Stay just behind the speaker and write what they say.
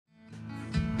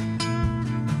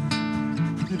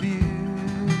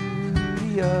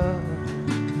of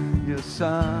your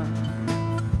Son.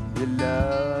 Your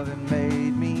love and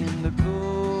made me in the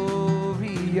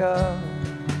glory of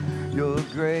your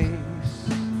grace.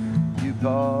 You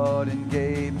bought and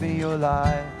gave me your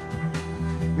life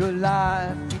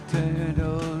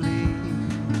eternally.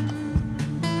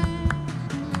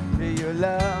 Your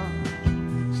love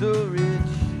so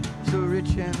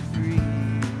rich and free.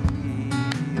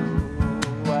 Oh,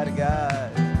 what a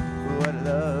God, what a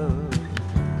love,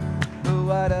 oh,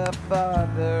 what a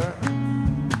Father.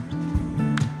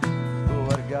 Oh,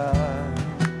 what a God,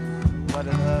 what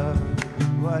a love,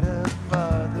 what a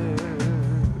Father.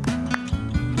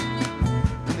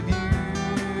 And the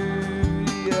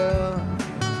beauty of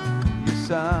your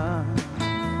Son,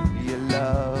 your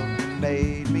love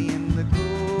made me in the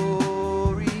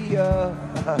glory of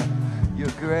your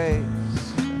grace.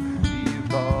 You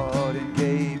bought and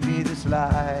gave me this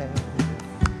life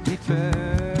eternally.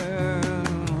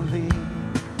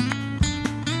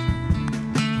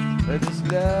 This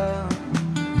love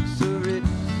so rich,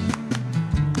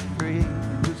 free.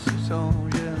 Ce sont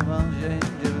je mange,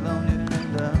 je l'enlève.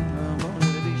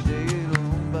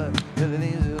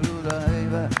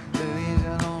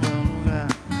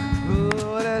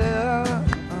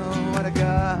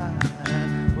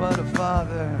 What a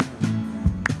Father,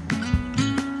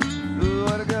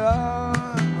 what a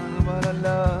God, what a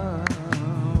love,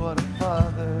 what a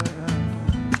Father.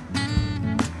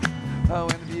 Oh,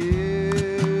 in the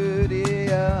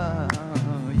beauty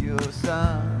of your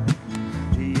Son,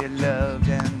 He loved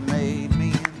and made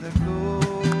me in the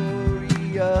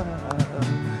glory of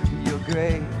your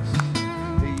grace.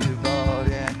 You bought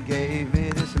and gave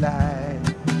me this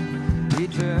life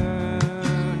eternally.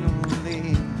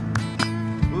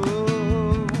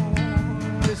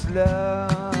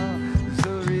 Love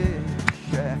so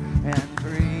rich and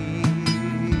free.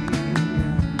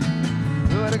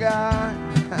 What a God,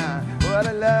 what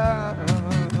a love,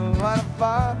 what a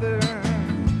Father.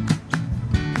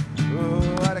 Oh,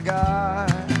 what a God,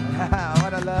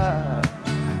 what a love,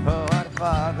 oh, what a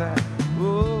Father.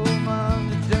 Oh, man,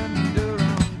 the gender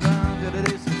on down to the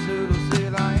distance, so to say,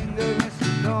 lying there,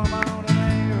 Mr. Storm out of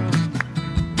air.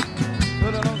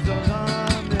 But I don't know.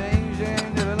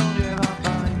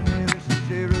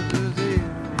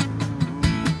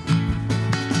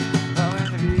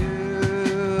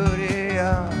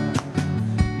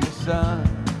 Son,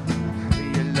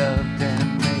 you loved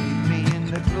and made me in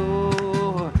the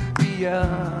glory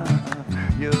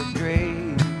of your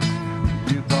grace.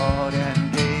 You bought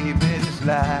and gave me this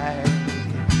life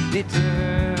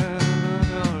eternally.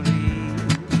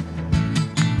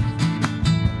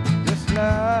 This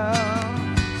love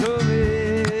so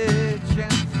rich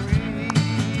and free.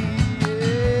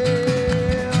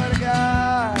 Yeah, what a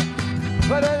God,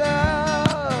 what a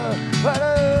love, what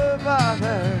a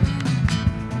Father.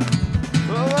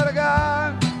 Oh, what a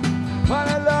God, what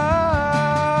a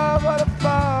love, what a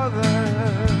Father.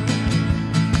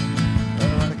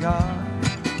 Oh, what a God,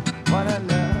 what a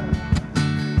love,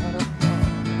 what a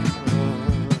Father.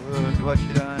 Oh, look what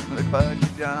you done, look what you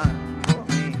done for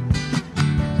me.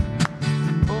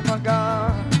 Oh, my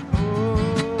God, oh,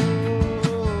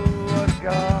 what a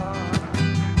God,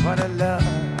 what a love,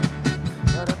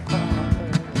 what a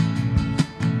Father.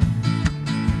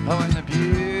 Oh, and the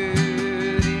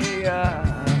beauty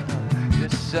of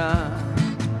Son,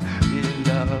 you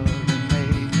loved and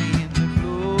made me in the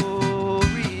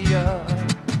glory of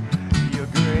your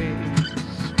grace.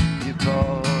 You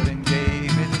bought and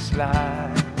gave me this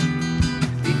life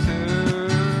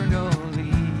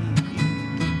eternally.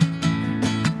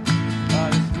 Oh,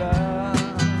 this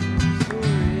love so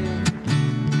rich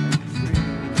and free.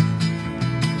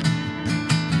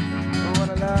 Oh, what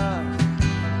a love,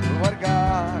 what a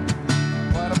God,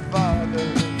 what a Father.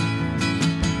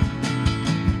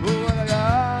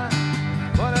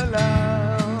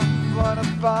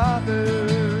 Father,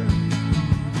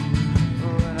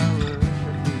 oh, and I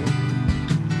worship you,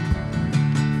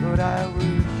 Lord, I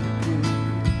worship you.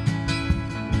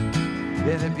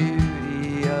 In the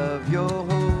beauty of your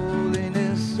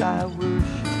holiness, I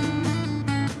worship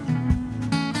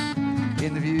you.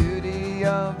 In the beauty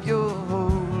of your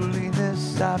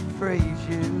holiness, I praise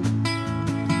you.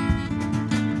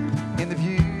 In the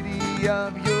beauty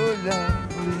of your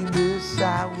loveliness,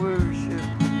 I worship you.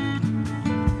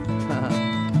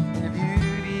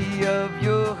 Of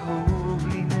your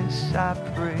holiness, I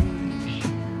praise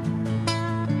you.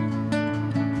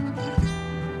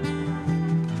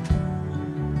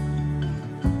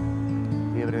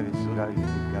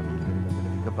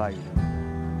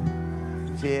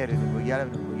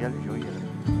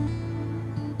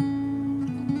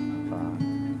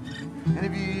 And the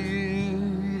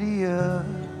beauty of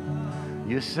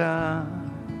the Son.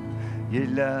 You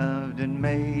loved and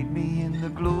made me in the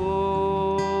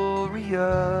glory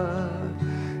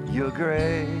of your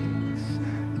grace.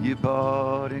 You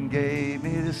bought and gave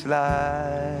me this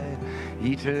life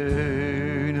eternally.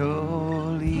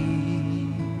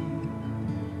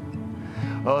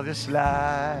 Oh, this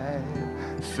life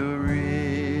so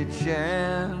rich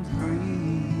and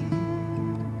free.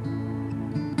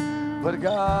 What a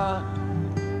God,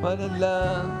 what a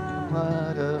love,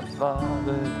 what a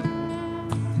Father.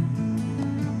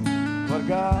 What a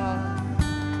God,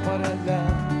 what a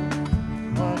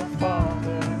love, what a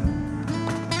Father.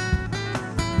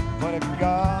 What a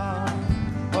God,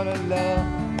 what a love,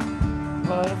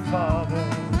 what a Father.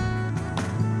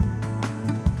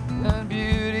 The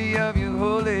beauty of your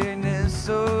holiness,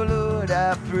 oh Lord,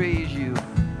 I praise you.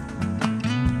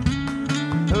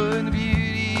 Oh, in the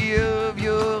beauty of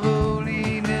your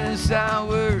holiness, I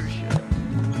worship.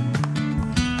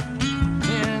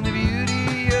 In the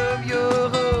beauty of your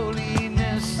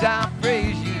holiness, I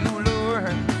praise you,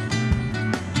 Lord.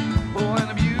 Oh, in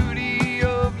the beauty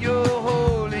of your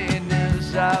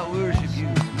holiness, I worship you.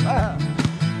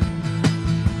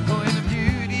 Oh, in the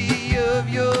beauty of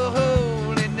your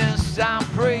holiness, I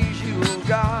praise you, oh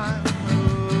God.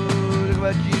 Oh, look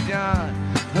what you've done.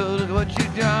 Oh, look what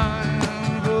you've done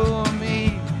for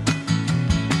me.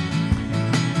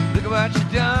 Look what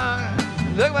you've done.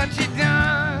 Look what you've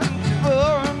done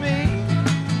for me.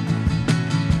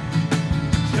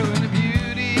 So in the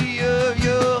beauty of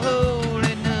your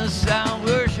holiness, I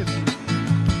worship you.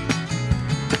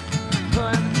 For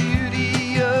in the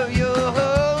beauty of your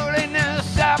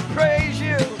holiness, I praise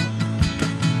you.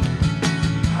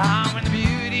 I'm in the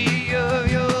beauty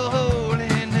of your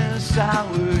holiness, I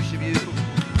worship you.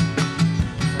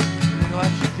 Look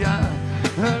what you've done.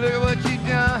 Look at what you've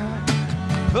done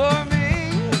for me.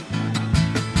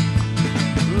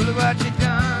 Look what you've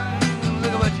done.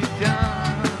 Look at what you've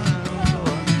done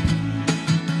for me.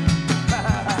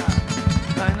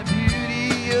 Find the beauty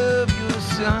of your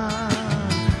Son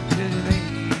that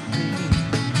made me.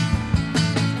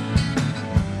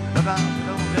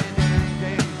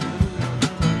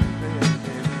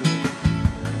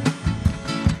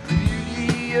 The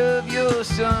beauty of your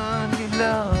Son, you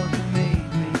loved and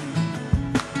made me.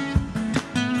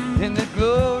 In the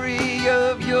glory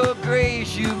of your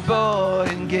grace, you bought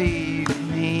and gave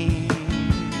me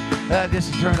this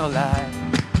eternal life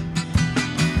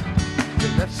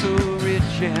that's so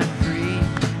rich and free.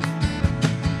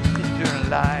 Eternal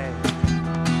life,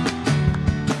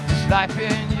 this life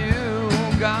in you,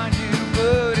 God, you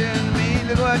put in me.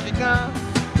 Look what you've done.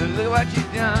 Look what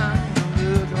you've done.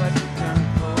 Look what you've done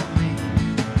for me.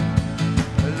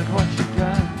 Look what you've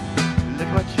done. Look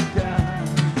what you've done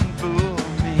for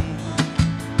me.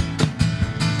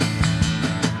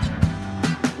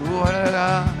 What a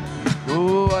love,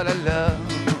 oh what a love,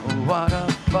 oh what a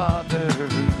Father,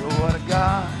 oh what a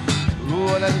God, oh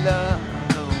what a love,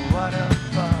 oh what a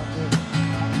Father.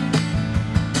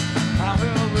 I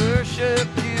will worship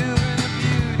you in the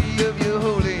beauty of your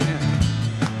holiness.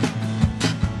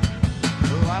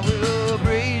 Oh, I will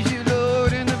praise you,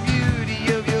 Lord, in the beauty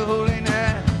of your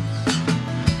holiness.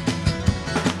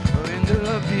 Oh, in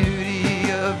the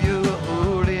beauty of your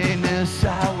holiness, I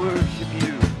worship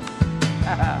you.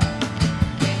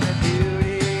 In the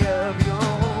beauty of your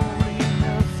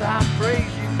holiness, I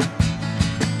praise you.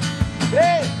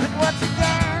 Hey, look what you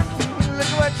done.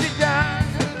 Look what you done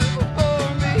for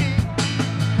me.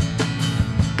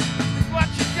 Look what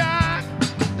you done.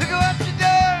 Look what you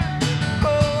done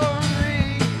for me.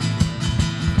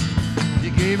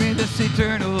 You gave me this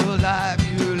eternal life.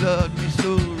 You loved me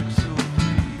so and so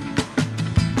free.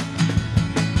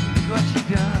 Look what you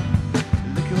done.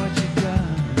 Look at what you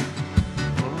done.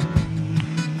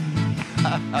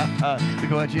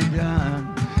 Look what you've done.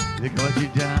 Look what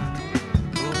you've done.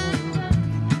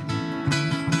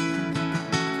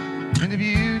 In the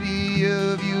beauty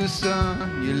of your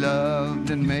Son, you loved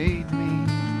and made me.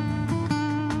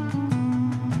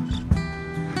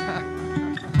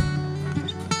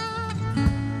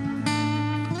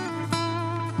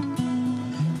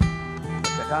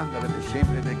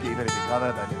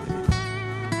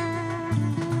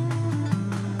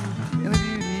 In the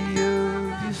beauty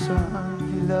of your Son,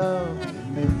 you loved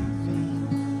and made me.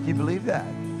 Do you believe that?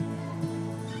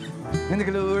 In the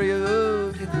glory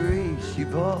of your grace, you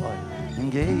bought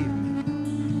and gave me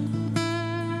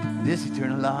this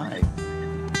eternal life,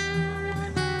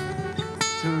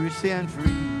 so rich and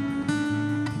free.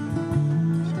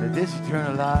 This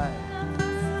eternal life,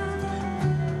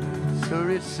 so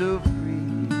rich, so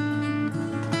free.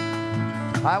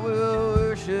 I will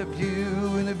worship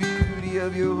you in the beauty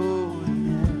of your holiness.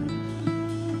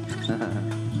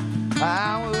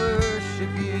 I will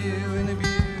worship you in the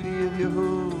beauty of your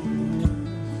holiness.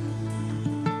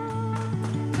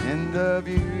 In the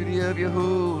beauty of your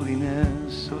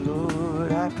holiness, oh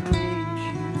Lord, I praise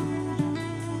you.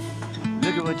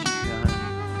 Look at what you've done.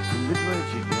 Look what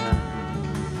you've done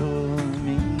for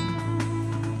me.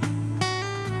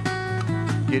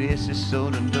 Queria ser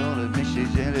solo en dole,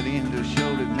 misjes eller in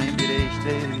shoulder, maybe they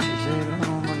stay in the city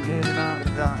home and get it out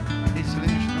of that. It's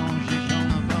linked on, she's on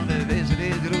the bone, the visit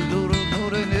is the door,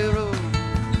 the nero.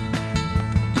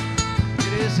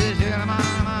 It is a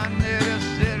gentleman, never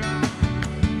sit around.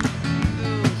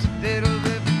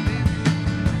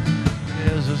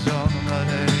 There's a song about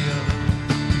it.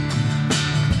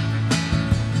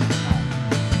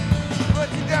 What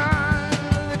you done?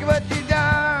 Look at what you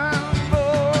done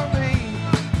for me.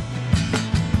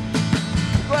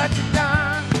 Look what you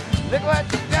done. Look what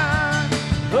you done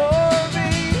for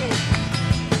me.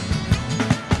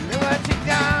 Look what you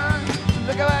done.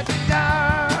 Look at what you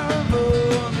done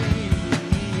for me.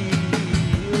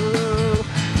 Oh,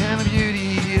 and the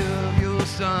beauty of your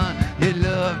son, you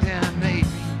loved and made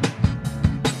me.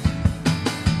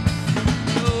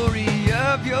 Glory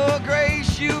of your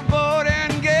grace, you bought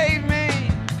and gave me.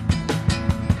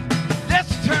 This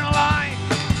eternal life,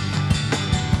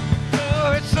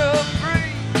 oh, it's so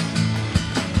free.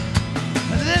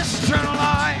 This eternal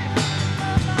life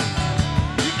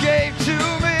you gave to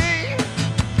me.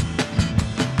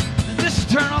 This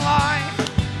eternal life,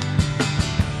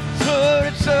 so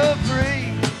it's so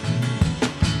free.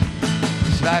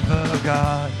 This life of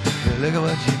God, look at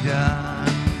what you've done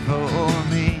for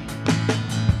me.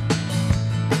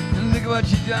 Look at what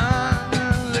you've done.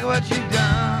 Look at what you've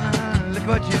done. Look at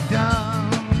what you've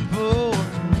done for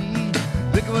me.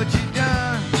 Look at what you've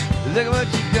done. Look at what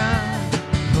you've done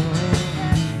for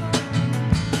me.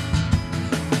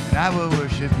 And I will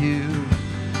worship you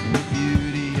in the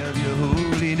beauty of your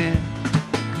holiness.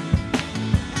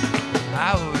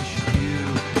 I will worship you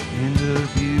in the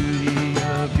beauty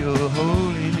of your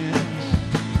holiness.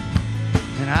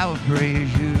 And I will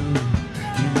praise you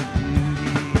in the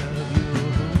beauty of your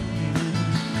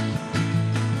holiness.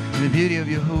 In the beauty of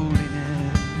your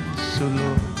holiness. So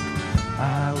Lord,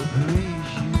 I will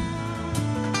praise you.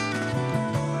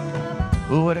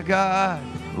 Oh, what a God,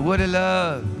 what a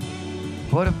love,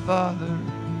 what a Father.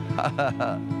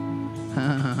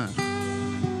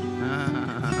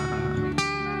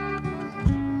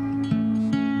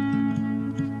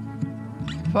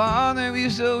 Father, we're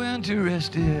so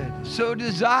interested, so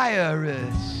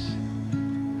desirous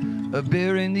of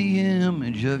bearing the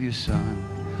image of your Son,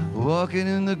 walking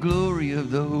in the glory of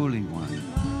the Holy One.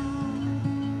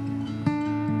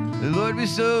 Lord, we're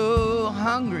so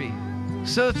hungry,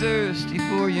 so thirsty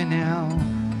for you now.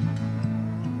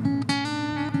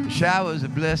 Showers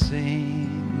of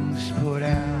blessings poured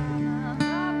out.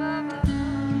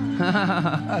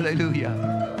 Hallelujah.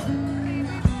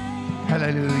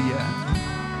 Hallelujah.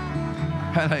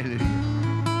 Hallelujah.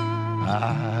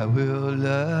 I will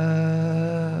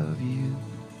love you.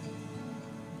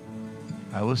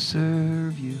 I will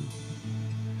serve you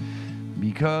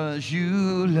because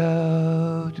you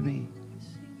loved me.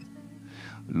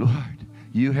 Lord,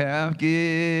 you have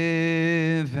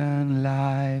given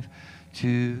life to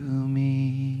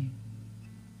me.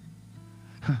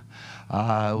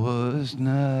 I was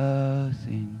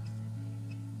nothing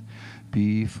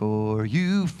before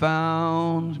you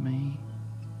found me.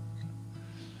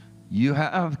 You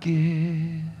have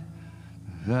given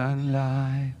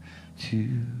life to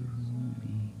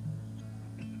me.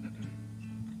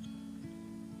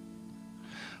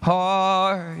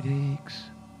 Heartaches,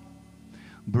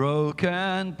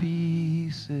 broken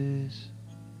pieces,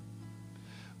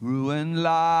 ruined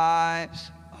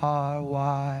lives are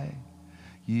why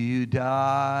you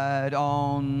died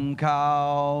on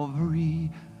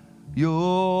Calvary.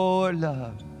 Your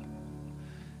love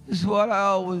is what I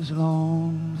always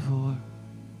longed for.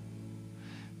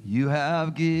 You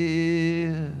have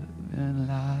given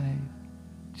life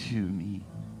to me.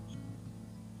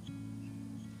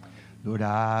 Lord,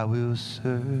 I will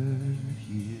serve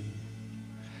you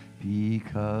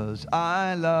because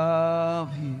I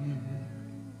love you.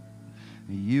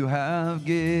 You have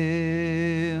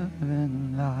given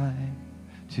life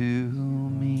to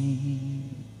me.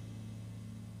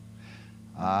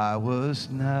 I was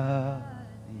nothing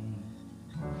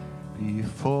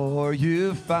before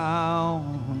you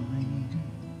found me.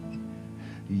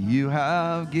 You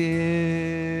have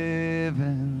given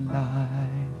life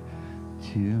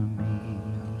to me.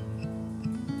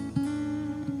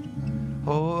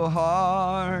 Oh,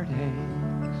 heartaches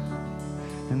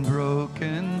and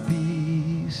broken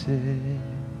pieces,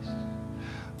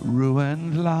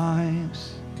 ruined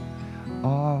lives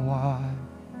are why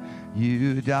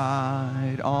you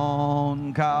died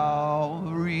on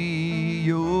Calvary.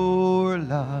 Your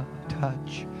love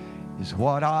touch is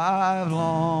what I've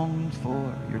longed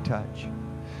for. Your touch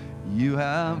you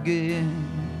have given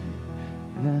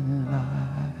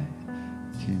life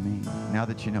to me. Now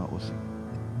that you know it, we'll sing.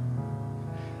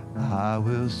 I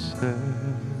will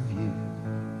serve you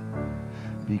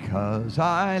because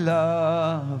I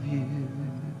love you.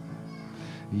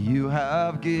 You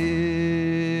have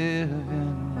given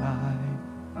life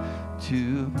to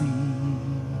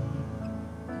me.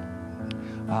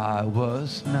 I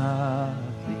was nothing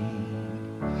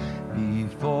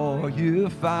before you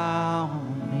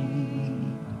found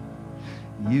me.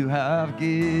 You have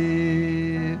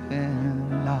given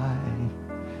life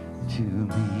to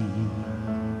me.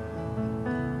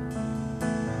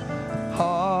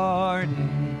 Heartaches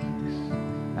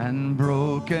and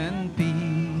broken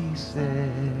pieces,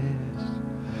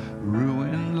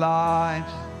 ruined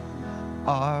lives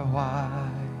are why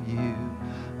you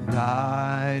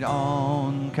died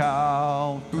on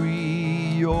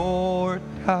Calvary. Your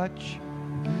touch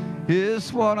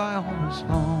is what I always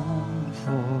longed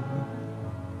for.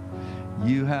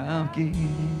 You have given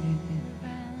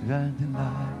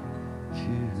life to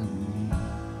me.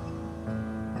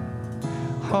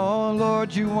 Oh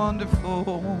Lord, you're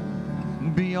wonderful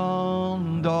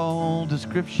beyond all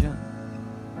description.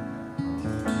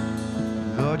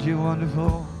 Lord, you're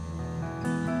wonderful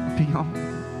beyond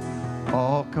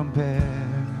all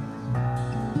compare.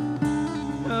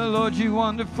 Lord, you're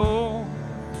wonderful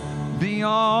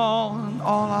beyond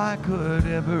all I could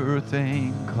ever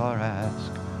think or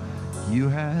ask. You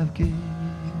have given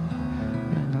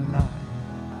life.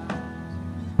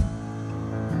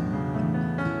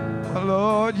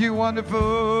 Lord, you're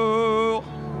wonderful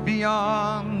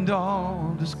beyond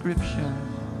all description.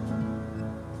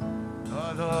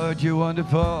 Oh, Lord, you're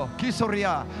wonderful,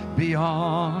 Kisoria,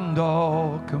 beyond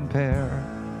all compare.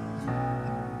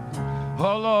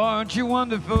 Oh, Lord, you're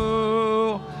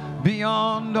wonderful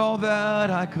beyond all that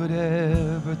I could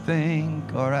ever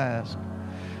think or ask.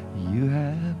 You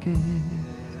have given.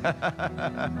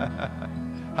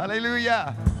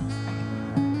 Hallelujah.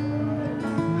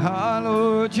 Oh,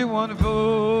 Lord, you're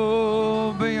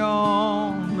wonderful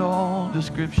beyond all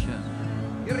description.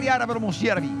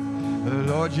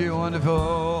 Lord, you're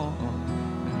wonderful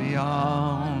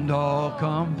beyond all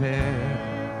compare.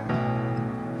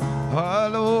 Oh,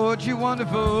 Lord, you're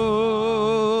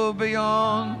wonderful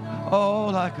beyond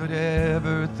all I could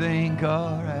ever think or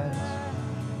ask.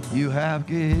 You have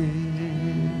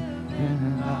given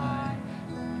life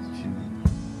to me.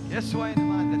 Yes, way in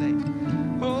mind today.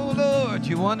 Oh, Lord,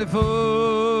 you're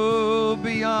wonderful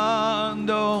beyond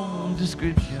all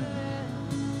description.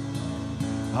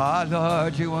 Ah,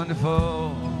 Lord, you're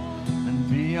wonderful and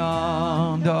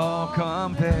beyond all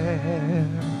compare.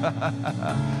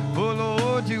 Oh,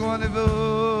 Lord, you're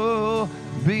wonderful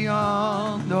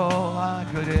beyond all I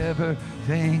could ever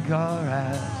think or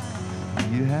ask.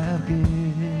 You have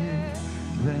given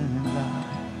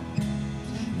life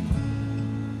to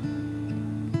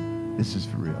me. This is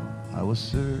for real. I will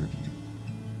serve you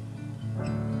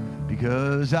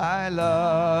because I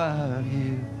love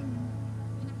you.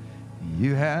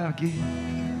 You have given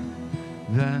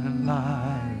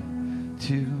life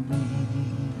to me.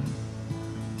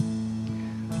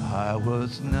 I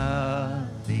was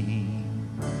nothing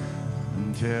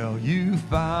until you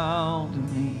found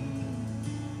me.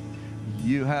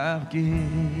 You have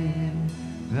given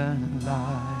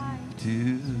life to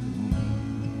me.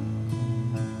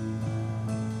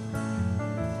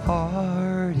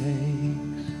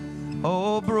 Heartaches,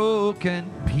 oh broken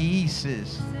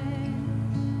pieces,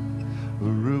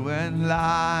 ruined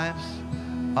lives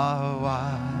are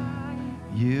why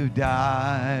you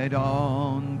died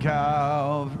on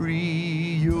Calvary.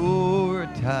 Your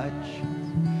touch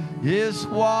is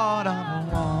what I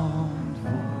want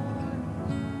for.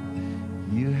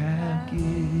 You have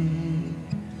given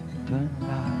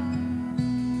life.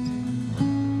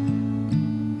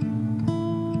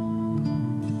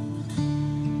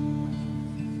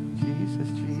 Jesus,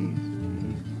 Jesus,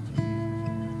 Jesus, Jesus.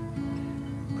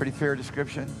 Pretty fair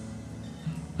description.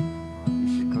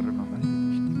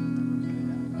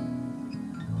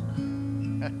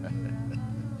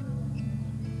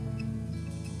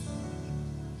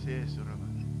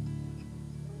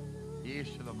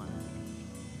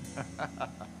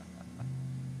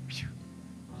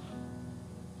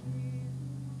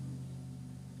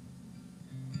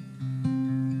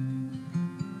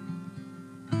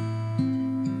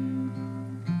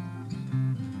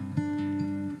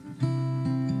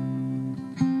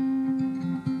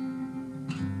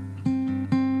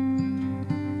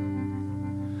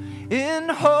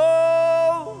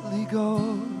 Holy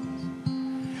Ghost,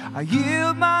 I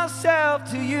yield myself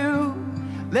to you.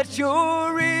 Let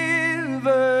your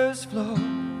rivers flow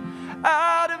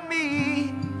out of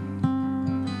me.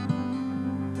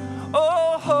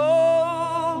 Oh,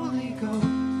 Holy Ghost,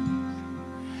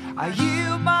 I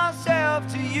yield myself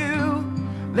to you.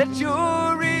 Let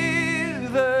your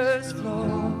rivers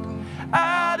flow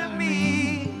out of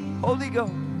me. Holy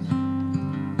Ghost.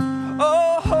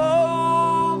 Oh,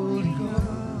 Holy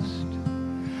Ghost,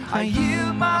 I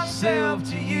yield myself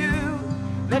to you.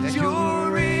 Let your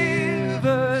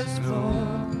rivers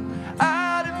flow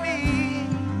out of me.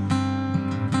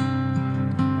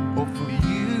 Oh, for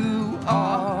you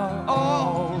are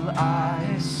all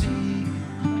I seek.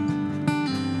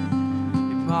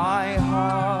 My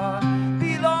heart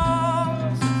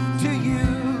belongs to you.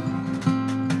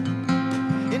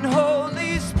 In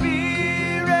Holy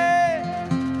Spirit,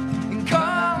 and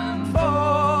come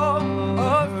fall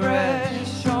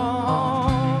afresh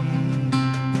on me.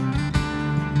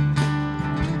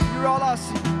 You're all I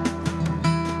see.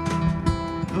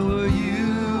 For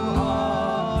you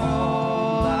are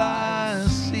all I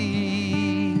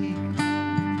see.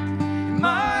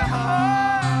 My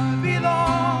heart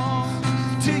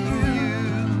belongs to you.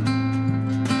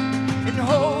 In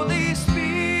Holy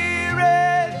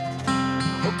Spirit,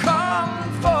 oh,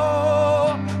 come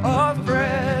fall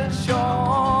afresh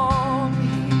on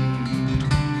me.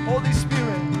 Holy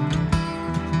Spirit,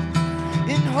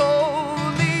 in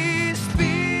Holy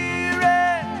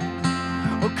Spirit,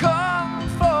 oh, come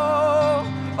fall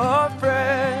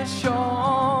afresh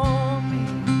on me.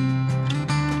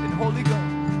 In Holy Ghost,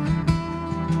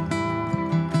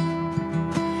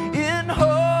 in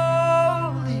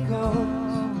Holy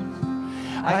Ghost,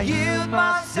 I yield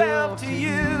myself to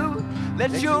you.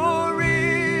 Let your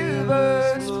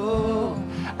rivers flow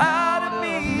out of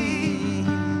me.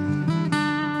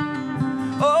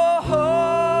 Oh,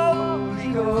 Holy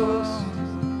Ghost,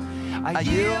 I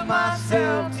yield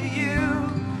myself to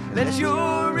you. Let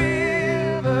your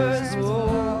rivers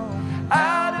flow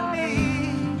out of me.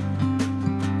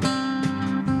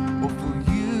 Oh, for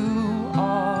you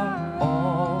are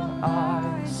all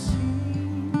I see.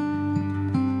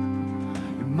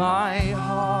 My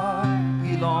heart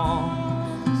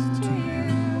belongs to you.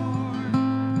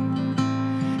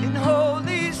 In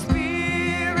Holy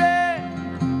Spirit,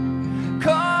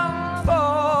 come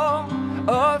fall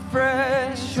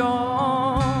afresh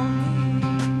on me.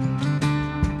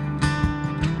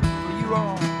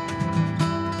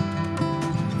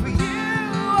 For you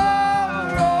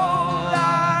are all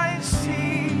I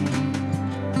see.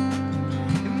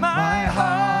 My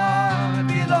heart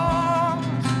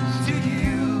belongs to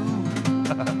you.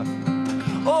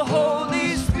 Oh,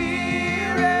 Holy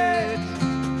Spirit,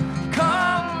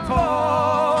 come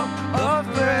fall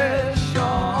afresh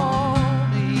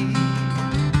on me.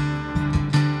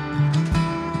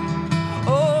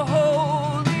 Oh,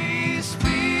 Holy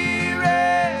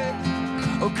Spirit,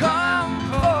 oh, come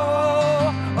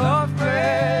fall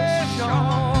afresh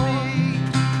on me.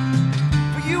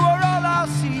 For you are all I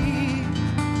see.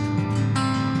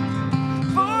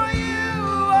 For you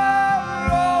are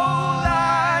all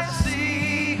I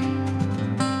see.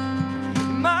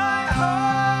 My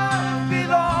heart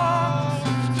belongs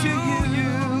to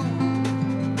you.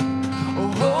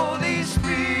 Oh, Holy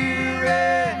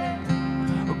Spirit,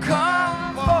 oh,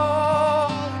 come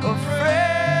fall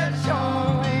afresh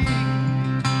on me.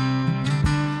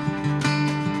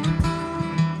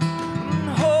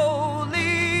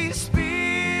 Holy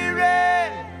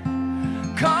Spirit,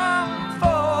 come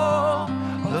fall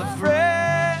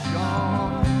afresh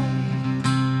on me.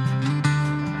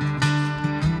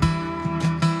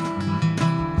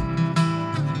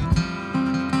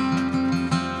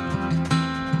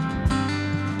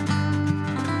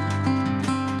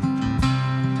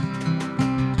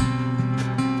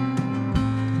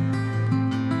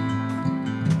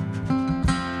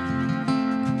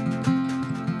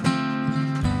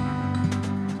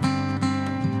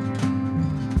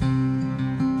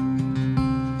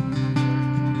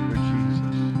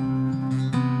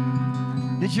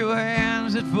 It's your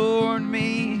hands that formed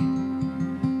me.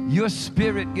 Your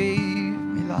spirit gave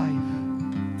me life.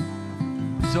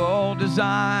 It's all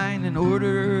designed and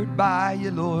ordered by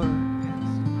you, Lord.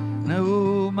 And I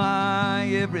owe my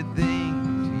everything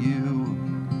to you.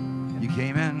 You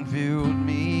came and filled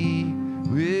me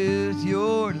with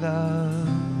your love.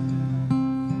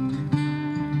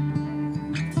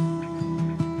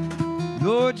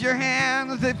 Lord, your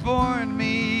hands, they formed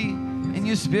me, and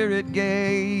your spirit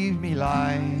gave me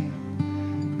life.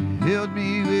 Filled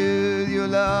me with your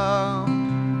love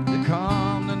to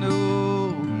come to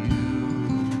know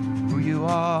you. For you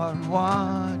are,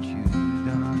 what you've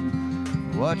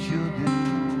done, what you'll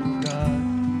do, God,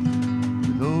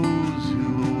 for those who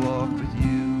will walk with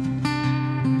you.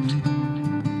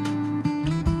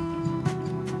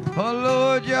 Oh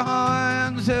Lord, your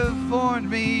hands have formed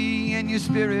me, and your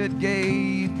spirit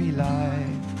gave me life.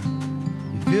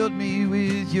 You filled me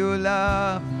with your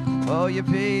love. Oh, you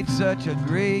paid such a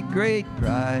great, great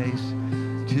price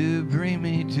to bring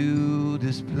me to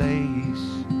this place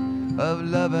of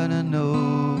loving and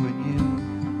knowing you.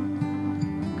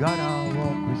 God, I'll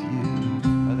walk with you.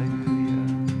 Hallelujah.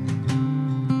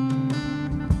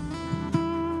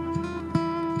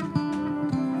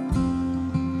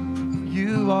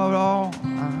 You are all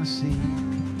I see.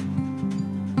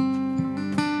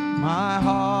 My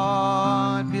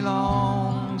heart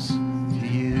belongs to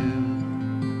you.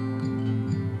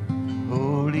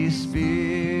 Holy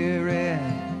Spirit,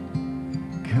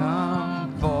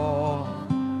 come fall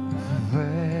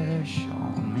fresh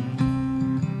on me.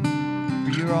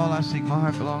 For you're all I seek. My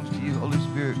heart belongs to you. Holy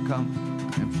Spirit, come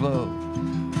and flow.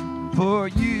 For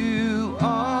you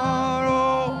are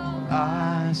all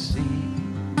I seek.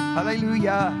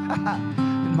 Hallelujah.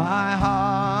 My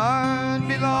heart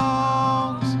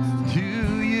belongs to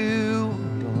you,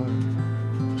 Lord.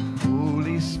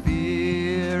 Holy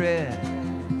Spirit,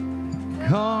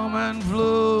 come and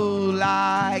flow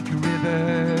like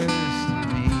rivers to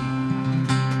me.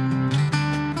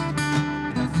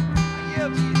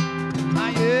 I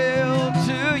yield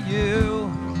to you.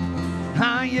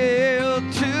 I yield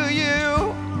to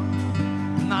you.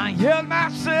 And I yield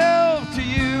myself to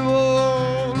you,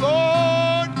 oh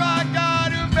Lord, my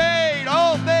God, who made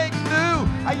all things new.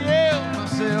 I yield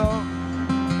myself.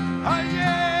 I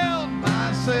yield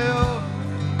myself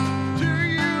to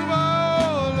you,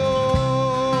 oh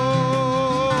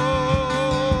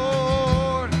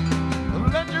Lord.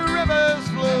 Let your rivers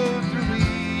flow through me.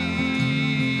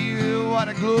 What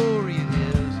a glory it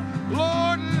is.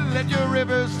 Lord, let your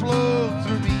rivers flow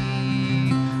through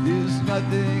me. There's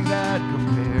nothing that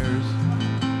compares.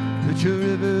 Let your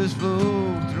rivers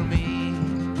flow through me.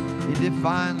 It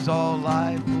defines all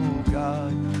life, oh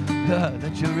God.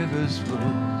 Let your rivers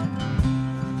flow.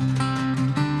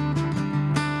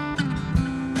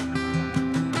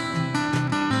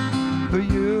 For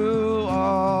you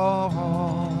are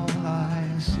all I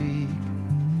seek,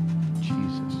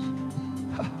 Jesus.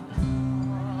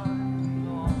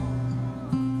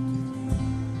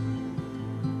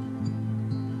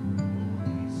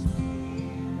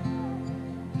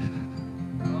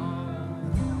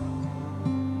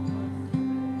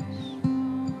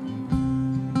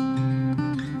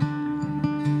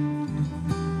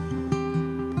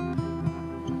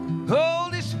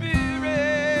 Holy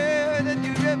Spirit, let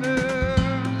your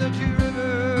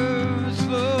rivers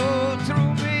flow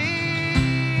through me.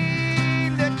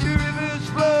 Let your rivers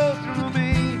flow through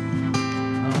me.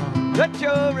 Let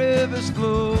your rivers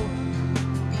flow.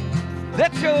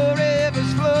 Let your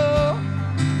rivers flow.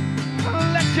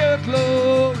 Let your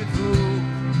glory flow.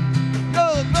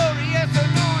 Your glorious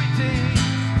anointing.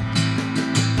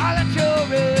 Let your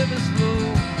rivers flow.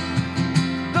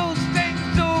 Those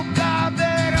things, oh God,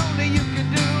 that only you can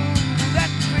do.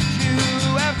 That's what you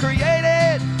have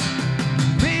created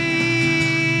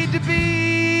me to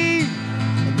be.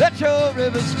 Let your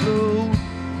rivers flow.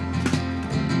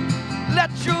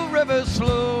 Let your rivers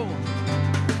flow.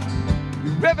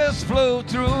 Your rivers flow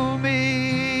through me.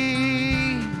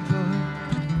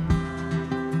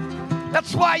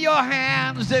 That's why your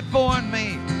hands, they formed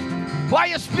me. Why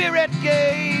your spirit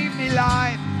gave me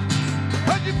life.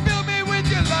 But you fill me with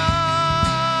your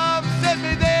love. Set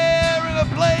me there in a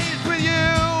place with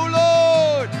you,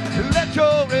 Lord. Let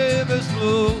your rivers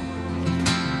flow.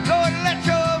 Lord, let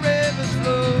your rivers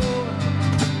flow.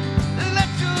 Let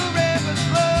your rivers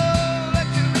flow. Let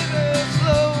your rivers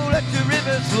flow. Let your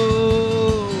rivers flow.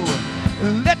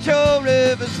 Let your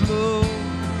rivers flow.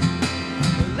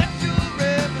 Let your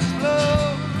rivers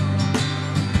flow.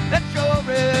 Let your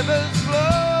rivers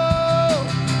flow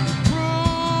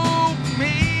through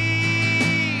me.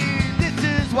 This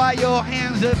is why your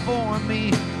hands have formed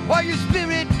me. Why your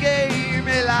spirit gave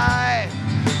me life.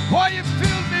 Why you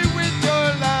filled me with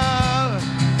your love.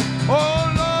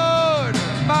 Oh Lord,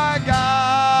 my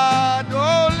God.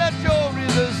 Oh, let your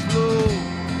rivers flow.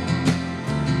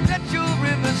 Let your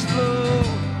rivers flow.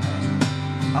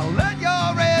 Oh, let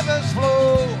your rivers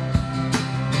flow.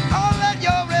 Oh, let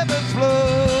your rivers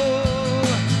flow.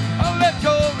 Oh, let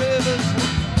your rivers flow.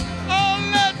 Oh,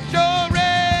 let your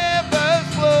rivers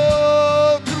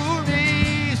flow through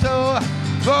me, so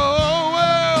the whole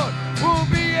world will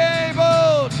be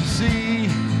able to see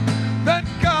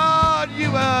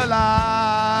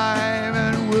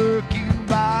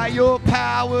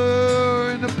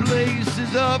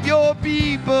your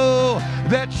people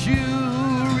that you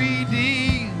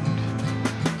redeemed.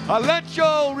 Let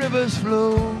your rivers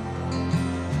flow.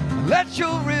 Let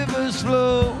your rivers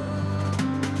flow.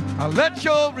 Let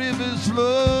your rivers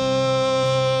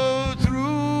flow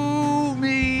through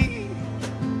me.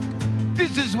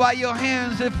 This is why your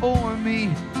hands have formed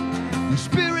me. Your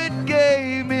Spirit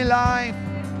gave me life.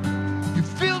 You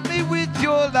filled me with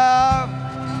your love.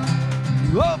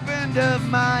 You opened up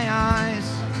my eyes.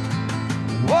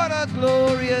 What a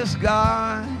glorious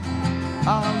God.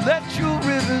 I'll let your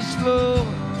rivers flow.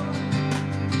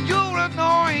 Your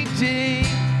anointing,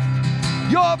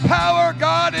 your power,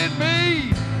 God, in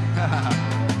me.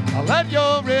 I'll let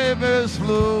your rivers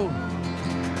flow.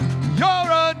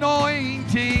 Your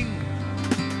anointing,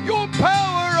 your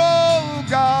power, oh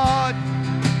God,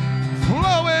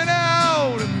 flowing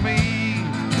out of me.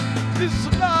 This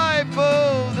life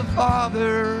of the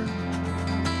Father.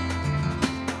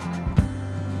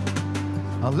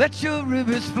 I'll let your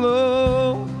rivers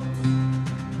flow.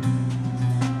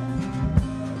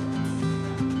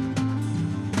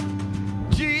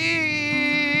 Jesus,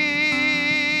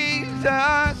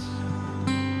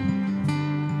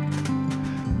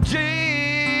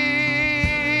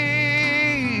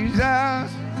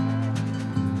 Jesus,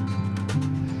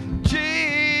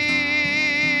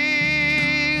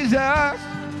 Jesus,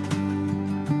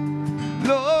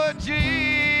 Lord Jesus.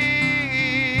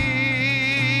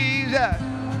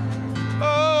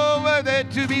 Oh, worthy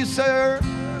to be served,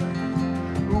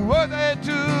 worthy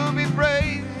to be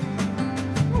praised,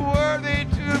 worthy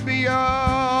to be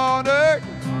honored,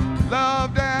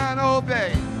 loved and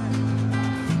obeyed.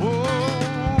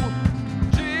 Oh,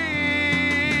 Jesus,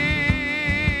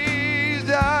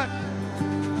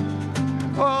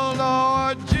 oh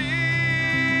Lord Jesus,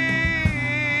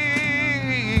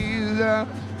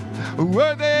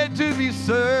 worthy to be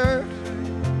served,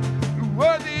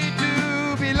 worthy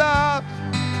to be loved,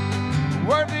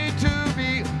 worthy to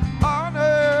be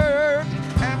honored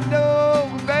and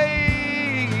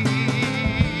obeyed.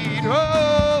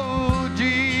 Oh,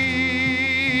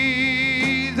 Jesus,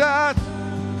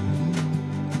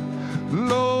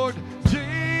 Lord Jesus,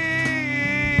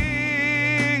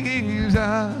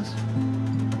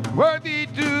 worthy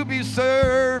to be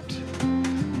served,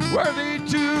 worthy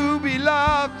to be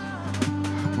loved,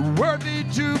 worthy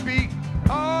to be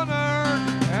honored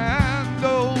and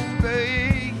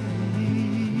obeyed.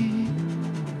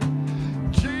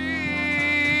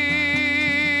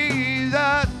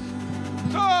 Jesus,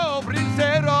 so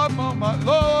princero, mama,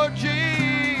 Lord Jesus.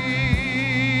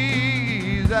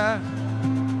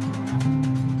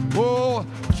 Oh,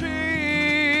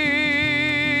 Jesus,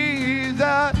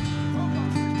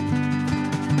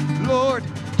 Lord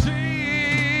Jesus,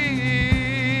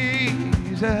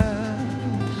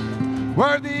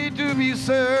 worthy to be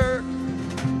served,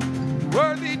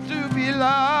 worthy to be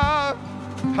loved,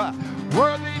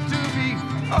 worthy to be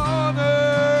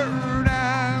honored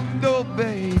and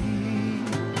obeyed.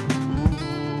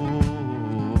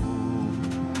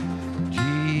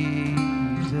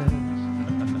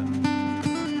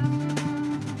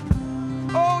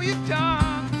 Oh, you've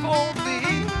done for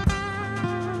me,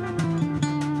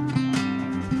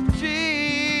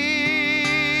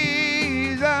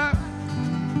 Jesus,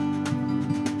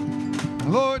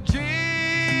 Lord Jesus,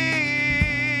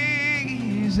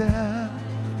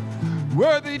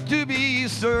 worthy to be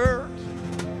served,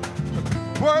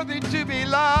 worthy to be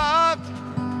loved,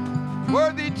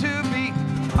 worthy to be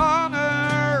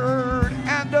honored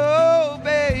and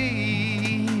obeyed.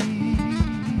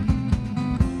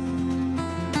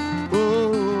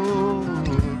 Oh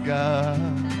God,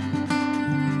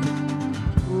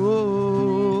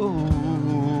 oh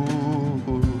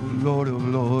Lord of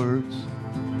Lords,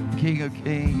 King of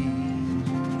Kings,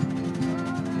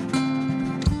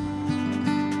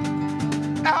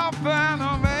 Alpha and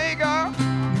Omega,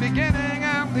 beginning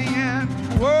and the end,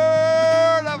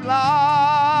 Word of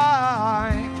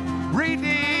life,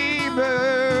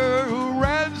 Redeemer who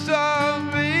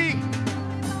ransomed me,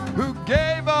 who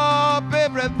gave up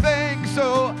everything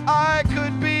so I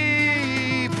could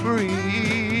be free.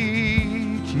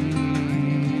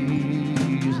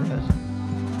 Jesus,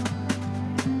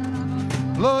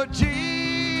 Lord Jesus,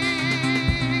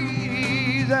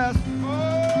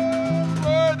 oh,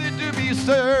 worthy to be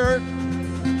served,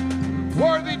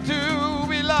 worthy to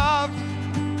be loved,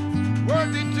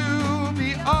 worthy to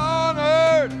be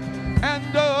honored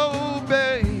and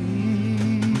obeyed.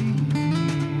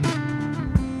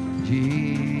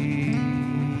 Jesus,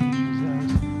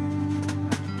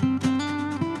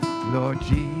 Lord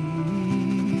Jesus,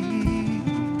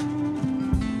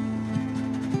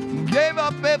 gave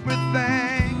up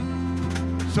everything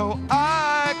so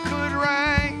I could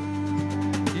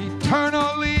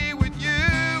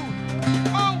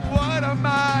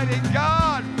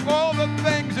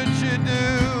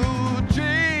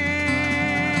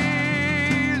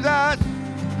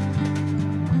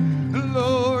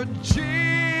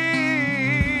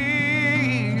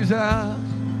Jesus,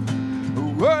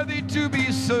 worthy to be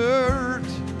served,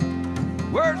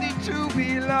 worthy to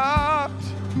be loved,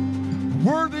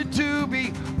 worthy to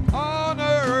be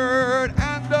honored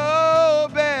and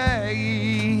obeyed.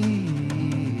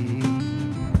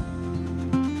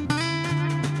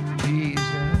 Jesus,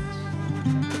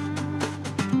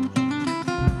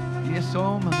 yes,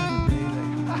 oh my baby.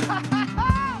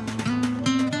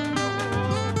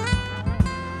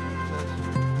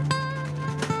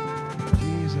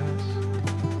 Jesus,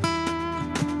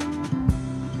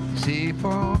 see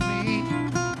for me,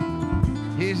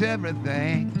 He's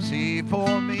everything. See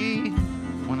for me,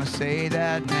 when I say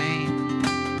that name,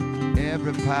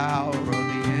 every power of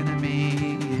the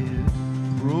enemy is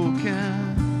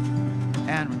broken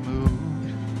and removed.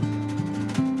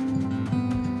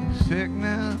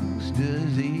 Sickness,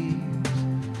 disease,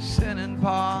 sin and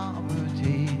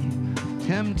poverty,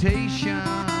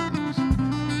 temptations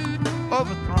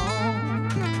overthrown.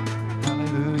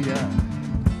 Hallelujah,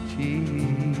 Jesus.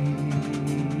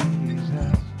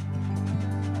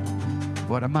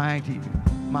 What a mighty,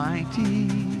 mighty,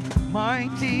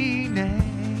 mighty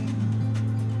name.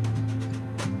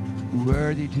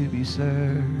 Worthy to be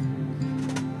served,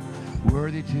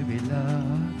 worthy to be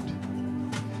loved,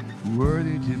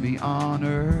 worthy to be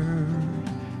honored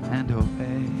and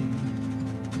obeyed.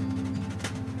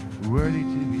 Worthy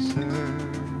to be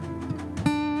served,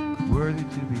 worthy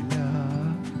to be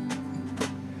loved,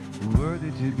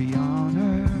 worthy to be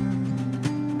honored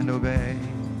and obeyed.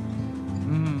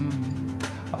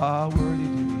 Worthy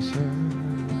to be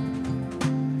served,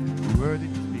 worthy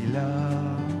to be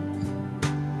loved,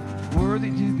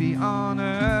 worthy to be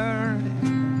honored and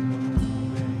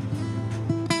obeyed.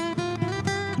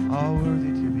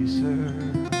 Worthy to be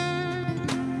served,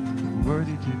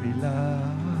 worthy to be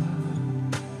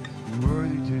loved,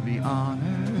 worthy to be honored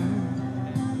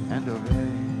and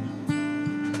obeyed.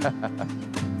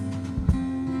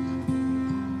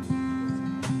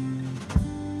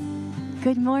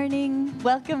 Good morning.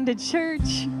 Welcome to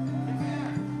church.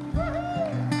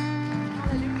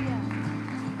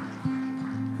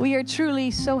 We are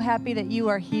truly so happy that you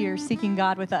are here seeking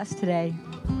God with us today.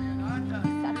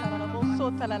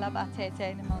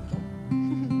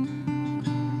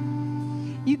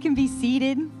 You can be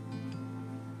seated.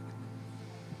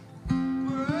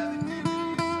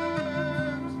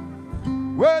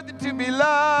 Worthy to be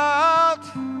loved,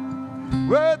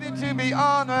 worthy to be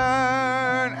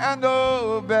honored and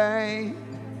obeyed.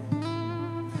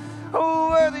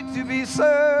 Worthy to be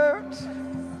served,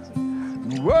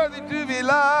 worthy to be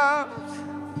loved,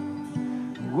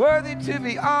 worthy to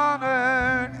be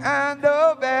honored and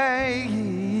obeyed.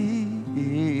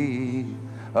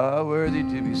 Worthy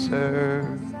to be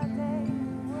served,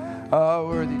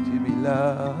 worthy to be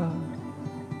loved,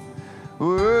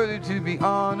 worthy to be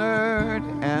honored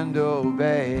and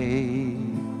obeyed.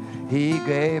 He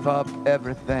gave up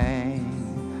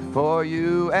everything for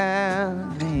you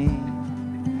and me.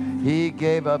 He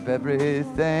gave up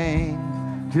everything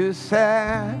to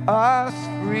set us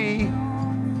free.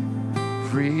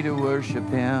 Free to worship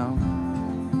Him,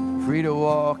 free to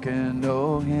walk and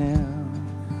know Him,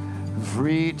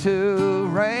 free to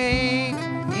reign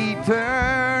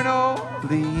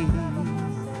eternally.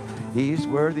 He's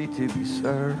worthy to be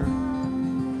served,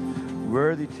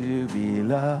 worthy to be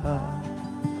loved,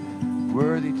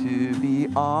 worthy to be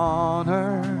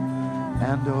honored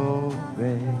and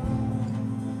obeyed.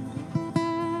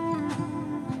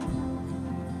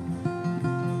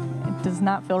 It does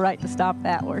not feel right to stop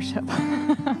that worship.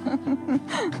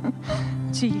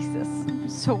 Jesus,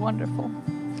 so wonderful.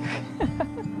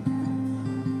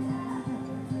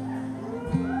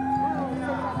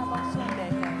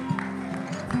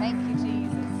 Thank you,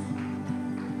 Jesus.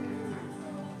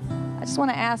 I just want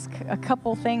to ask a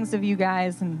couple things of you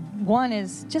guys, and one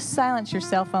is just silence your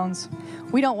cell phones.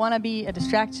 We don't want to be a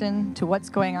distraction to what's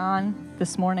going on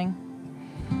this morning.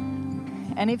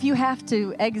 And if you have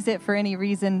to exit for any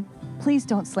reason, please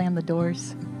don't slam the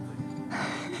doors.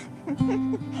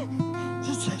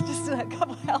 just a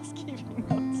couple housekeeping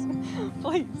notes.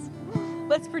 Please,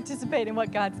 let's participate in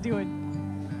what God's doing.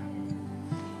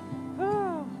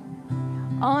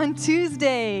 On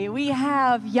Tuesday, we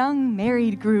have Young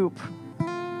Married Group.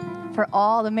 For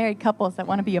all the married couples that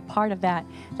want to be a part of that.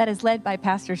 That is led by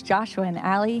Pastors Joshua and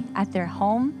Allie at their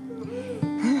home.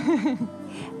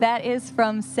 That is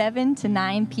from 7 to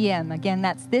 9 p.m. Again,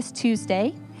 that's this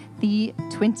Tuesday, the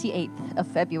 28th of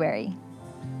February.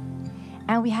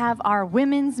 And we have our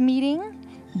women's meeting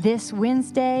this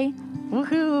Wednesday.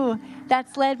 Woohoo!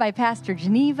 That's led by Pastor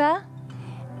Geneva.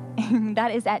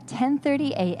 That is at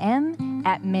 10:30 a.m.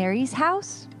 at Mary's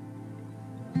house.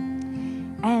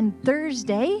 And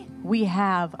Thursday, we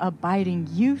have Abiding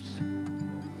Youth.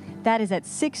 That is at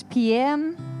 6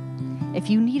 p.m. If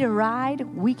you need a ride,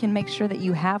 we can make sure that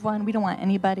you have one. We don't want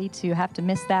anybody to have to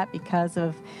miss that because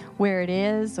of where it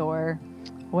is or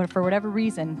for whatever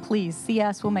reason. Please see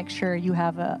us. We'll make sure you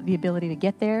have the ability to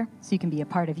get there so you can be a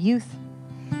part of youth.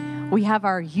 We have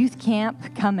our youth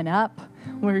camp coming up.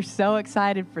 We're so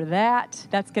excited for that.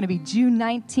 That's going to be June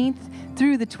 19th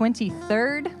through the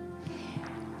 23rd.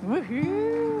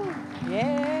 Woohoo!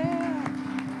 Yeah!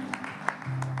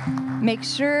 Make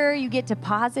sure you get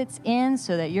deposits in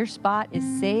so that your spot is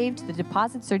saved. The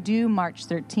deposits are due March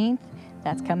 13th.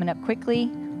 That's coming up quickly.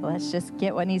 Let's just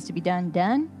get what needs to be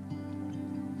done.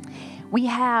 We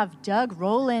have Doug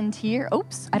Rowland here.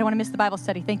 Oops, I don't want to miss the Bible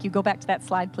study. Thank you. Go back to that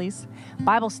slide, please.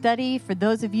 Bible study, for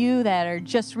those of you that are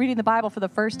just reading the Bible for the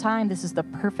first time, this is the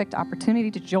perfect opportunity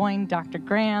to join Dr.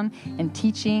 Graham in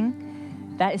teaching.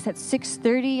 That is at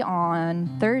 6:30 on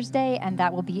Thursday, and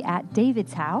that will be at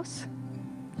David's house.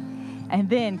 And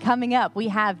then coming up, we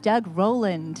have Doug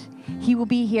Rowland. He will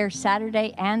be here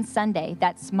Saturday and Sunday.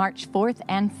 That's March 4th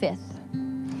and 5th.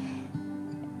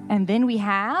 And then we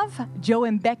have Joe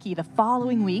and Becky the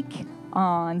following week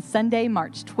on Sunday,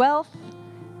 March 12th.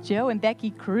 Joe and Becky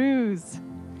Cruz.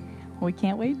 We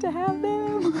can't wait to have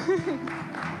them.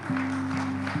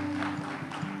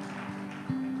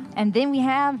 And then we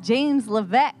have James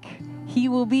Levesque. He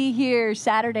will be here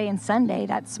Saturday and Sunday.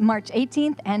 That's March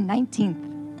 18th and 19th.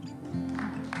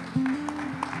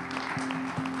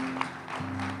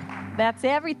 That's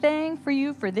everything for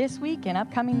you for this week and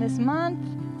upcoming this month.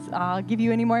 So I'll give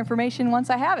you any more information once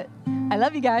I have it. I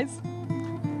love you guys.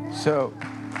 So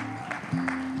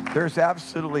there's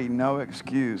absolutely no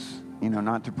excuse,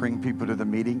 not to bring people to the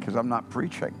meeting because I'm not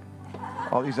preaching.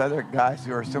 All these other guys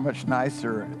who are so much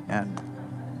nicer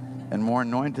and more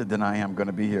anointed than I am going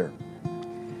to be here.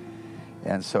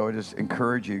 And so I just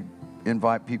encourage you,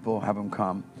 invite people, have them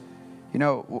come.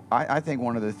 I think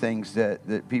one of the things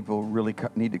that people really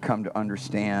need to come to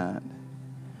understand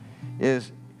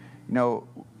is,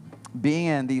 being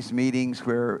in these meetings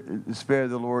where the Spirit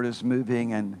of the Lord is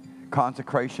moving and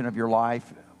consecration of your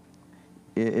life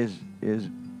is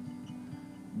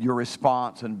your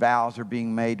response, and vows are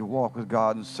being made to walk with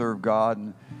God and serve God.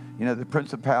 And, the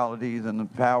principalities and the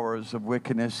powers of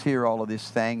wickedness hear all of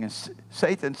this thing. And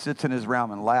Satan sits in his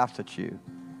realm and laughs at you,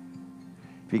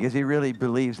 because he really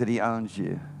believes that he owns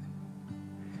you.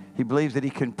 He believes that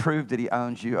he can prove that he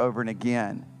owns you over and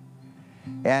again.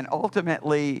 And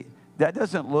ultimately, that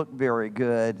doesn't look very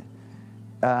good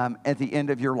at the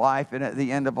end of your life and at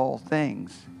the end of all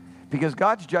things. Because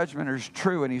God's judgment is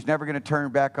true, and he's never going to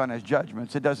turn back on his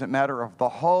judgments. It doesn't matter if the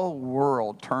whole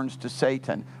world turns to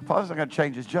Satan. Father's not going to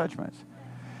change his judgments.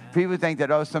 People think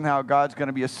that, somehow God's going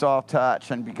to be a soft touch,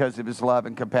 and because of his love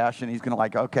and compassion, he's going to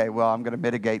I'm going to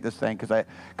mitigate this thing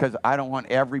because I don't want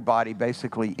everybody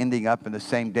basically ending up in the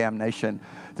same damnation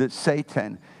that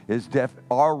Satan is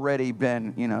already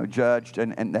been, judged,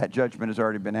 and that judgment has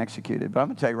already been executed. But I'm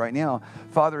going to tell you right now,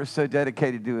 Father is so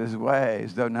dedicated to his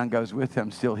ways, though none goes with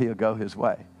him, still he'll go his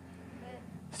way.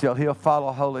 Still he'll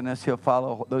follow holiness. He'll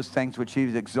follow those things which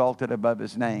he's exalted above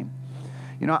his name.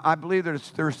 I believe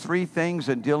there's three things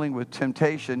in dealing with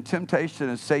temptation. Temptation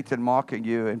is Satan mocking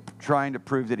you and trying to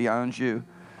prove that he owns you.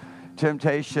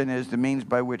 Temptation is the means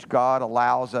by which God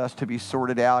allows us to be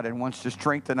sorted out and wants to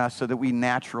strengthen us so that we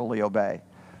naturally obey.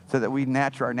 So that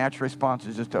our natural response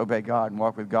is just to obey God and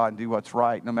walk with God and do what's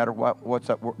right, no matter what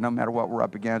we're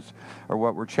up against or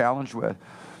what we're challenged with.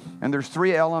 And there's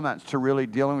three elements to really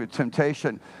dealing with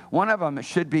temptation. One of them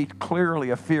should be clearly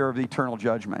a fear of the eternal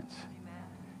judgments.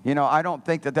 I don't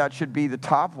think that should be the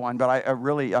top one, but I'm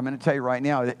going to tell you right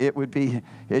now,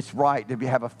 it's right to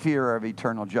have a fear of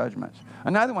eternal judgments.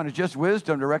 Another one is just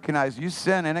wisdom to recognize you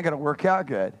sin and it's going to work out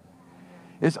good.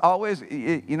 It's always,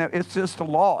 it's just a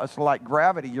law. It's like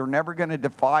gravity. You're never going to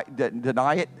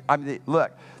deny it.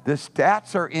 Look, the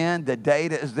stats are in, the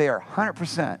data is there,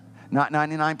 100%, not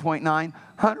 99.9,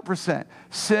 100%.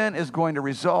 Sin is going to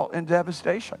result in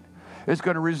devastation. It's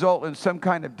going to result in some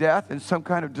kind of death and some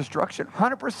kind of destruction,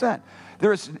 100%.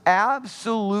 There's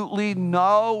absolutely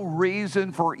no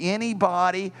reason for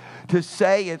anybody to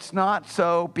say it's not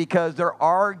so, because they're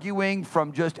arguing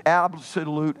from just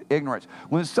absolute ignorance.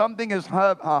 When something is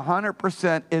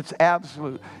 100%, it's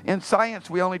absolute. In science,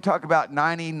 we only talk about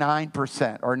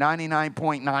 99% or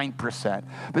 99.9%.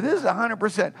 But this is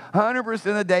 100%. 100%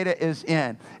 of the data is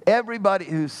in. Everybody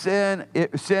who sins,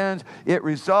 it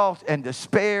results in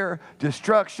despair,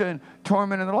 destruction,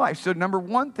 torment in their life. So number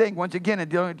one thing, once again, in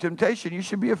dealing with temptation, you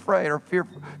should be afraid or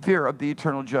fear of the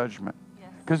eternal judgment. Yes.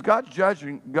 Because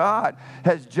God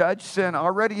has judged sin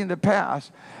already in the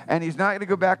past, and he's not going to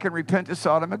go back and repent to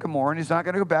Sodom and Gomorrah, and he's not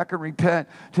going to go back and repent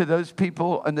to those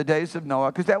people in the days of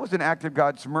Noah, because that was an act of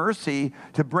God's mercy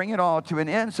to bring it all to an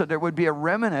end so there would be a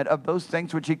remnant of those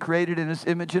things which he created in his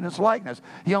image and his likeness.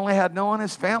 He only had Noah and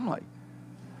his family.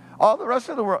 All the rest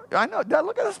of the world, I know,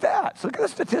 look at the stats. Look at the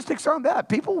statistics on that.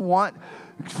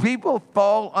 People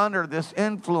fall under this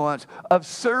influence of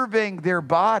serving their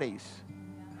bodies,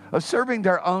 of serving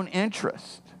their own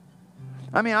interest.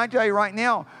 I mean, I tell you right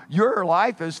now, your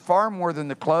life is far more than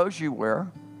the clothes you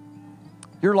wear.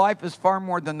 Your life is far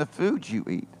more than the food you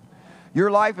eat. Your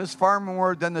life is far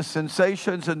more than the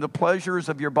sensations and the pleasures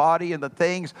of your body and the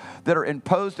things that are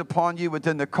imposed upon you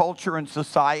within the culture and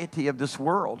society of this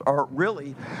world. Or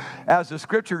really, as the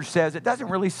scripture says, it doesn't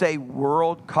really say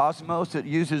world, cosmos. It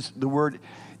uses the word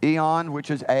eon,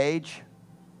 which is age.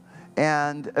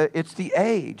 And it's the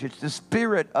age. It's the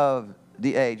spirit of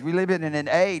the age. We live in an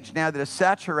age now that is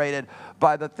saturated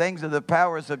by the things of the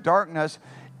powers of darkness.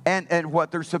 And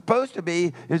what they're supposed to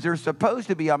be is there's supposed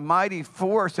to be a mighty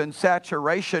force and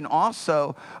saturation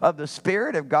also of the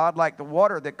Spirit of God, like the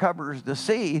water that covers the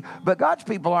sea. But God's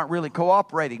people aren't really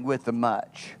cooperating with them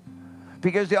much.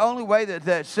 Because the only way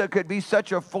that could be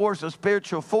such a force, a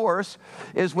spiritual force,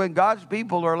 is when God's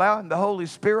people are allowing the Holy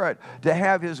Spirit to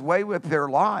have his way with their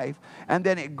life. And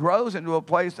then it grows into a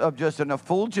place of just an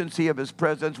effulgency of his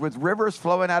presence with rivers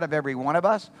flowing out of every one of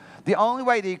us. The only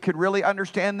way that you could really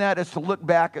understand that is to look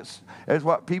back as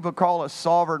what people call as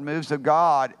sovereign moves of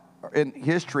God in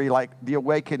history, like the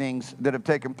awakenings that have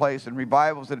taken place and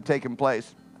revivals that have taken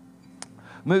place.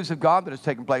 Moves of God that has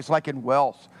taken place, like in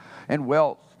Wales. In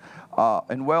Wales,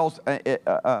 in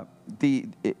the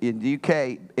UK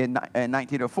in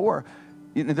 1904,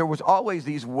 there was always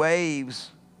these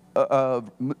waves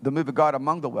of the move of God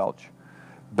among the Welsh.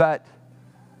 But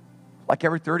like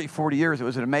every 30, 40 years, it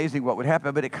was amazing what would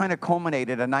happen. But it kind of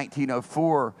culminated in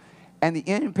 1904. And the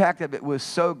impact of it was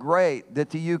so great that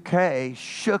the UK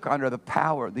shook under the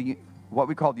power, what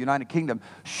we call the United Kingdom,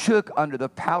 shook under the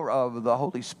power of the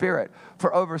Holy Spirit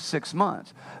for over 6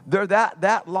 months. They're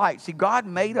that light. See, God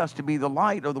made us to be the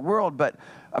light of the world, but,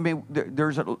 I mean,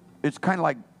 it's kind of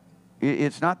like,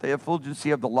 it's not the effulgency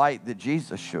of the light that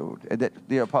Jesus showed, that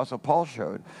the Apostle Paul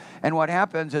showed. And what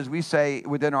happens is we say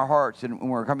within our hearts, and when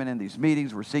we're coming in these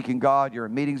meetings, we're seeking God, you're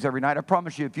in meetings every night. I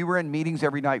promise you, if you were in meetings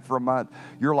every night for a month,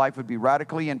 your life would be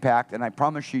radically impacted. And I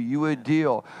promise you, you would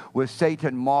deal with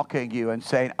Satan mocking you and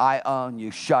saying, I own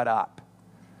you, shut up.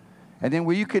 And then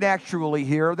when you could actually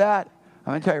hear that,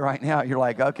 I'm going to tell you right now, you're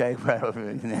like, okay, well,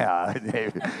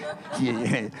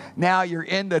 now you're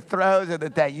in the throes of the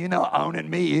thing. Owning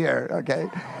me here, okay?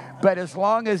 But as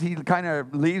long as he kind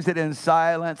of leaves it in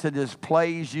silence and just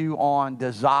plays you on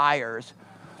desires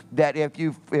that if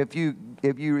you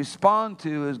respond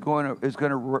to is going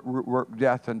to work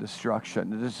death and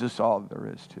destruction. This is just all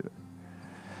there is to it.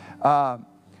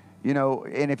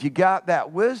 And if you got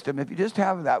that wisdom, if you just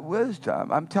have that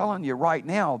wisdom, I'm telling you right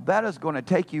now, that is going to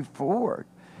take you forward.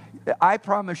 I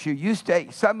promise you,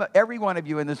 every one of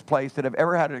you in this place that have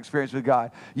ever had an experience with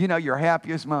God, your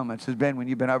happiest moments has been when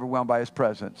you've been overwhelmed by his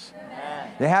presence.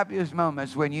 Amen. The happiest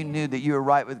moments when you knew that you were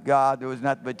right with God, there was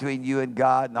nothing between you and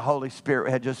God, and the Holy Spirit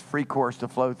had just free course to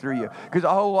flow through you. Because a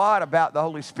whole lot about the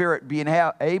Holy Spirit being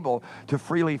able to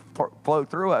freely flow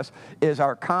through us is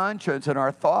our conscience and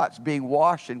our thoughts being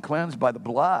washed and cleansed by the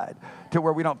blood, to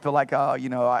where we don't feel like,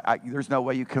 there's no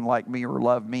way you can like me or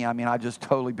love me. I mean, I've just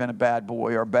totally been a bad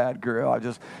boy or a bad girl.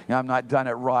 I'm not done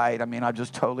it right. I mean, I've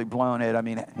just totally blown it. I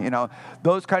mean,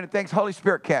 those kind of things. Holy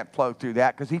Spirit can't flow through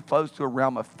that because he flows to a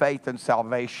realm of faith and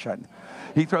salvation.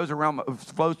 He flows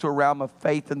to a realm of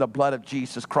faith in the blood of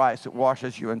Jesus Christ that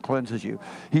washes you and cleanses you.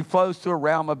 He flows to a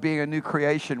realm of being a new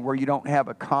creation where you don't have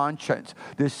a conscience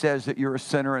that says that you're a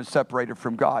sinner and separated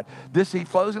from God. He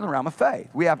flows in the realm of faith.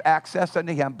 We have access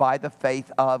unto him by the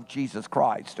faith of Jesus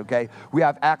Christ, okay? We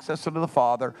have access unto the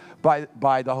Father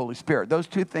by the Holy Spirit. Those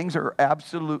two things are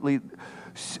absolutely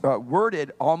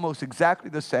worded almost exactly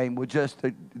the same, with just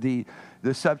the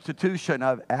substitution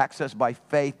of access by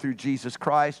faith through Jesus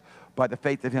Christ, by the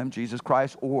faith of him, Jesus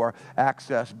Christ, or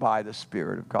access by the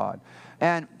Spirit of God.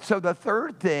 And so the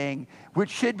third thing, which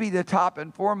should be the top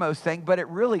and foremost thing, but it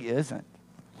really isn't.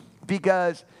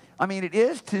 Because, it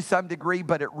is to some degree,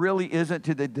 but it really isn't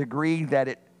to the degree that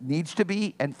it needs to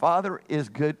be. And Father is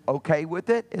okay with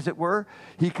it, as it were.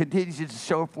 He continues to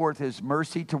show forth his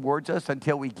mercy towards us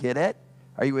until we get it.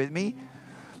 Are you with me?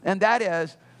 And that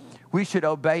is, we should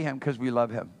obey him because we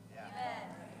love him.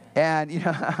 And,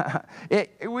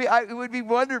 it would be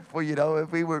wonderful,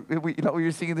 if we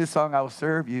were singing this song, I will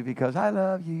serve you because I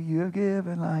love you, you have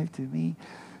given life to me.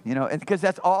 And because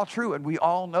that's all true, and we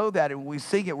all know that, and when we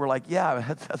sing it, we're like, yeah,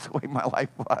 that's the way my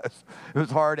life was. It was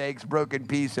heartaches, broken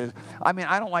pieces. I mean,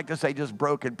 I don't like to say just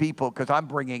broken people because I'm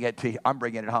bringing it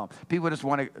home. People just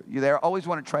they always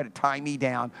want to try to tie me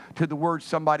down to the words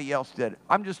somebody else did.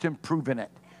 I'm just improving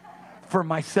it for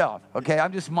myself, okay?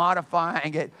 I'm just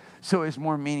modifying it so it's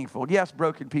more meaningful. Yes,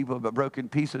 broken people, but broken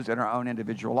pieces in our own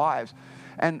individual lives.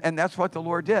 And that's what the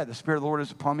Lord did. The Spirit of the Lord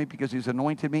is upon me because He's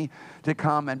anointed me to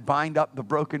come and bind up the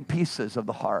broken pieces of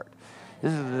the heart.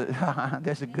 This is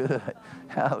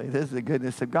the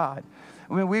goodness of God.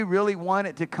 I mean, we really want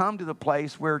it to come to the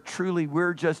place where truly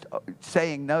we're just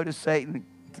saying no to Satan,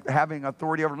 having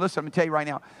authority over him. Listen, I'm going to tell you right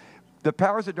now, the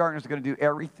powers of darkness are going to do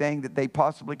everything that they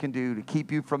possibly can do to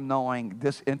keep you from knowing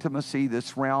this intimacy,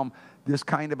 this realm, this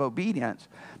kind of obedience.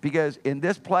 Because in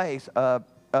this place of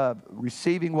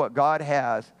receiving what God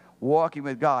has, walking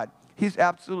with God, He's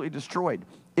absolutely destroyed.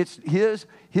 It's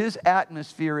his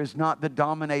atmosphere is not the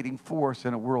dominating force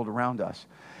in a world around us.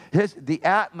 The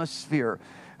atmosphere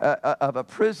of a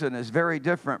prison is very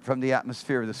different from the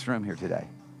atmosphere of this room here today.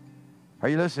 Are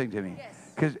you listening to me? Yes.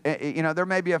 Because, there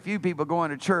may be a few people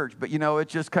going to church, but,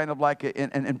 it's just kind of like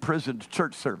an imprisoned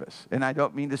church service. And I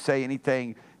don't mean to say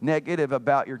anything negative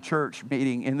about your church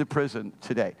meeting in the prison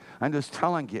today. I'm just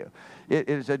telling you, it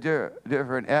is a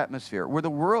different atmosphere. Where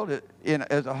the world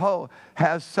as a whole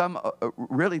has some,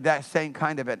 really that same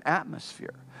kind of an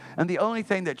atmosphere. And the only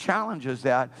thing that challenges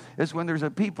that is when there's a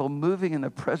people moving in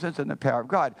the presence and the power of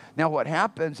God. Now, what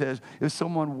happens is if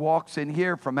someone walks in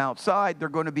here from outside, they're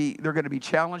going to be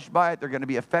challenged by it. They're going to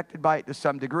be affected by it to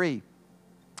some degree.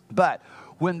 But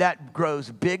when that grows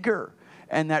bigger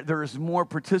and that there's more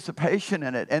participation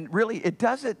in it, and really it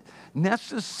doesn't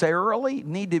necessarily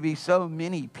need to be so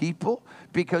many people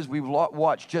because we've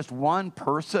watched just one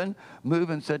person move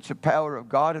in such a power of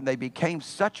God and they became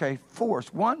such a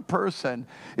force. One person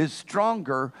is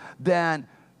stronger than,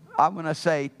 I'm going to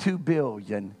say, 2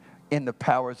 billion in the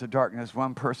powers of darkness.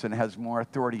 One person has more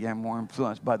authority and more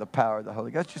influence by the power of the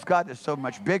Holy Ghost. Just God is so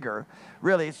much bigger.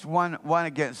 Really, it's one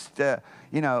against,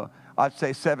 I'd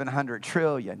say 700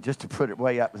 trillion, just to put it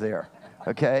way up there,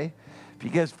 okay?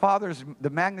 Because the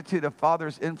magnitude of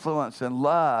Father's influence and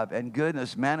love and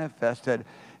goodness manifested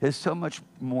is so much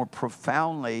more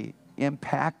profoundly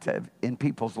impactful in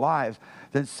people's lives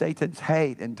than Satan's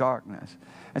hate and darkness.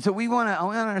 And so we want to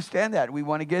understand that. We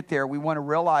want to get there. We want to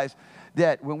realize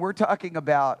that when we're talking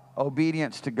about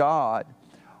obedience to God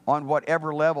on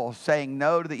whatever level, saying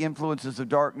no to the influences of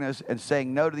darkness and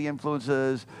saying no to the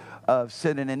influences of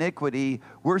sin and iniquity,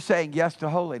 we're saying yes to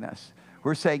holiness.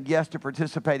 We're saying yes to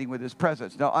participating with His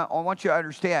presence. Now, I want you to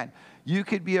understand, you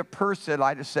could be a person,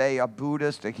 I just say a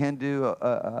Buddhist, a Hindu,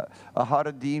 a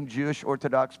Haredim, Jewish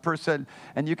Orthodox person,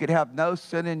 and you could have no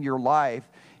sin in your life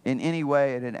in any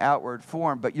way in an outward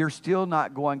form, but you're still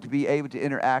not going to be able to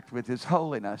interact with His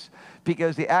holiness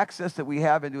because the access that we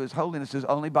have into His holiness is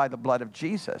only by the blood of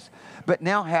Jesus. But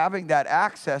now having that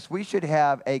access, we should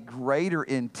have a greater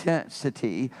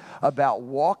intensity about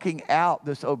walking out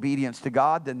this obedience to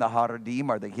God than the Haredim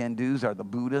or the Hindus or the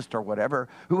Buddhists or whatever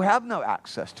who have no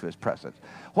access to His presence.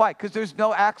 Why? Because there's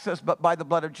no access but by the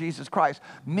blood of Jesus Christ.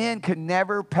 Men can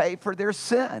never pay for their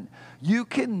sin. You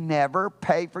can never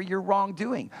pay for your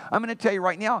wrongdoing. I'm going to tell you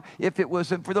right now, if it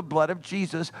wasn't for the blood of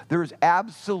Jesus, there's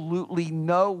absolutely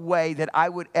no way that I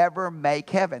would ever make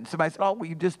heaven. Somebody said, oh, well,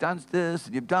 you've just done this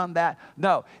and you've done that.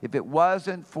 No, if it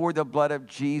wasn't for the blood of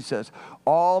Jesus,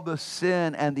 all the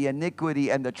sin and the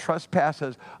iniquity and the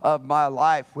trespasses of my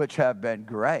life, which have been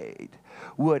great,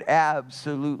 would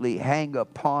absolutely hang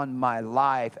upon my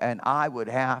life, and I would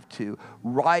have to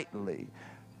rightly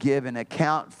give an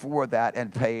account for that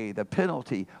and pay the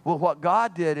penalty. Well, what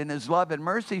God did in His love and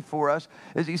mercy for us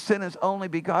is He sent His only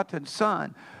begotten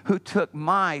Son who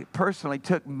personally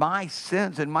took my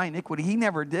sins and my iniquity. He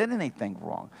never did anything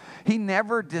wrong. He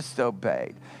never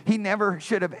disobeyed. He never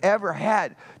should have ever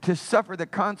had to suffer the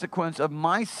consequence of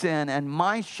my sin and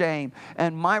my shame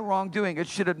and my wrongdoing. It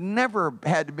should have never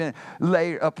had to be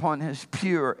laid upon His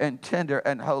pure and tender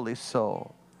and holy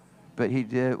soul. But He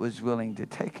was willing to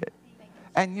take it.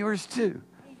 And yours too.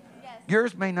 Yes.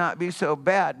 Yours may not be so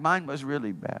bad. Mine was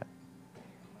really bad.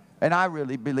 And I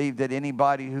really believe that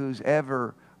anybody who's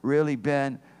ever really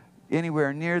been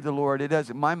anywhere near the Lord, it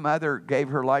doesn't. My mother gave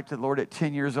her life to the Lord at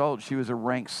 10 years old. She was a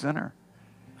rank sinner.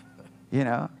 She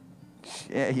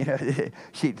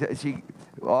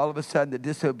all of a sudden the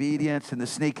disobedience and the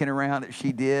sneaking around that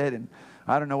she did, and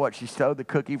I don't know what she stole the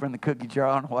cookie from the cookie jar.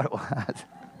 I don't know what it was.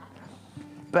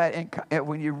 But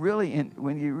when you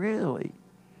really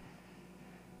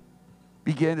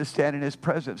begin to stand in his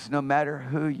presence, no matter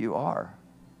who you are,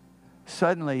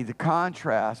 suddenly the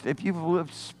contrast, if you've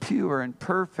lived pure and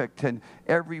perfect in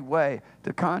every way,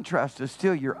 the contrast is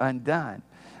still you're undone.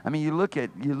 I mean, you look,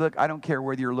 I don't care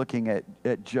whether you're looking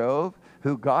at Job,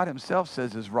 who God himself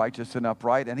says is righteous and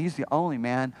upright, and he's the only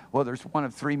man, well, there's one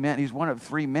of three men, he's one of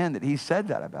three men that he said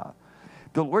that about.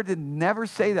 The Lord did never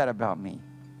say that about me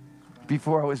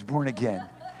before I was born again.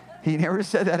 He never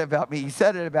said that about me. He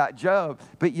said it about Job,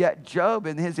 but yet Job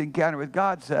in his encounter with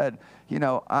God said, you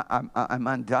know, I'm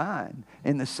undone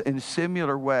in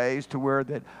similar ways to where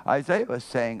that Isaiah was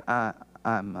saying, I'm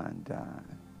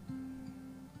undone.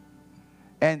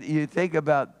 And you think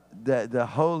about the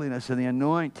holiness and the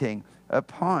anointing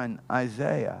upon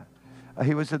Isaiah.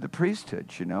 He was of the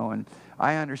priesthood, you know, and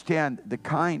I understand the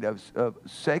kind of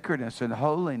sacredness and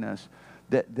holiness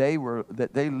that they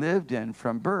lived in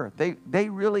from birth. They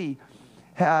really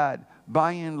had,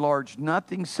 by and large,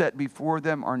 nothing set before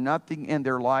them or nothing in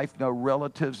their life, no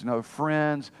relatives, no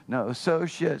friends, no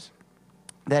associates,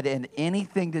 that had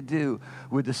anything to do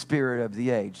with the spirit of the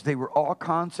age. They were all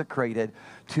consecrated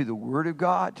to the Word of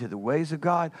God, to the ways of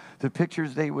God. The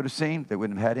pictures they would have seen, they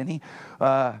wouldn't have had any,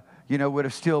 would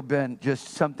have still been just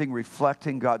something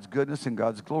reflecting God's goodness and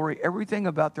God's glory. Everything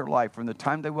about their life, from the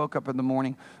time they woke up in the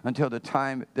morning until the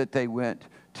time that they went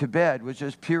to bed, was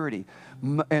just purity.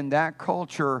 In that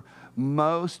culture,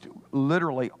 most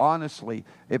literally, honestly,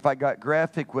 if I got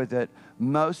graphic with it,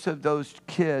 most of those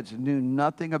kids knew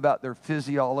nothing about their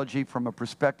physiology from a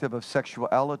perspective of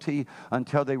sexuality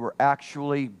until they were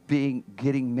actually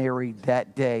getting married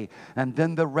that day. And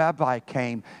then the rabbi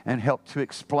came and helped to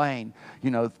explain,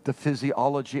 the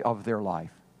physiology of their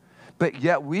life. But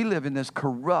yet we live in this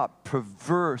corrupt,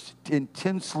 perverse,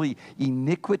 intensely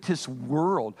iniquitous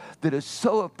world that is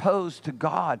so opposed to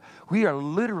God. We are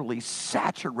literally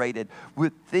saturated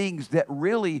with things that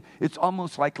really, it's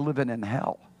almost like living in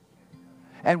hell.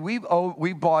 And we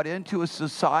bought into a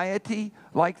society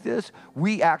like this.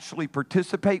 We actually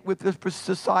participate with this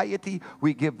society.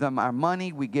 We give them our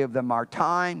money. We give them our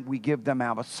time. We give them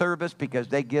our service because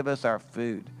they give us our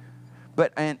food.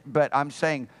 But I'm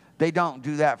saying, they don't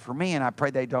do that for me, and I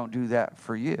pray they don't do that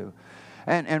for you.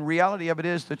 And reality of it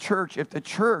is the church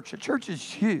is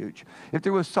huge. If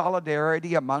there was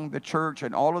solidarity among the church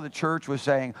and all of the church was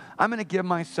saying, I'm going to give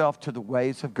myself to the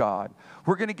ways of God.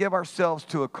 We're going to give ourselves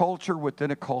to a culture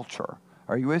within a culture.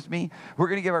 Are you with me? We're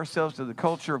going to give ourselves to the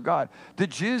culture of God. The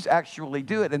Jews actually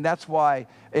do it, and that's why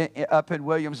up in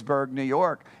Williamsburg, New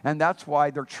York, and that's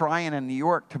why they're trying in New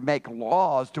York to make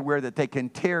laws to where that they can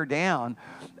tear down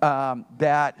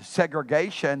that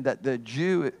segregation that the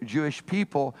Jewish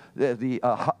people,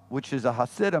 which is a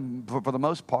Hasidim for the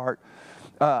most part,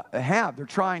 have. They're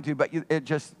trying to, but it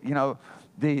just,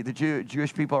 the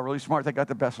Jewish people are really smart. They got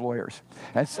the best lawyers,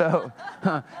 and so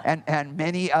and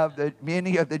many of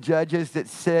the judges that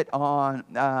sit on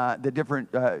the different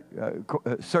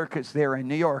circuits there in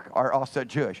New York are also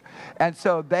Jewish, and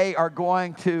so they're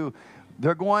going to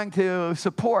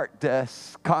support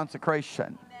this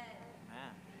consecration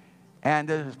and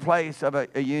this place of a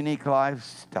unique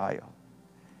lifestyle.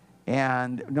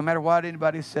 And no matter what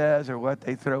anybody says or what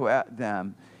they throw at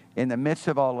them, in the midst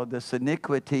of all of this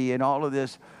iniquity and all of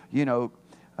this,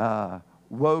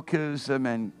 wokeism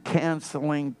and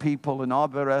canceling people and all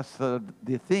the rest of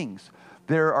the things,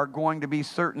 there are going to be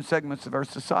certain segments of our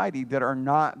society that are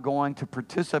not going to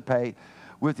participate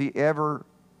with the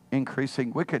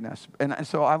ever-increasing wickedness. And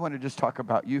so I want to just talk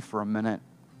about you for a minute,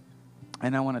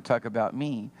 and I want to talk about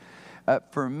me.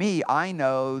 For me, I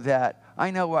know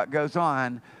what goes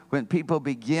on when people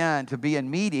begin to be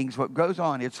in meetings. What goes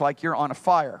on, it's like you're on a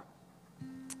fire.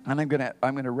 And I'm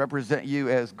gonna represent you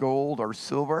as gold or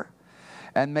silver.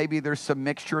 And maybe there's some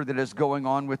mixture that is going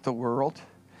on with the world.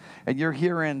 And you're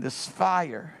hearing this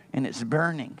fire, and it's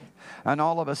burning. And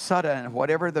all of a sudden,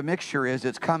 whatever the mixture is,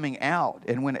 it's coming out.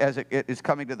 And as it is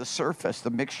coming to the surface,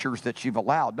 the mixtures that you've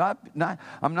allowed.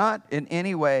 I'm not in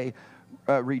any way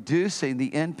reducing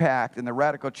the impact and the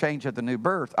radical change of the new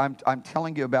birth. I'm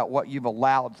telling you about what you've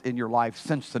allowed in your life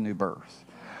since the new birth.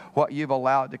 What you've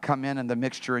allowed to come in the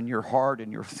mixture in your heart and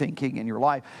your thinking and your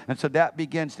life. And so that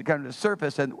begins to come to the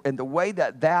surface. And the way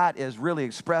that is really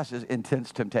expressed is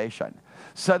intense temptation.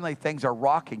 Suddenly things are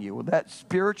rocking you. Well, that's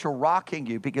spiritual rocking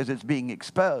you because it's being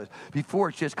exposed. Before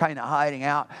it's just kind of hiding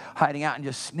out and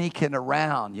just sneaking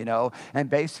around, and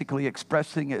basically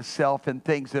expressing itself in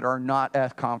things that are not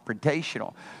as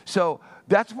confrontational. So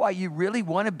that's why you really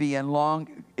want to be in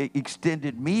long,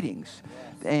 extended meetings.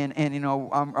 And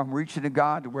I'm reaching to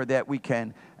God to where that we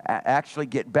can actually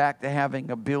get back to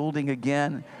having a building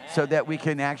again so that we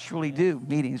can actually do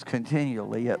meetings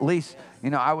continually. At least,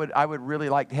 I would really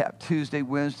like to have Tuesday,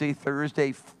 Wednesday,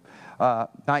 Thursday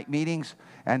night meetings,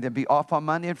 and then be off on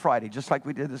Monday and Friday, just like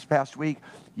we did this past week.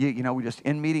 We just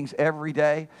in meetings every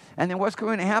day. And then what's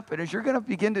going to happen is you're going to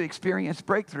begin to experience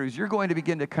breakthroughs. You're going to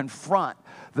begin to confront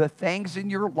the things in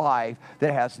your life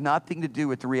that has nothing to do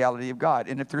with the reality of God.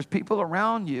 And if there's people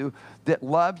around you that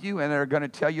love you and are going to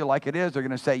tell you like it is, they're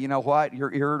going to say, you know what,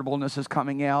 your irritableness is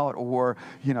coming out, or,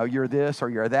 you're this or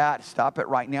you're that. Stop it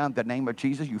right now in the name of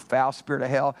Jesus, you foul spirit of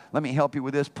hell. Let me help you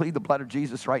with this. Plead the blood of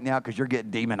Jesus right now because you're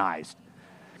getting demonized,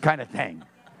 kind of thing.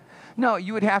 No,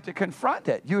 you would have to confront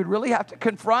it. You would really have to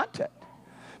confront it.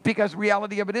 Because the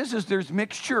reality of it is there's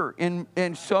mixture in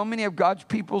so many of God's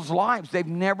people's lives. They've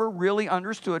never really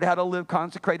understood how to live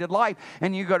consecrated life.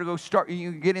 And you got to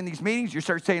you get in these meetings, you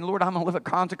start saying, Lord, I'm going to live a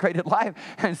consecrated life.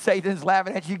 And Satan's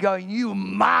laughing at you going, you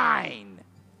mine.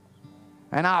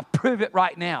 And I'll prove it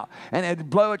right now. And they'd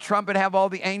blow a trumpet, have all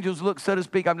the angels look, so to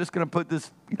speak. I'm just going to put this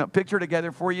picture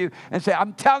together for you and say,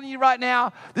 I'm telling you right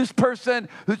now, this person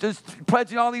who's just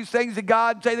pledging all these things to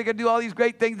God, say they're going to do all these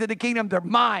great things in the kingdom, they're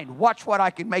mine. Watch what I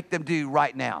can make them do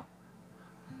right now.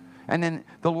 And then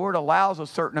the Lord allows a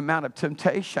certain amount of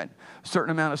temptation, a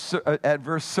certain amount of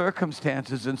adverse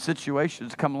circumstances and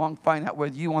situations to come along, find out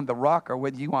whether you on the rock or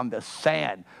whether you on the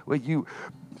sand, whether you...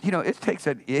 it takes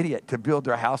an idiot to build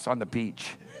their house on the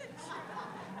beach.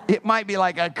 It might be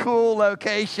like a cool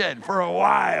location for a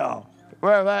while,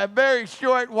 for a very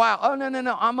short while. Oh,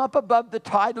 no, I'm up above the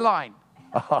tide line.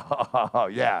 Oh,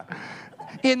 yeah.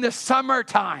 In the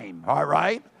summertime, all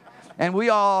right? And we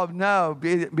all know,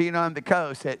 being on the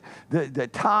coast, that the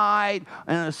tide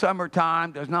in the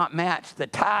summertime does not match the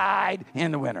tide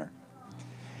in the winter.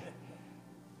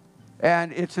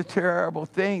 And it's a terrible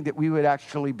thing that we would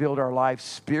actually build our life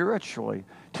spiritually.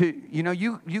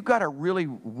 You got to really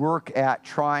work at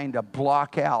trying to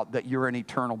block out that you're an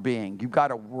eternal being. You've got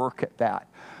to work at that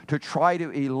to try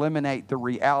to eliminate the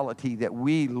reality that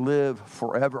we live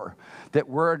forever, that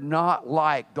we're not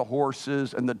like the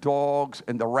horses and the dogs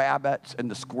and the rabbits and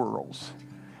the squirrels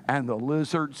and the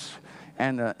lizards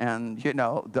and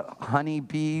the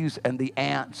honeybees and the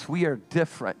ants. We are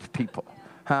different people.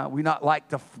 We not like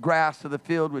the grass of the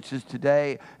field, which is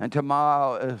today, and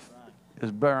tomorrow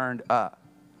is burned up.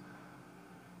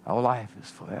 Our life is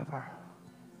forever.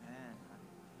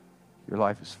 Your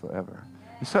life is forever.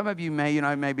 And some of you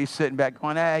may be sitting back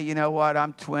going, hey, you know what,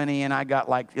 I'm 20 and I got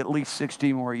like at least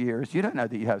 60 more years. You don't know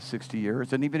that you have 60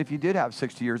 years. And even if you did have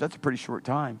 60 years, that's a pretty short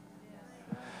time.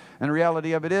 And the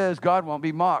reality of it is, God won't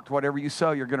be mocked. Whatever you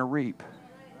sow, you're going to reap.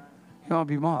 You won't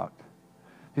be mocked.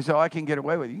 He said, I can get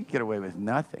away with it. You can get away with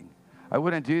nothing. I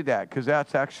wouldn't do that because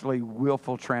that's actually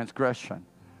willful transgression.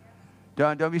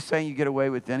 Don't be saying you get away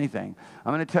with anything.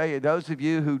 I'm going to tell you, those of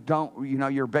you who don't,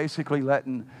 you're basically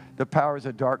letting the powers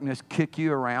of darkness kick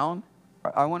you around.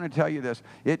 I want to tell you this.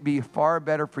 It'd be far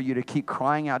better for you to keep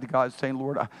crying out to God saying,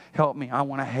 Lord, help me. I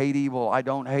want to hate evil. I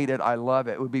don't hate it. I love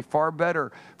it. It would be far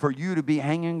better for you to be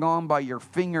hanging on by your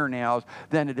fingernails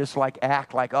than to just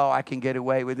act like, oh, I can get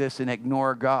away with this and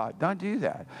ignore God. Don't do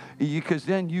that. Because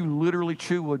then you literally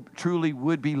truly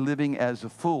would be living as a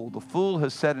fool. The fool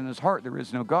has said in his heart there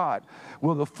is no God.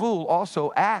 Well, the fool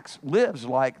also lives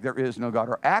like there is no God,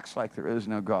 or acts like there is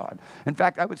no God. In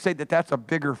fact, I would say that that's a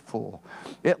bigger fool.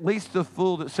 At least the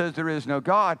fool that says there is no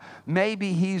God,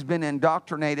 maybe he's been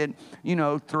indoctrinated,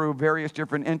 through various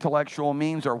different intellectual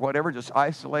means or whatever, just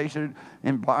isolated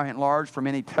and by and large from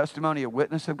any testimony or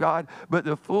witness of God. But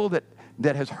the fool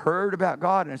that has heard about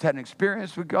God and has had an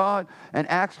experience with God and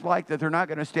acts like that they're not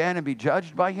going to stand and be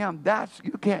judged by him,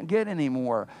 you can't get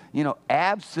anymore,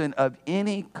 absent of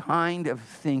any kind of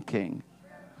thinking,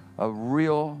 of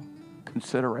real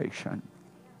consideration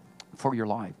for your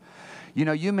life.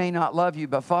 You may not love you,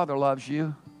 but Father loves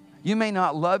you. You may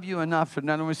not love you enough to,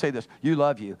 now let me say this, you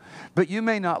love you. But you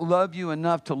may not love you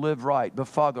enough to live right, but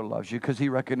Father loves you because he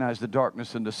recognized the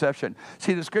darkness and deception.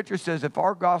 See, the scripture says if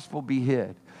our gospel be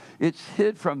hid, it's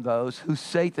hid from those who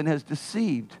Satan has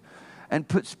deceived and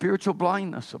put spiritual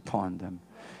blindness upon them.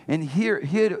 And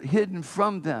hidden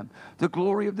from them the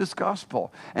glory of this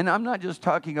gospel. And I'm not just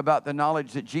talking about the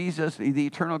knowledge that Jesus, the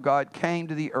eternal God, came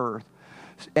to the earth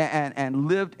and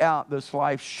lived out this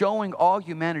life, showing all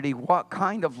humanity what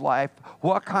kind of life,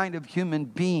 what kind of human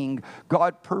being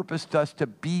God purposed us to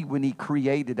be when he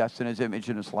created us in his image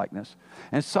and his likeness.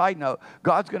 And side note,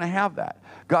 God's going to have that.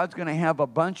 God's going to have a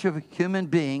bunch of human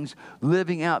beings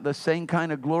living out the same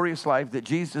kind of glorious life that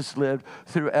Jesus lived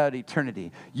throughout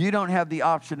eternity. You don't have the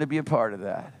option to be a part of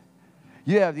that.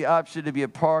 You have the option to be a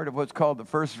part of what's called the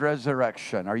first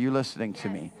resurrection. Are you listening to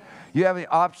me? You have the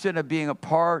option of being a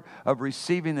part of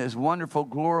receiving this wonderful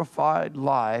glorified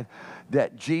life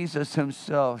that Jesus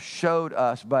himself showed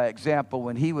us by example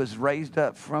when he was raised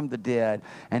up from the dead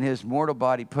and his mortal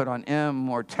body put on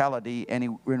immortality and he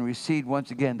received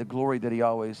once again the glory that he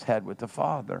always had with the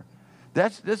Father.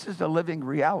 This is a living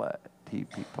reality,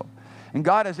 people. And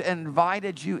God has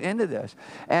invited you into this.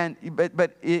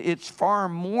 But it's far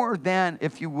more than,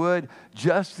 if you would,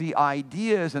 just the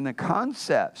ideas and the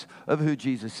concepts of who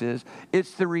Jesus is.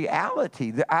 It's the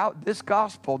reality. This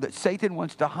gospel that Satan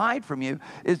wants to hide from you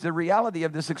is the reality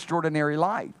of this extraordinary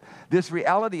life. This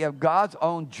reality of God's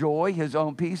own joy, his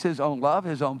own peace, his own love,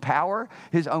 his own power,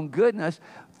 his own goodness,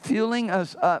 filling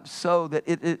us up so that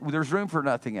there's room for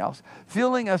nothing else.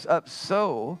 Filling us up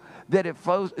so that it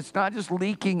flows. It's not just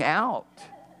leaking out.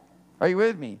 Are you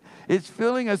with me? It's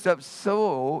filling us up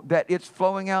so that it's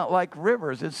flowing out like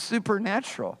rivers. It's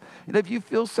supernatural. And if you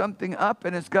fill something up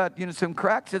and it's got some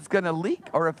cracks, it's going to leak.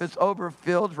 Or if it's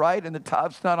overfilled, right, and the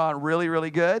top's not on really,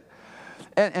 really good.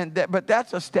 But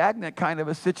that's a stagnant kind of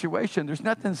a situation. There's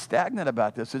nothing stagnant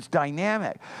about this. It's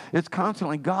dynamic. It's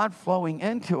constantly God flowing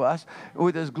into us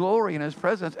with his glory and his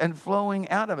presence and flowing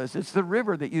out of us. It's the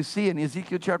river that you see in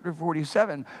Ezekiel chapter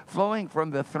 47, flowing from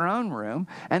the throne room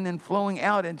and then flowing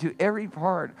out into every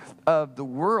part of the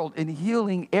world and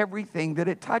healing everything that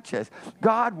it touches.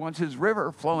 God wants his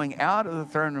river flowing out of the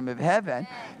throne room of heaven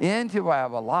into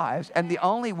our lives. And the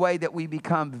only way that we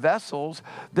become vessels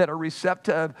that are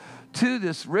receptive to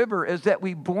this river is that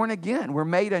we're born again. We're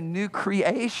made a new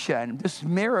creation, this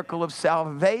miracle of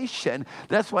salvation.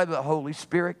 That's why the Holy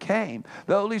Spirit came.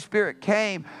 The Holy Spirit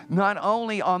came not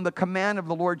only on the command of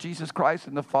the Lord Jesus Christ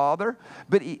and the Father,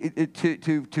 but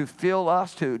to fill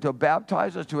us, to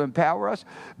baptize us, to empower us,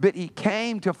 but he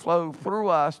came to flow through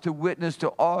us to witness to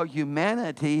all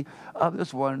humanity of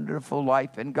this wonderful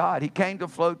life in God. He came to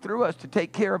flow through us to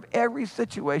take care of every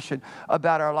situation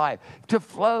about our life, to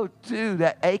flow to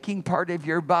that aching part of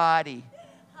your body.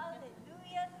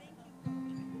 Hallelujah. Thank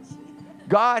you.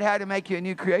 God had to make you a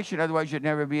new creation, otherwise you'd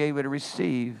never be able to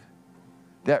receive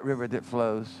that river that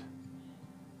flows.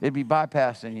 It'd be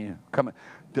bypassing you.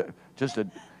 Just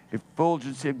an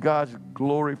effulgence of God's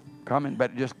glory coming, but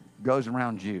it just goes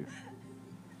around you.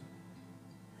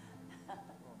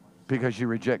 Because you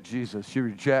reject Jesus. You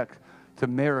reject the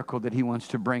miracle that he wants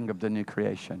to bring of the new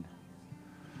creation.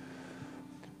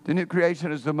 The new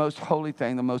creation is the most holy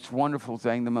thing, the most wonderful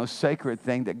thing, the most sacred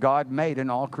thing that God made in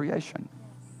all creation.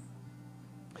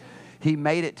 He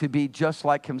made it to be just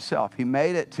like himself. He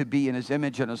made it to be in his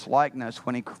image and his likeness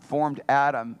when he formed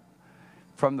Adam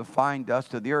from the fine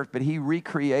dust of the earth. But he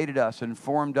recreated us and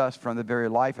formed us from the very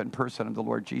life and person of the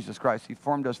Lord Jesus Christ. He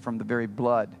formed us from the very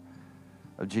blood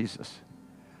of Jesus.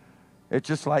 It's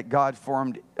just like God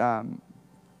formed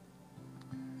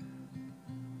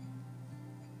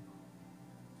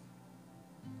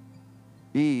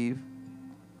Eve.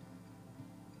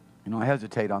 I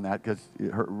hesitate on that because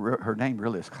her name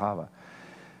really is Chava.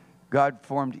 God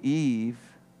formed Eve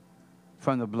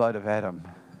from the blood of Adam.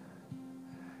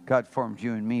 God formed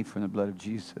you and me from the blood of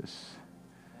Jesus.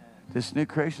 This new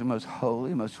creation is the most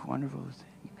holy, most wonderful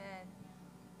thing. Amen.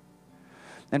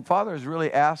 And Father is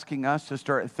really asking us to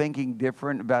start thinking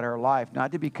different about our life,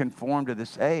 not to be conformed to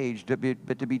this age,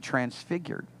 but to be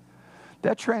transfigured.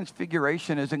 That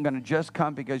transfiguration isn't going to just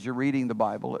come because you're reading the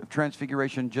Bible.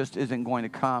 Transfiguration just isn't going to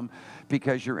come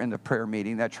because you're in the prayer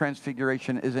meeting. That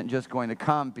transfiguration isn't just going to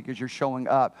come because you're showing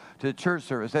up to the church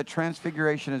service. That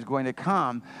transfiguration is going to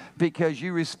come because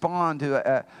you respond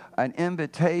to an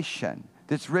invitation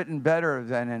that's written better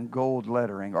than in gold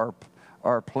lettering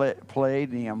or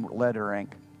palladium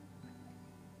lettering.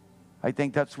 I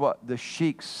think that's what the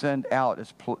sheiks send out.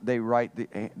 They write.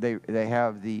 They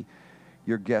have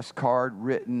your guest card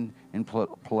written in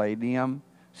palladium,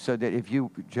 so that if you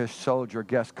just sold your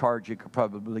guest card, you could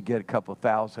probably get a couple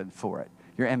thousand for it.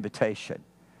 Your invitation,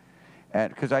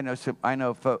 and because I know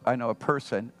a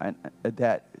person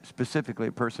that specifically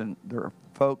a person. There are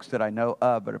folks that I know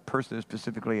of, but a person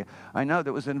specifically I know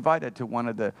that was invited to one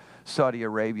of the Saudi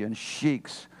Arabian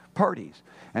sheiks' parties.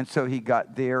 And so he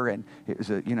got there, and it was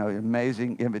an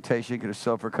amazing invitation. He could have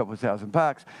sold for a couple of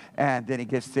 $1,000. And then he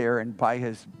gets there, and by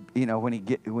his, when he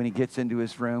gets into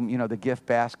his room, the gift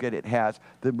basket, it has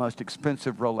the most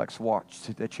expensive Rolex watch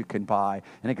that you can buy,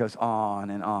 and it goes on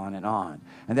and on and on.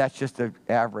 And that's just the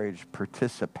average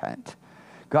participant.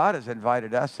 God has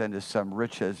invited us into some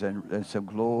riches and some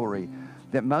glory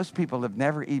that most people have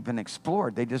never even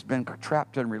explored. They've just been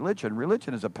trapped in religion.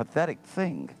 Religion is a pathetic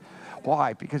thing.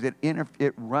 Why? Because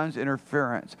it runs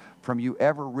interference from you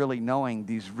ever really knowing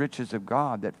these riches of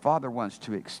God that Father wants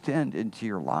to extend into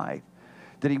your life,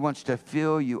 that he wants to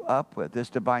fill you up with, this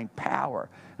divine power,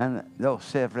 and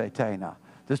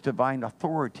this divine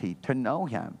authority to know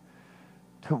him,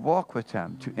 to walk with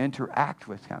him, to interact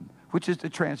with him, which is the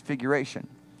transfiguration.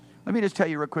 Let me just tell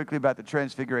you real quickly about the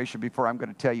transfiguration before I'm going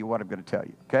to tell you what I'm going to tell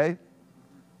you, okay?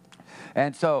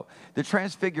 And so the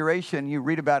transfiguration, you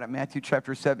read about it in Matthew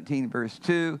chapter 17, verse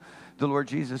 2. The Lord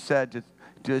Jesus said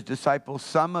to his disciples,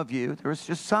 some of you, there was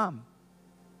just some.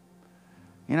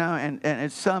 You know, and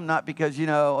it's some not because, you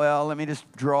know, well, let me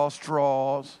just draw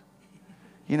straws.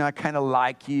 You know, I kind of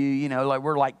like you, you know, like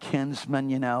we're like kinsmen,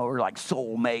 you know, or like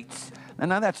soulmates. And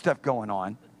none of that stuff going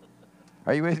on.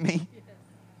 Are you with me?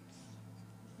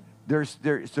 They're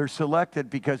selected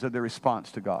because of their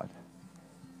response to God.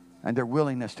 And their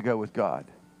willingness to go with God.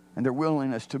 And their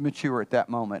willingness to mature at that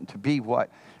moment. And to be what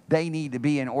they need to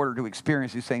be in order to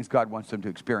experience these things God wants them to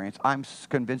experience. I'm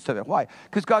convinced of it. Why?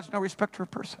 Because God's no respecter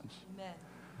of persons. Amen.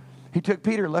 He took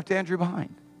Peter, left Andrew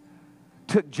behind.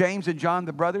 Took James and John,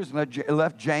 the brothers, and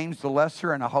left James the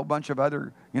lesser and a whole bunch of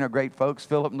other, you know, great folks,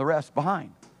 Philip and the rest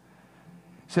behind.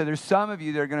 So there's some of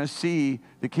you that are going to see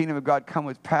the kingdom of God come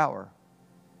with power.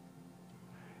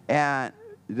 And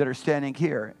that are standing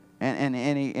here. And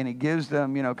he gives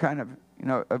them, you know, kind of, you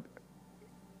know,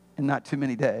 in not too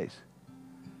many days.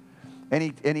 And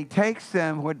he takes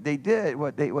them, what he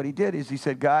did is he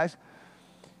said, guys,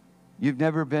 you've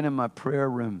never been in my prayer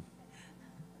room.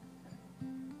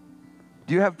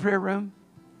 Do you have a prayer room?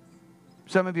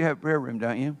 Some of you have a prayer room,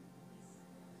 don't you?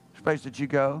 It's a place that you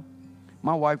go.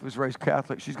 My wife was raised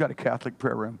Catholic. She's got a Catholic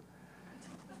prayer room.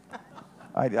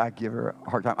 I give her a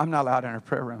hard time. I'm not allowed in her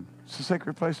prayer room. It's a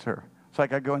sacred place to her. It's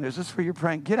like I go in there, is this where you're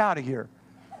praying? Get out of here.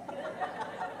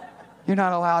 You're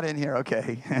not allowed in here.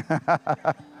 Okay.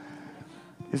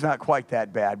 It's not quite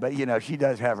that bad, but, you know, she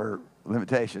does have her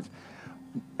limitations.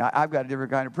 I've got a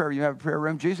different kind of prayer. You have a prayer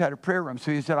room? Jesus had a prayer room.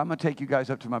 So he said, I'm going to take you guys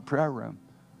up to my prayer room.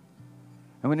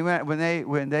 And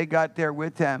when they got there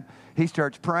with him, he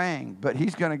starts praying, but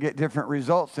he's going to get different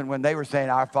results than when they were saying,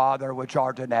 our Father, which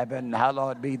art in heaven,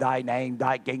 hallowed be thy name,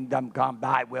 thy kingdom come,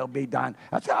 thy will be done.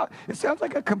 That's how it sounds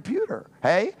like a computer.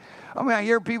 Hey? I mean, I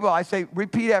hear people, I say,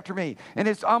 repeat after me, and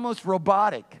it's almost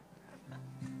robotic.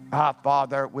 Our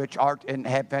Father, which art in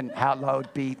heaven,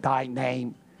 hallowed be thy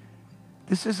name.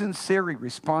 This isn't Siri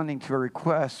responding to a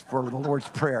request for the Lord's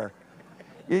Prayer.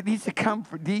 It needs to come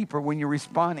deeper when you're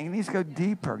responding. It needs to go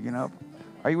deeper, you know.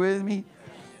 Are you with me?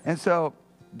 And so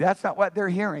that's not what they're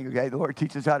hearing, okay? The Lord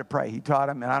teaches how to pray. He taught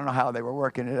them, and I don't know how they were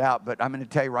working it out, but I'm going to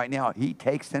tell you right now, he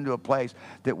takes them to a place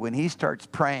that when he starts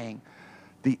praying,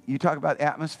 you talk about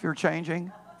atmosphere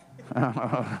changing?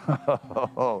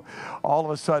 All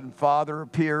of a sudden, Father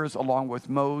appears along with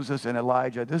Moses and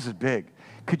Elijah. This is big.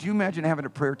 Could you imagine having a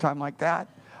prayer time like that?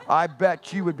 I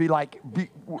bet you would be like,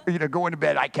 going to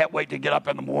bed. I can't wait to get up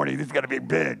in the morning. This is going to be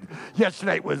big.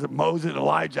 Yesterday was Moses,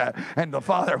 Elijah, and the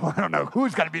Father. Well, I don't know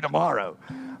who's going to be tomorrow,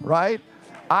 right?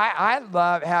 I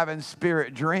love having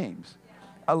spirit dreams.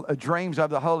 Dreams of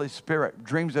the Holy Spirit,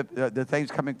 dreams of the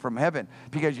things coming from heaven,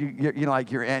 because you know,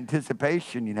 like your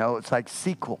anticipation, you know, it's like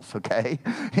sequels, okay?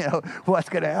 You know, what's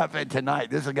going to happen tonight?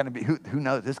 This is going to be, who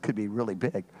knows? This could be really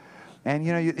big. And,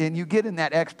 you know, you get in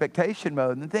that expectation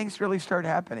mode, and things really start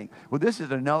happening. Well, this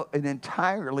is an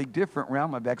entirely different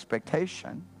realm of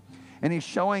expectation. And he's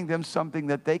showing them something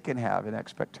that they can have in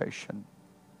expectation.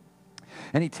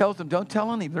 And he tells them, don't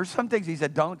tell anybody. There's some things he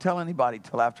said, don't tell anybody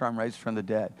till after I'm raised from the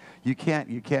dead. You can't.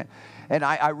 And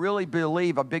I really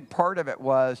believe a big part of it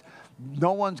was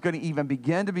no one's going to even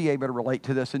begin to be able to relate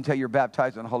to this until you're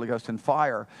baptized in the Holy Ghost and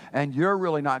fire. And you're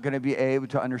really not going to be able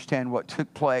to understand what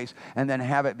took place and then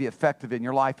have it be effective in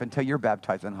your life until you're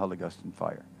baptized in the Holy Ghost and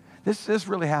fire. This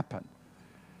really happened.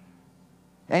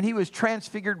 And he was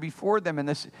transfigured before them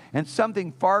and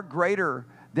something far greater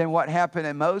than what happened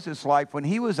in Moses' life when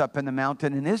he was up in the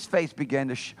mountain and his face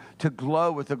began to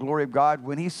glow with the glory of God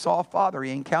when he saw Father.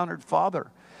 He encountered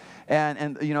Father.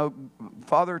 And you know,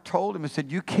 Father told him and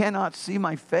said, you cannot see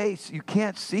my face. You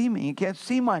can't see me. You can't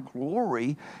see my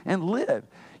glory and live.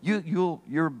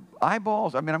 Your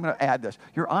eyeballs, I'm going to add this.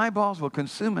 Your eyeballs will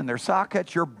consume in their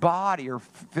sockets. Your body, your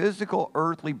physical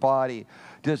earthly body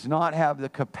does not have the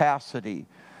capacity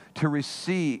to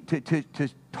receive, to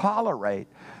tolerate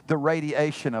the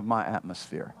radiation of my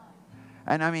atmosphere.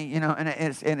 And I mean, you know, and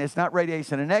it's not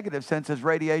radiation in a negative sense, it's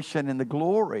radiation in the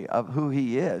glory of who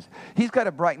he is. He's got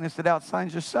a brightness that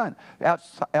outshines the sun.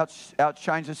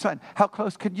 Outshines the sun. How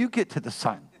close can you get to the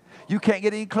sun? You can't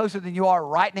get any closer than you are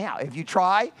right now. If you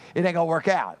try, it ain't going to work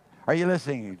out. Are you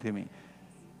listening to me?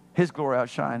 His glory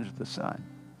outshines the sun.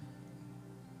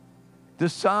 The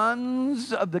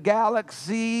suns of the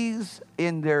galaxies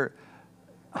in their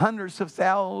hundreds of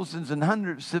thousands and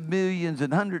hundreds of millions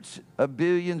and hundreds of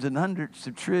billions and hundreds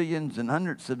of trillions and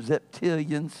hundreds of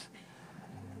septillions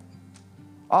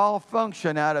all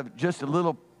function out of just a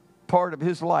little part of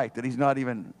His light that He's not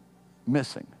even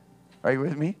missing. Are you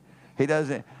with me? He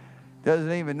doesn't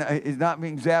even, He's not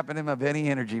being zapping Him of any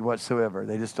energy whatsoever.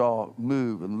 They just all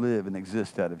move and live and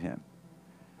exist out of Him.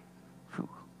 Whew.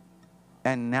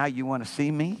 And now you want to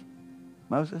see me,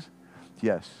 Moses?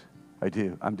 Yes, I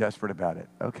do. I'm desperate about it.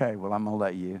 Okay, well, I'm going to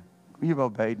let you. You've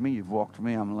obeyed me. You've walked with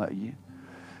me. I'm going to let you.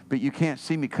 But you can't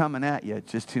see me coming at you.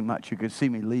 It's just too much. You can see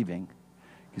me leaving.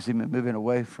 You can see me moving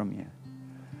away from you.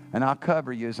 And I'll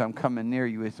cover you as I'm coming near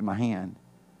you with my hand.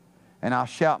 And I'll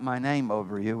shout my name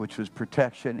over you, which was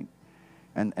protection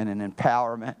and an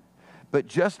empowerment. But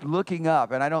just looking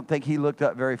up, and I don't think he looked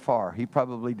up very far. He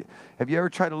probably did. Have you ever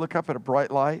tried to look up at a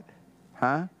bright light?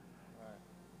 Huh?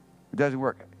 It doesn't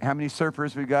work. How many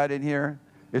surfers we got in here?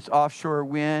 It's offshore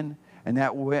wind, and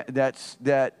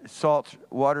that salt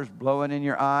water's blowing in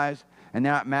your eyes, and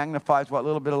now it magnifies what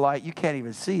little bit of light you can't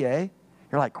even see, eh?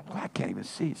 You're like, well, I can't even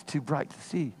see. It's too bright to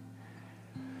see.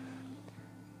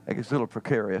 It gets a little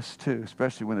precarious, too,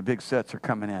 especially when the big sets are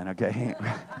coming in, okay?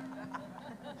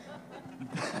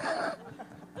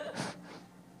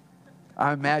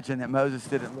 I imagine that Moses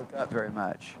didn't look up very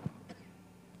much.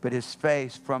 But his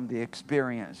face from the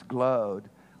experience glowed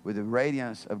with the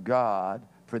radiance of God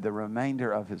for the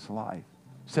remainder of his life,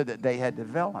 so that they had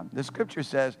developed. The scripture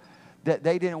says that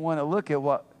they didn't want to look at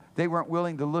what, they weren't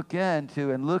willing to look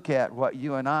into and look at what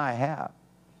you and I have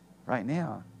right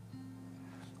now.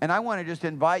 And I want to just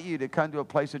invite you to come to a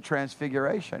place of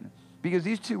transfiguration, because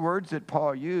these two words that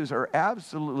Paul used are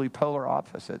absolutely polar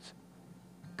opposites.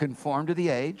 Conform to the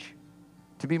age.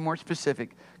 To be more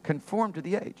specific, conform to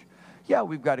the age. Yeah,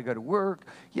 we've got to go to work.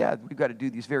 Yeah, we've got to do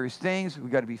these various things.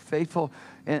 We've got to be faithful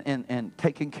and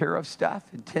taking care of stuff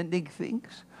and tending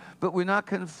things. But we're not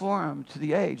conformed to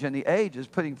the age. And the age is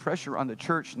putting pressure on the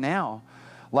church now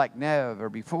like never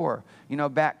before. You know,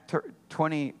 back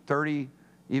 20, 30,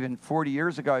 even 40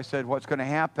 years ago, I said, what's going to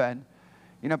happen?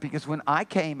 You know, because when I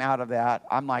came out of that,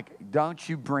 I'm like, don't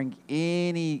you bring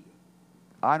any,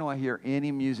 I don't want to hear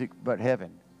any music but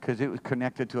heaven, because it was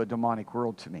connected to a demonic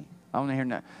world to me. I don't want to hear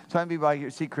that. Some people I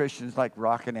see Christians like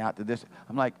rocking out to this.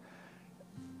 I'm like,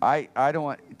 I don't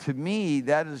want, to me,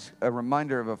 that is a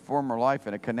reminder of a former life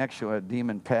and a connection with a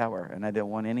demon power. And I don't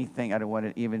want anything, I don't want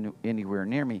it even anywhere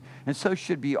near me. And so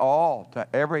should be all, to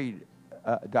every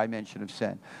dimension of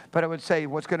sin. But I would say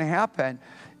what's going to happen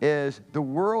is the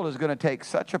world is going to take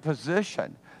such a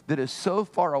position that is so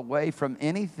far away from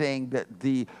anything that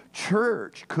the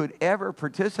church could ever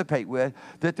participate with,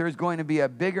 that there's going to be a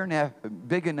big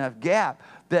enough gap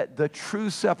that the true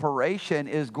separation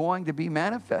is going to be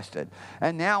manifested.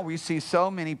 And now we see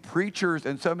so many preachers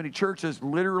and so many churches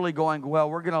literally going, well,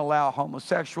 we're going to allow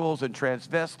homosexuals and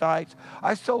transvestites.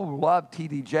 I so love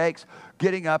T.D. Jakes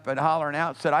getting up and hollering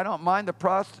out, said, I don't mind the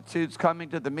prostitutes coming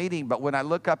to the meeting, but when I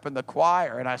look up in the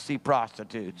choir and I see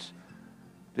prostitutes,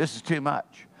 this is too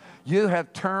much. You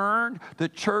have turned the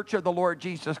church of the Lord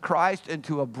Jesus Christ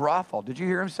into a brothel. Did you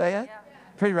hear him say it? Yeah.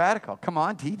 Pretty radical. Come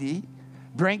on, TD.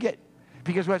 Bring it.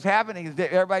 Because what's happening is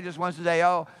that everybody just wants to say,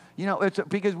 oh, you know, it's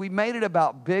because we made it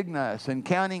about bigness and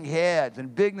counting heads,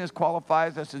 and bigness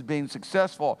qualifies us as being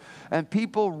successful. And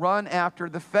people run after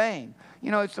the fame. You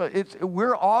know,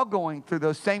 we're all going through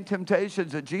those same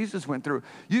temptations that Jesus went through.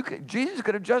 Jesus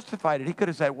could have justified it. He could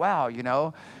have said, wow, you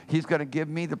know, he's going to give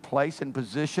me the place and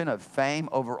position of fame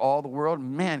over all the world.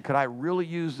 Man, could I really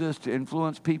use this to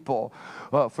influence people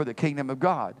for the kingdom of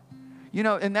God? You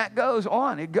know, and that goes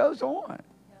on. It goes on.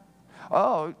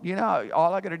 Oh, you know,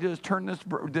 all I got to do is turn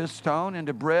this stone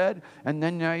into bread, and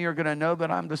then now you're going to know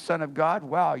that I'm the Son of God.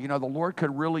 Wow, you know, the Lord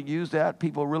could really use that.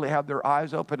 People really have their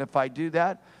eyes open if I do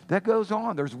that. That goes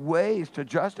on. There's ways to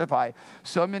justify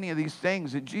so many of these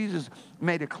things that Jesus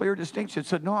made a clear distinction.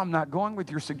 Said, no, I'm not going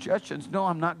with your suggestions. No,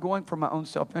 I'm not going for my own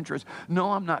self-interest.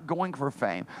 No, I'm not going for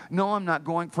fame. No, I'm not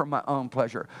going for my own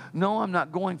pleasure. No, I'm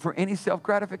not going for any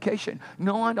self-gratification.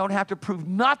 No, I don't have to prove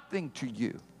nothing to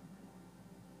you.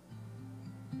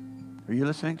 Are you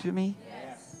listening to me?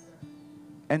 Yes.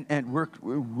 And we're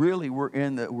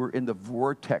in the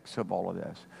vortex of all of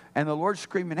this. And the Lord's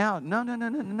screaming out,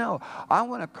 no. I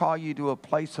want to call you to a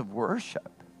place of worship.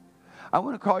 I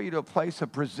want to call you to a place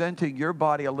of presenting your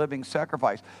body a living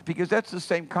sacrifice, because that's the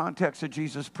same context of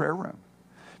Jesus' prayer room.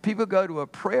 People go to a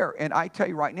prayer, and I tell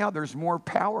you right now, there's more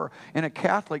power in a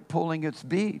Catholic pulling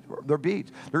their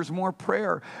beads. There's more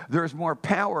prayer. There's more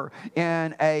power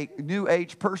in a New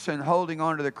Age person holding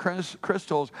onto the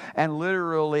crystals and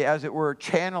literally, as it were,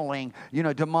 channeling,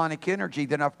 demonic energy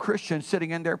than a Christian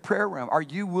sitting in their prayer room. Are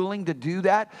you willing to do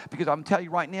that? Because I'm telling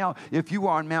you right now, if you were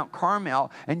on Mount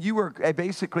Carmel and you were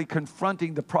basically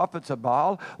confronting the prophets of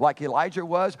Baal like Elijah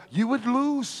was, you would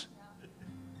lose.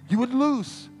 You would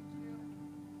lose.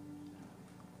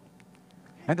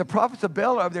 And the prophets of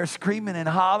Baal are over there screaming and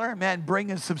hollering, man,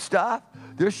 bringing some stuff.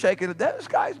 They're shaking it. Those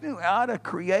guys knew how to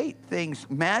create things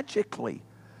magically.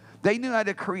 They knew how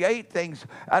to create things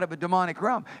out of a demonic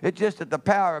realm. It's just that the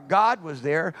power of God was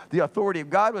there, the authority of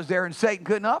God was there, and Satan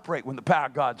couldn't operate when the power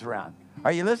of God's around.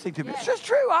 Are you listening to me? It's just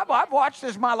true. I've watched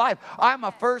this in my life. I'm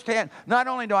a firsthand, not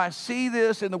only do I see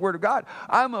this in the Word of God,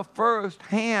 I'm a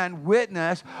firsthand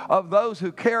witness of those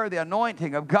who carry the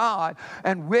anointing of God,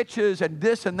 and witches and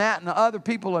this and that and the other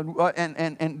people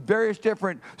and various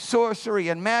different sorcery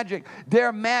and magic.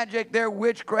 Their magic, their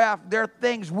witchcraft, their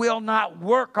things will not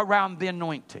work around the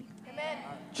anointing.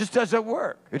 Just doesn't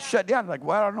work. It's shut down. Like,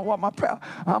 well, I don't know what my power.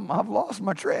 I've lost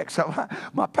my trick. So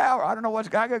my power. I don't know what's.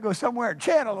 I gotta go somewhere and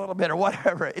chant a little bit or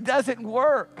whatever. It doesn't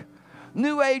work.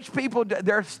 New Age people,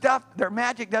 their stuff, their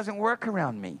magic doesn't work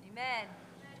around me. Amen.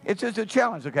 It's just a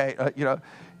challenge. Okay, you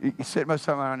sit most of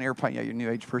the time on an airplane. Yeah, you're a New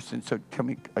Age person. So tell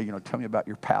me about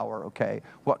your power. Okay,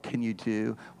 what can you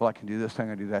do? Well, I can do this thing.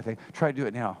 I can do that thing. Try to do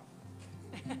it now.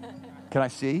 Can I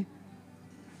see?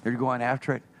 You're going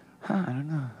after it. I don't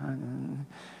know.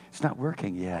 It's not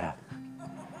working yet.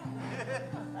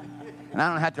 And I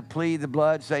don't have to plead the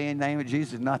blood, say in the name of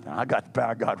Jesus, nothing. I got the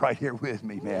power of God right here with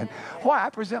me, man. Why? I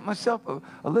present myself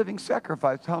a living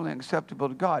sacrifice, holy and acceptable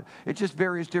to God. It just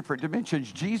varies different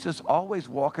dimensions. Jesus always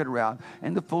walking around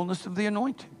in the fullness of the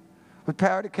anointing, with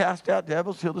power to cast out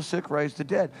devils, heal the sick, raise the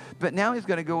dead. But now he's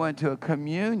going to go into a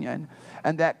communion,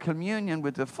 and that communion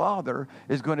with the Father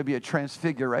is going to be a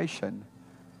transfiguration.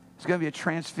 It's going to be a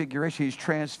transfiguration. He's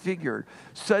transfigured.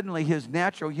 Suddenly, his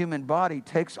natural human body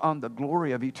takes on the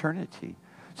glory of eternity.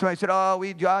 Somebody said,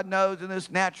 God knows in this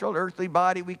natural earthly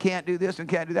body we can't do this and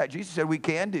can't do that. Jesus said, we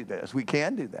can do this. We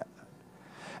can do that.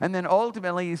 And then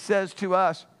ultimately, he says to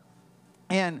us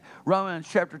in Romans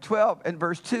chapter 12 and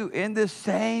verse 2, in this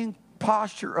same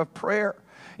posture of prayer,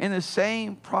 in the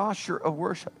same posture of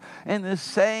worship, in the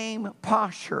same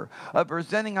posture of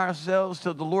presenting ourselves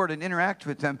to the Lord and interact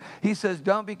with Him, He says,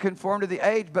 don't be conformed to the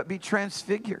age, but be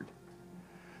transfigured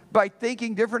by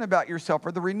thinking different about yourself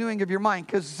or the renewing of your mind.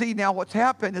 Because see, now what's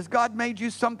happened is God made you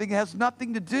something that has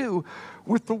nothing to do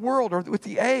with the world or with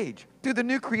the age. Through the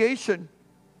new creation,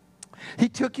 He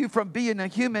took you from being a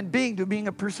human being to being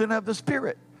a person of the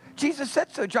Spirit. Jesus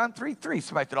said so, John 3:3.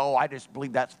 Somebody said, I just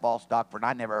believe that's false doctrine.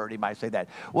 I never heard anybody say that.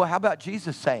 Well, how about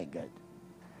Jesus saying it?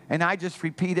 And I just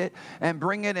repeat it and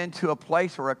bring it into a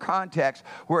place or a context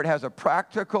where it has a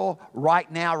practical, right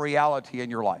now reality in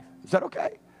your life. Is that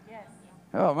okay?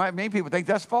 Oh, many people think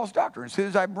that's false doctrine. As soon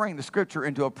as I bring the Scripture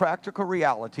into a practical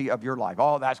reality of your life,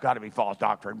 that's got to be false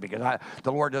doctrine because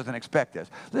the Lord doesn't expect this.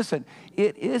 Listen,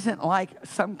 it isn't like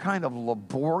some kind of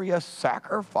laborious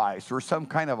sacrifice or some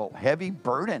kind of a heavy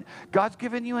burden. God's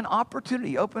given you an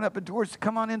opportunity. Open up the doors to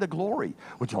come on into glory.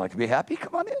 Would you like to be happy?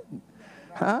 Come on in.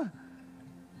 Huh?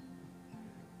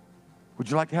 Would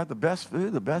you like to have the best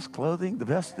food, the best clothing, the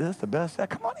best this, the best that?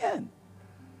 Come on in.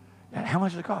 And how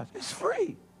much does it cost? It's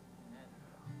free.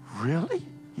 Really?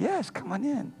 Yes, come on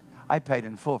in. I paid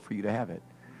in full for you to have it.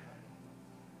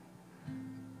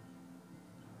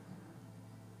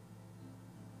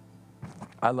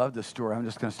 I love this story. I'm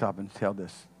just going to stop and tell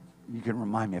this. You can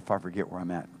remind me if I forget where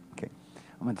I'm at. Okay.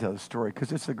 I'm going to tell the story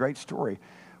because it's a great story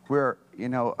where,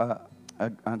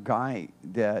 a guy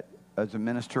that is a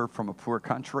minister from a poor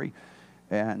country,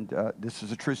 and this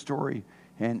is a true story,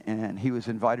 and he was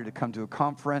invited to come to a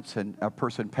conference, and a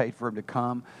person paid for him to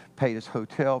come, paid his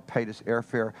hotel, paid his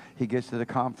airfare. He gets to the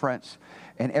conference,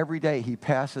 and every day he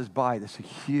passes by this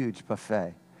huge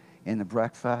buffet in the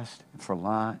breakfast, for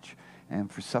lunch,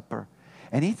 and for supper.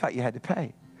 And he thought you had to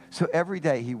pay. So every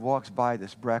day he walks by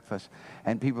this breakfast,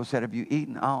 and people said, have you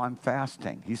eaten? Oh, I'm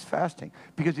fasting. He's fasting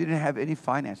because he didn't have any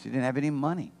finance. He didn't have any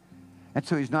money. And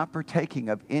so he's not partaking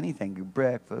of anything,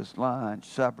 breakfast, lunch,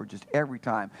 supper, just every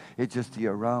time. It's just the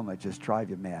aroma just drive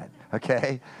you mad,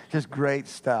 okay? Just great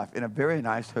stuff in a very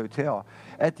nice hotel.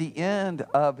 At the end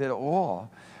of it all,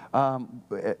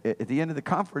 at the end of the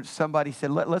conference, somebody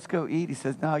said, let's go eat. He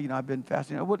says, no, I've been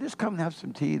fasting. Well, just come and have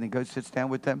some tea. And he goes, sits down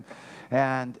with them.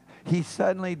 And he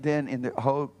suddenly then, in the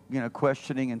whole,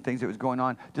 questioning and things that was going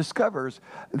on, discovers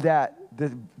that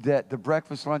the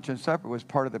breakfast, lunch, and supper was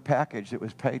part of the package that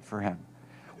was paid for him.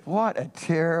 What a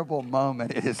terrible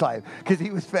moment in his life, because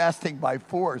he was fasting by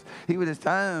force. He was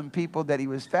telling people that he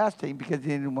was fasting because he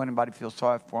didn't want anybody to feel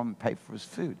sorry for him and pay for his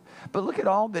food. But look at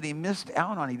all that he missed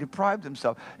out on. He deprived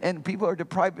himself. And people are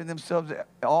depriving themselves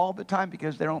all the time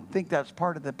because they don't think that's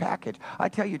part of the package. I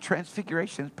tell you,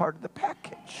 transfiguration is part of the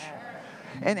package.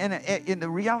 And the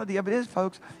reality of it is,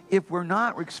 folks, if we're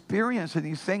not experiencing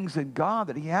these things in God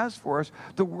that he has for us,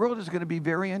 the world is going to be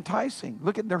very enticing.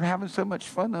 Look at, they're having so much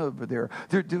fun over there.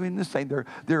 They're doing this thing.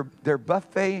 They're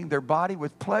buffeting their body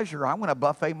with pleasure. I want to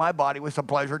buffet my body with some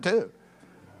pleasure too.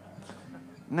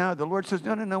 No, the Lord says,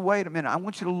 no, wait a minute. I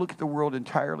want you to look at the world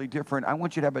entirely different. I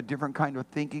want you to have a different kind of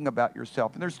thinking about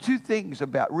yourself. And there's two things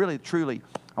about, really, truly,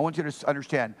 I want you to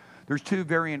understand. There's two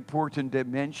very important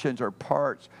dimensions or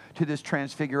parts to this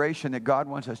transfiguration that God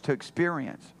wants us to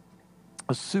experience.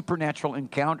 A supernatural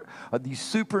encounter, these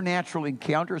supernatural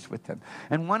encounters with him.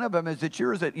 And one of them is that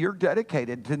you're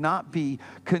dedicated to not be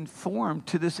conformed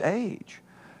to this age.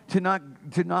 To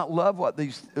not love what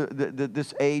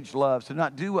this age loves, to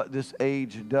not do what this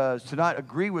age does, to not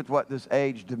agree with what this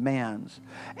age demands.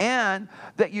 And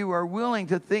that you are willing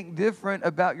to think different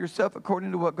about yourself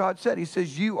according to what God said. He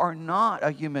says, you are not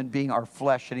a human being or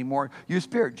flesh anymore. You're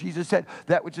spirit. Jesus said,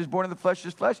 that which is born of the flesh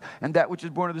is flesh, and that which is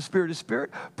born of the spirit is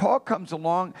spirit. Paul comes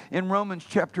along in Romans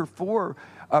chapter 4,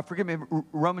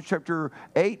 Romans chapter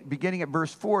 8, beginning at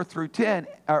verse 4 through 10,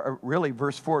 or really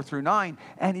verse 4 through 9,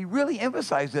 and he really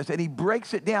emphasizes this, and he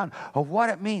breaks it down of what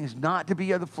it means not to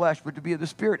be of the flesh, but to be of the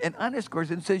Spirit, and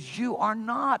underscores it and says, you are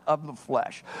not of the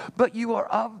flesh, but you are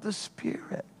of the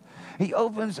Spirit. He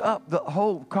opens up the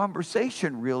whole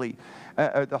conversation, really,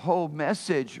 the whole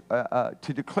message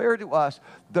to declare to us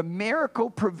the miracle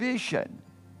provision,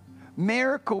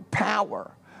 miracle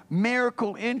power,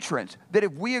 miracle entrance, that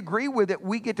if we agree with it,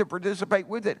 we get to participate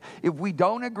with it. If we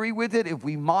don't agree with it, if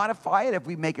we modify it, if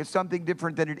we make it something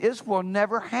different than it is, we'll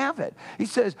never have it. He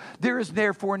says, there is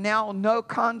therefore now no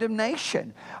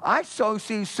condemnation. I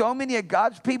see so many of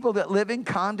God's people that live in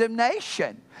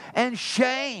condemnation and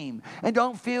shame and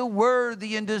don't feel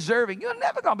worthy and deserving. You're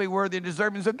never going to be worthy and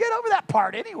deserving, so get over that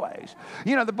part anyways.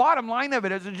 You know, the bottom line of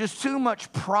it is there's just too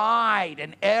much pride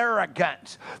and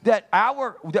arrogance that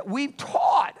we've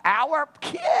taught our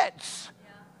kids.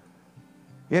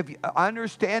 If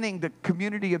understanding the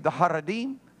community of the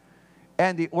Haredim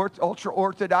and the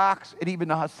ultra-Orthodox and even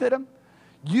the Hasidim,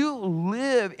 you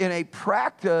live in a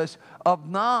practice of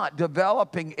not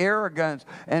developing arrogance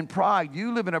and pride.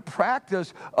 You live in a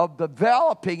practice of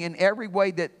developing in every way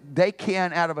that they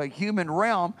can out of a human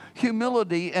realm,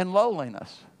 humility and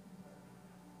lowliness.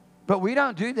 But we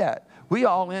don't do that. We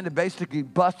all end up basically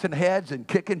busting heads and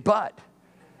kicking butt.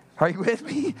 Are you with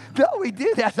me? No, we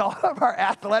do. That's all of our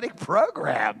athletic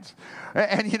programs.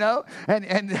 And you know,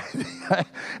 and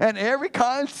every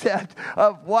concept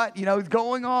of what, you know, is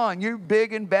going on. You're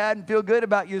big and bad and feel good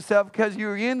about yourself because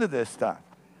you're into this stuff.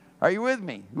 Are you with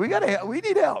me? We need help.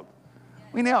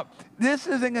 We need help. This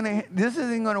isn't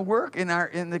gonna work in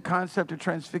the concept of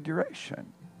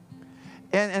transfiguration.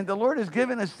 And the Lord has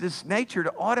given us this nature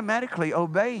to automatically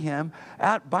obey him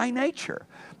out by nature.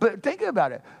 But think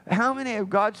about it. How many of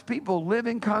God's people live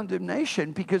in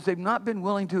condemnation because they've not been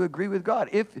willing to agree with God?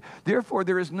 Therefore,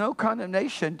 there is no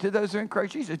condemnation to those who are in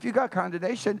Christ Jesus. If you got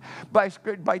condemnation, by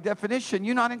definition,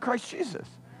 you're not in Christ Jesus.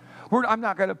 I'm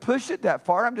not going to push it that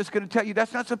far. I'm just going to tell you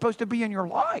that's not supposed to be in your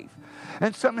life.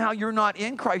 And somehow you're not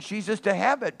in Christ Jesus to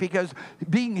have it, because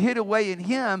being hid away in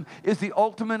him is the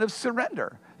ultimate of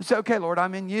surrender. It's okay, Lord,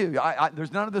 I'm in you.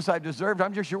 There's none of this I've deserved.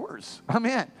 I'm just yours. I'm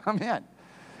in.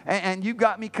 And you've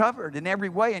got me covered in every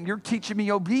way, and you're teaching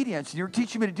me obedience, and you're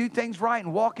teaching me to do things right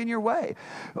and walk in your way.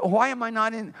 Why don't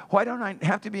I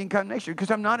have to be in condemnation?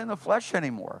 Because I'm not in the flesh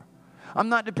anymore. I'm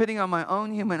not depending on my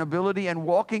own human ability and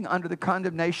walking under the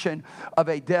condemnation of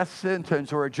a death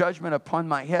sentence or a judgment upon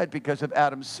my head because of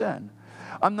Adam's sin.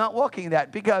 I'm not walking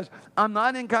that because I'm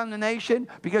not in condemnation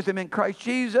because I'm in Christ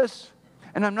Jesus,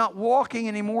 and I'm not walking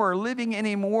anymore or living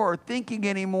anymore or thinking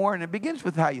anymore. And it begins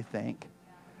with how you think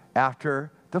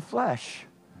after the flesh,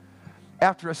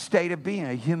 after a state of being,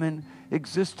 a human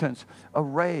existence, a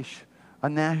race, a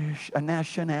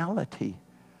nationality,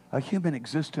 a human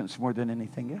existence more than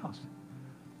anything else.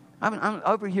 I'm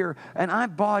over here, and I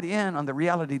bought in on the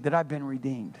reality that I've been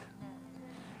redeemed.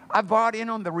 I bought in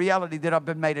on the reality that I've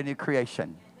been made a new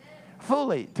creation.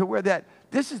 Fully, to where that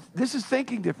this is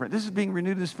thinking different. This is being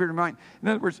renewed in the spirit of mind. In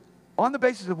other words, on the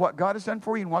basis of what God has done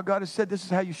for you and what God has said, this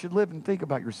is how you should live and think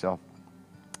about yourself.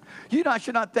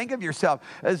 should not think of yourself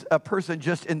as a person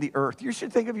just in the earth. You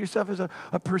should think of yourself as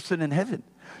a person in heaven.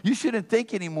 You shouldn't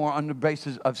think anymore on the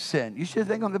basis of sin. You should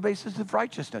think on the basis of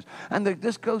righteousness. And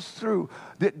this goes through,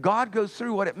 that God goes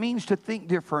through what it means to think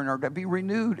different or to be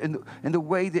renewed in the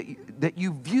way that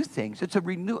you view things. It's a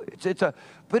renewal.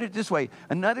 Put it this way.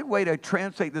 Another way to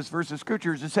translate this verse of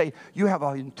Scripture is to say you have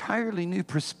an entirely new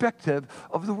perspective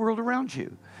of the world around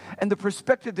you. And the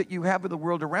perspective that you have of the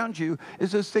world around you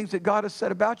is those things that God has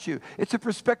said about you. It's a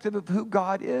perspective of who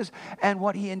God is and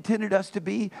what He intended us to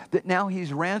be, that now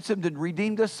He's ransomed and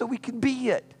redeemed us so we can be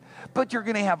it. But you're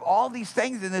going to have all these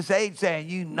things in this age saying,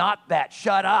 you not that,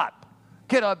 shut up.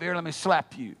 Get up here, let me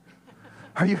slap you.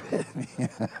 Are you with me?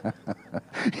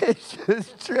 It's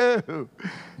just true.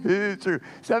 It's true.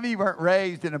 Some of you weren't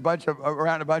raised in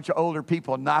around a bunch of older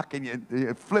people knocking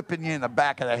you, flipping you in the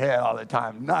back of the head all the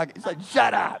time. It's like,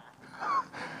 shut up.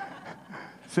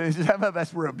 So some of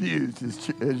us were abused as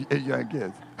young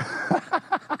kids.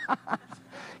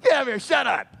 Get over here, shut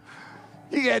up.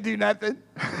 You can't do nothing.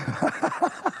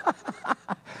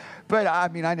 But I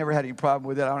mean, I never had any problem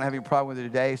with it. I don't have any problem with it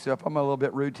today. So if I'm a little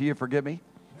bit rude to you, forgive me.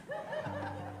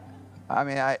 I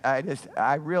mean,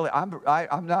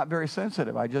 I'm not very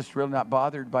sensitive. I just really not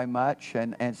bothered by much.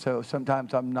 And so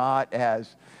sometimes I'm not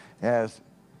as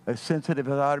sensitive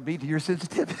as I ought to be to your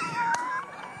sensitivity.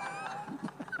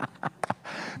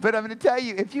 But I'm going to tell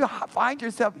you, if you find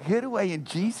yourself hid away in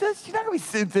Jesus, you're not going to be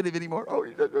sensitive anymore. Oh,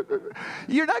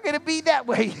 you're not going to be that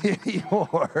way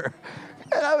anymore.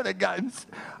 And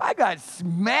I got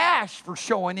smashed for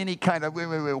showing any kind of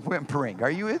whimpering. Are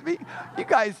you with me? You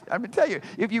guys, I'm going to tell you,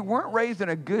 if you weren't raised in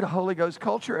a good Holy Ghost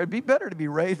culture, it'd be better to be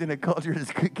raised in a culture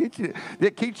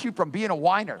that keeps you from being a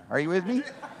whiner. Are you with me?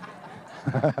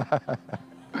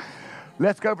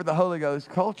 Let's go for the Holy Ghost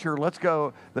culture. Let's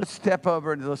step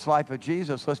over into this life of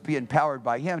Jesus. Let's be empowered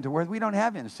by Him to where we don't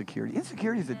have insecurity.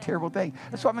 Insecurity is a terrible thing.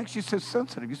 That's what makes you so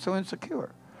sensitive. You're so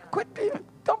insecure.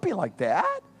 Don't be like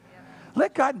that.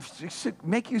 Let God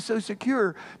make you so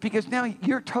secure because now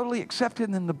you're totally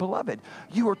accepted in the beloved.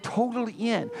 You are totally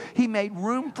in. He made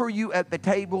room for you at the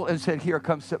table and said, here,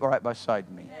 come sit right beside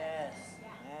me. Yes.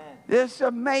 It's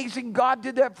amazing. God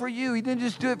did that for you. He didn't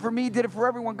just do it for me. He did it for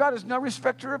everyone. God is no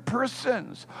respecter of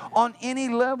persons on any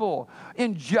level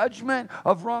in judgment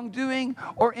of wrongdoing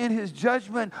or in His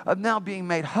judgment of now being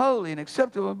made holy and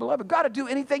acceptable and beloved. God will do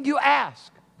anything you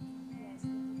ask. Yes.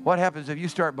 What happens if you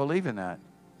start believing that?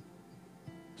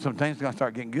 Some things are going to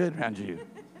start getting good around you.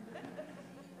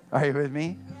 Are you with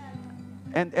me?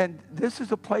 And this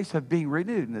is a place of being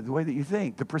renewed in the way that you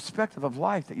think, the perspective of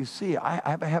life that you see. I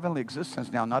have a heavenly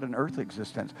existence now, not an earthly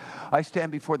existence. I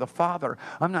stand before the Father.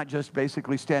 I'm not just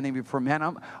basically standing before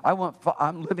men.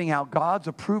 I'm living out God's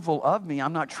approval of me.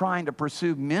 I'm not trying to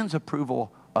pursue men's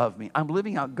approval of me. I'm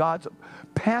living out God's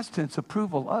past tense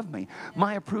approval of me.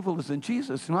 My approval is in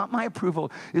Jesus. My approval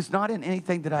is not in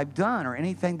anything that I've done or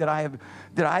anything that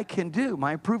I can do.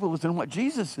 My approval is in what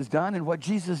Jesus has done and what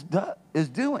Jesus is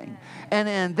doing. And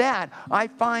in that, I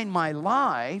find my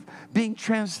life being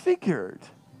transfigured.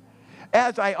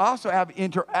 As I also have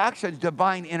interactions,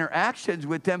 divine interactions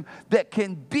with them that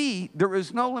can be, there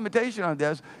is no limitation on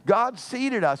this. God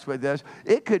seated us with this.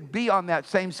 It could be on that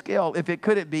same scale. If it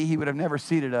couldn't be, He would have never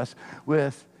seated us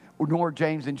with, nor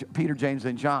Peter, James,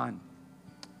 and John,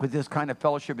 with this kind of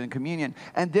fellowship and communion,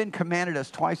 and then commanded us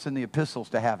twice in the epistles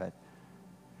to have it.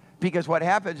 Because what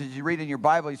happens is you read in your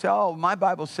Bible, you say, oh, my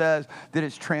Bible says that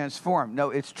it's transformed. No,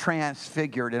 it's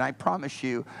transfigured. And I promise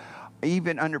you,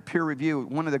 even under peer review,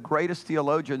 one of the greatest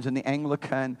theologians in the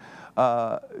Anglican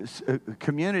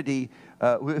community,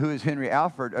 who is Henry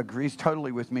Alford, agrees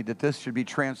totally with me that this should be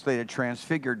translated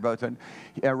transfigured, both in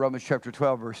Romans chapter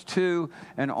 12, verse 2,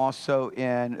 and also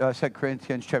in 2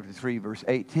 Corinthians chapter 3, verse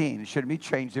 18. It shouldn't be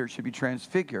changed there. It should be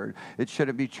transfigured. It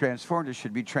shouldn't be transformed. It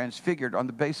should be transfigured on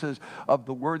the basis of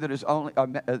the word that is only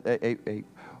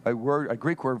a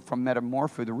Greek word from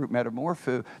metamorpho, the root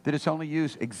metamorpho, that it's only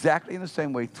used exactly in the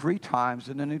same way 3 times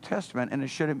in the New Testament, and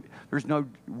there's no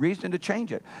reason to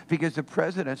change it because the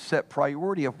president set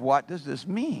priority of what does this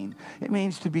mean? It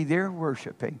means to be there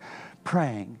worshiping,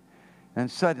 praying, and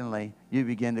suddenly you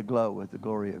begin to glow with the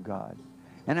glory of God.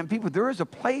 And then people, there is a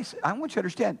place, I want you to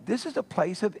understand, this is a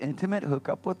place of intimate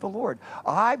hookup with the Lord.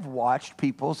 I've watched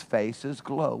people's faces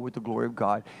glow with the glory of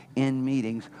God in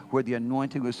meetings where the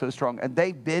anointing was so strong. And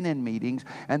they've been in meetings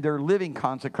and they're living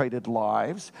consecrated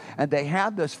lives and they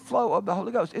have this flow of the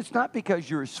Holy Ghost. It's not because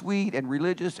you're sweet and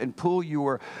religious and pull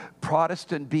your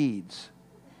Protestant beads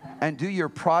and do your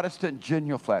Protestant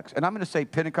genuflex. And I'm going to say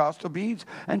Pentecostal beads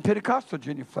and Pentecostal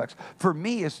genuflex. For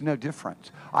me, it's no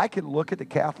difference. I can look at the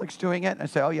Catholics doing it and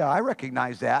say, oh, yeah, I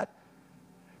recognize that.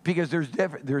 Because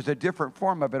there's a different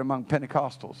form of it among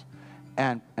Pentecostals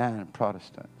and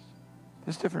Protestants.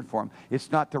 It's a different form.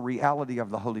 It's not the reality of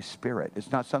the Holy Spirit.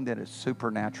 It's not something that is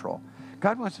supernatural.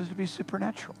 God wants us to be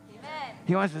supernatural. Amen.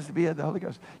 He wants us to be the Holy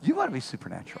Ghost. You want to be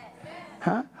supernatural.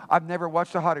 Huh? I've never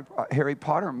watched a Harry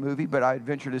Potter movie, but I'd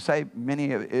venture to say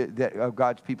many of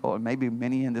God's people, and maybe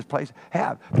many in this place,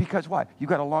 have. Because why? You've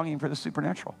got a longing for the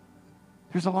supernatural.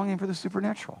 There's a longing for the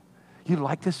supernatural. You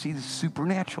like to see the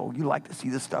supernatural. You like to see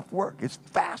this stuff work. It's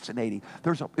fascinating.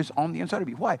 It's on the inside of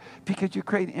you. Why? Because you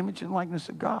create an image and likeness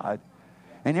of God.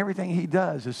 And everything he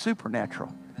does is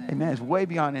supernatural. Amen. It's way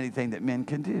beyond anything that men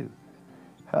can do.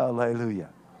 Hallelujah.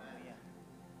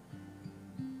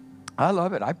 I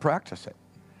love it. I practice it.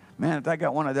 Man, if I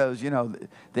got one of those,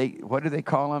 what do they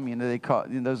call them? They call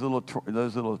those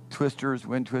little twisters,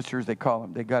 wind twisters. They call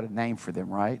them. They got a name for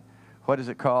them, right? What is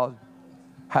it called?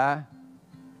 Huh?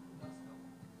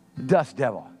 Dust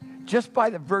devil. Just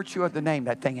by the virtue of the name,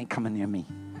 that thing ain't coming near me.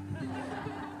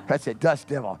 That's it, dust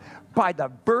devil. By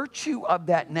the virtue of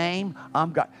that name,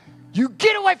 I'm God. You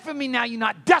get away from me now. You're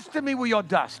not dusting me with your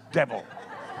dust, devil.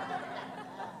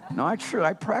 No, it's true.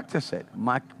 I practice it.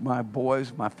 My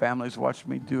boys, my family's watched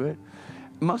me do it.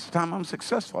 Most of the time, I'm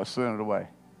successful. I send it away.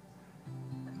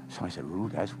 Somebody said, ooh,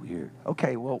 that's weird.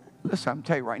 Okay, well, listen, I'm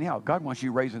telling you right now, God wants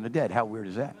you raising the dead. How weird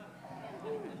is that?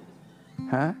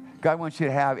 Huh? God wants you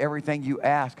to have everything you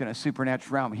ask in a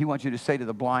supernatural realm. He wants you to say to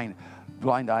the blind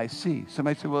eyes see.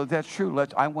 Somebody said, well, if that's true,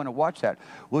 I want to watch that.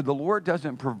 Well, the Lord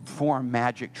doesn't perform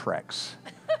magic tricks.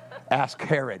 Ask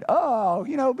Herod. Oh,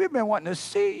 we've been wanting to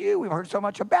see you. We've heard so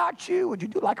much about you. Would you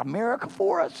do like a miracle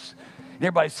for us? And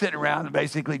everybody's sitting around and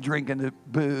basically drinking the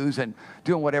booze and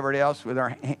doing whatever else with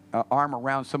their arm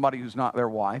around somebody who's not their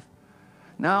wife.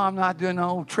 No, I'm not doing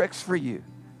no tricks for you.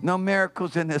 No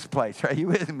miracles in this place. Are you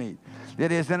with me?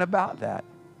 It isn't about that.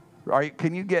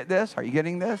 Can you get this? Are you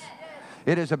getting this?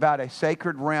 It is about a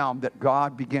sacred realm that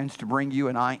God begins to bring you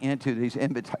and I into,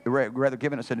 rather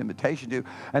giving us an invitation to,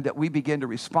 and that we begin to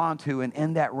respond to. And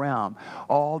in that realm,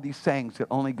 all these things that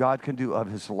only God can do of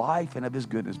his life and of his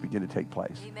goodness begin to take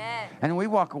place. Amen. And we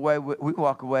walk away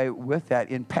with that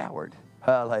empowered.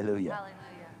 Hallelujah. Hallelujah.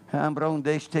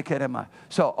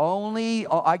 So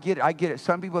I get it.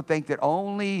 Some people think that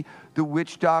only the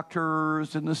witch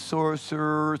doctors and the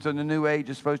sorcerers and the New Age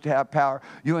is supposed to have power.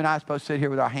 You and I are supposed to sit here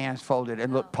with our hands folded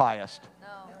and look pious.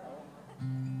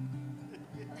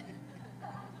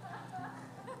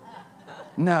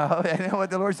 No, and what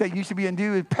the Lord said, you should be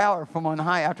endued with power from on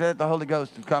high. After that, the Holy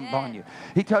Ghost will come upon you.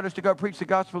 He told us to go preach the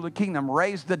gospel of the kingdom,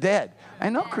 raise the dead.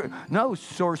 And no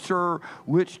sorcerer,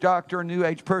 witch doctor, New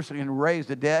Age person can raise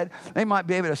the dead. They might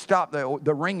be able to stop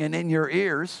the ringing in your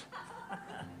ears.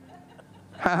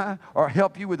 Or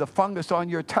help you with the fungus on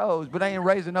your toes, but they ain't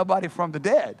raising nobody from the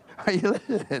dead. Are you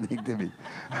listening to me?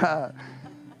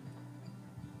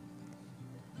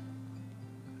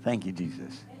 Thank you,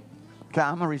 Jesus. Okay,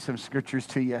 I'm going to read some scriptures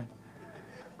to you.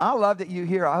 I love that you're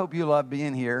here. I hope you love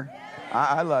being here.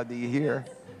 I love that you're here.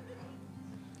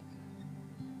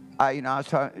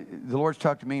 The Lord's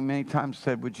talked to me many times,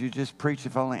 said, would you just preach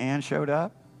if only Ann showed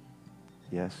up?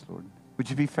 Yes, Lord. Would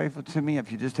you be faithful to me if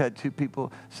you just had two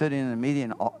people sitting in a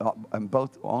meeting and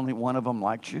only one of them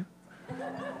liked you?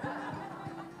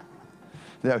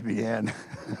 That would be Ann.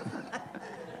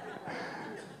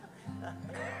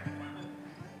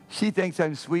 She thinks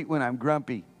I'm sweet when I'm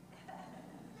grumpy.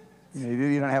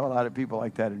 You don't have a lot of people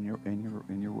like that in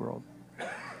your world.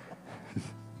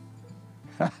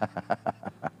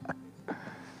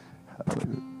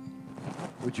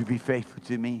 Would you be faithful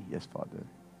to me? Yes, Father.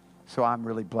 So I'm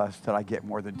really blessed that I get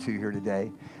more than two here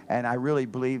today. And I really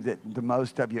believe that the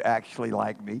most of you actually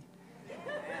like me.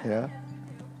 Yeah?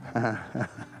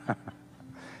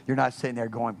 You're not sitting there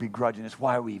going begrudging us.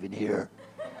 Why are we even here?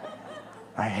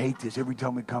 I hate this. Every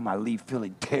time we come, I leave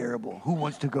feeling terrible. Who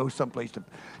wants to go someplace to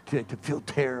feel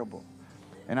terrible?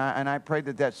 And I pray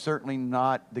that that's certainly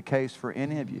not the case for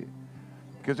any of you.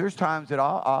 Because there's times that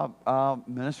I'll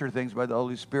minister things by the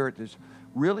Holy Spirit that's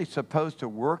really supposed to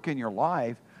work in your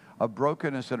life, a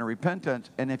brokenness and a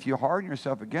repentance, and if you harden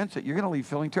yourself against it, you're going to leave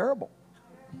feeling terrible.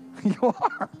 You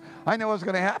are. I know what's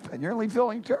going to happen. You're going to leave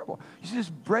feeling terrible. You should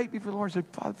just break before the Lord and say,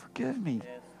 Father, forgive me.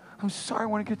 I'm sorry, I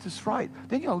want to get this right.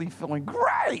 Then you'll leave feeling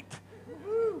great.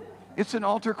 It's an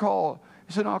altar call.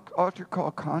 It's an altar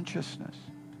call consciousness.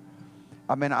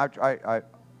 I mean, I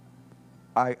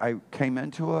came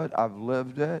into it. I've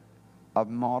lived it. I've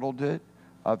modeled it.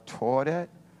 I've taught it.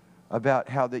 About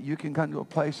how that you can come to a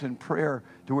place in prayer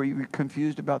to where you're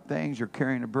confused about things, you're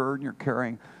carrying a burden, you're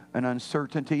carrying and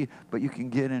uncertainty, but you can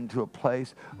get into a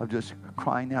place of just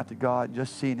crying out to God,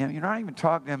 just seeing Him. You're not even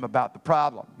talking to Him about the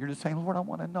problem. You're just saying, Lord, I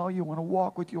want to know You. I want to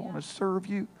walk with You. I want to serve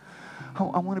You.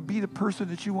 I want to be the person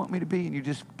that You want me to be. And you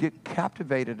just get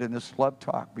captivated in this love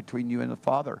talk between you and the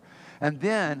Father. And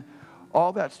then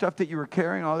all that stuff that you were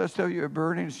carrying, all that stuff you were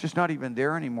burning, it's just not even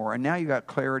there anymore. And now you got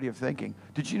clarity of thinking.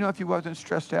 Did you know if you wasn't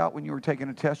stressed out when you were taking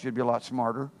a test, you'd be a lot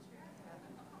smarter?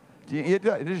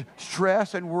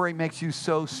 Stress and worry makes you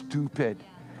so stupid.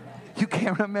 You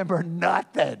can't remember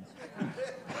nothing.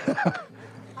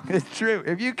 It's true.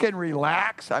 If you can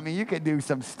relax, I mean, you can do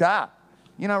some stuff.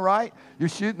 You know, right? You're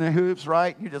shooting the hoops,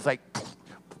 right? You're just like,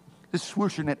 just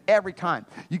swooshing it every time.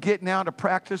 You get now to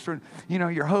practice, or, you know,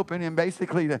 you're hoping and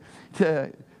basically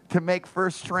to make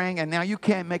first string, and now you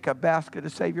can't make a basket to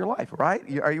save your life, right?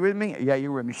 Are you with me? Yeah,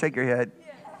 you're with me. Shake your head.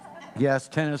 Yes,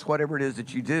 tennis, whatever it is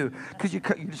that you do, because you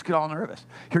just get all nervous.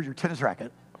 Here's your tennis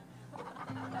racket.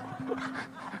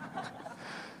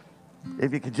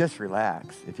 If you could just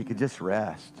relax, if you could just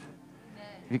rest,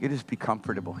 if you could just be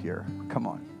comfortable here, come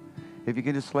on. If you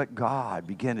can just let God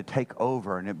begin to take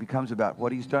over, and it becomes about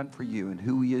what He's done for you and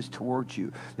who He is towards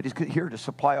you, that He's here to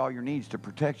supply all your needs, to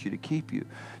protect you, to keep you,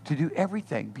 to do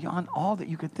everything beyond all that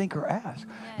you could think or ask.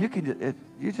 You can,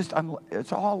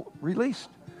 it's all released.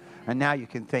 And now you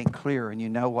can think clear, and you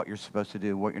know what you're supposed to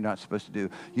do, what you're not supposed to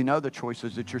do. You know the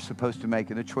choices that you're supposed to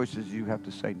make and the choices you have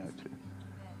to say no to.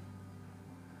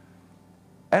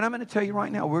 And I'm going to tell you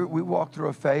right now, we walk through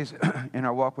a phase in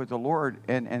our walk with the Lord,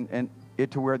 and it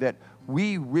to where that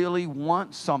we really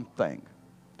want something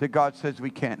that God says we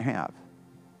can't have.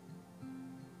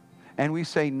 And we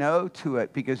say no to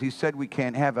it because He said we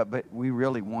can't have it, but we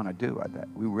really want to do it.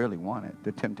 We really want it.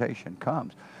 The temptation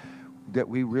comes that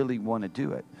we really want to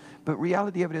do it. But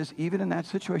reality of it is, even in that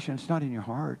situation, it's not in your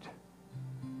heart.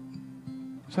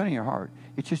 It's not in your heart.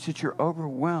 It's just that you're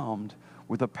overwhelmed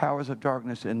with the powers of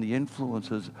darkness and the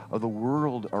influences of the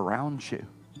world around you.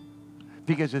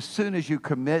 Because as soon as you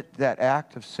commit that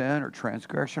act of sin or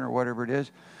transgression or whatever it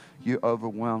is, you're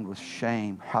overwhelmed with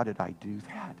shame. How did I do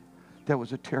that? That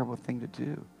was a terrible thing to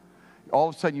do. All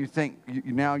of a sudden you think,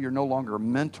 now you're no longer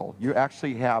mental. You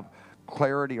actually have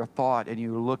clarity of thought, and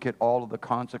you look at all of the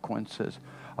consequences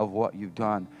of what you've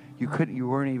done. You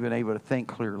weren't even able to think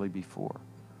clearly before,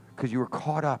 because you were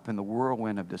caught up in the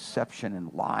whirlwind of deception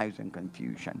and lies and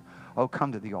confusion. Oh,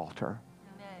 come to the altar.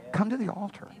 Amen. Come to the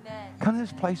altar. Amen. Come to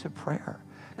this place of prayer.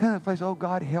 Come to this place, oh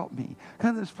God, help me.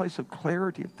 Come to this place of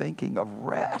clarity of thinking, of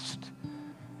rest.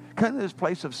 Come to this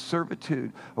place of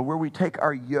servitude, of where we take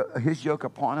His yoke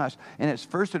upon us. And it's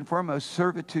first and foremost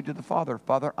servitude to the Father.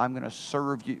 Father, I'm going to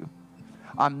serve You.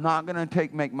 I'm not going to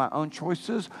make my own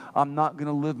choices. I'm not going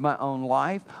to live my own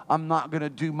life. I'm not going to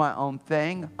do my own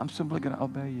thing. I'm simply going to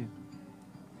obey You.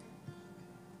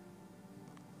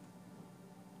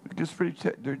 That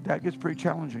gets pretty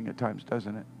challenging at times,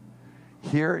 doesn't it?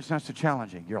 Here, it's not so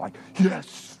challenging. You're like,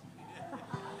 yes,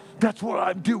 that's what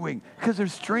I'm doing. Because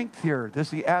there's strength here. There's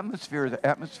the atmosphere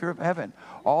of heaven.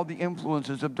 All the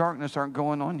influences of darkness aren't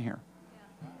going on here.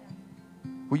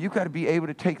 Well, you've got to be able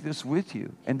to take this with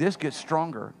you. And this gets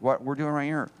stronger. What we're doing right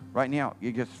here, right now,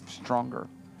 it gets stronger.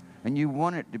 And you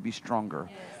want it to be stronger.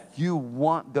 Yes. You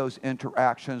want those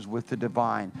interactions with the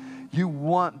divine. You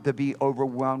want to be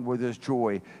overwhelmed with His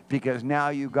joy, because now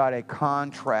you've got a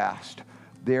contrast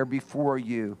there before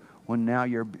you, when now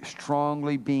you're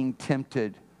strongly being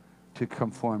tempted to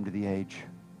conform to the age,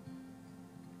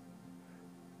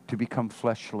 to become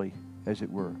fleshly, as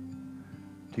it were,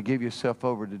 to give yourself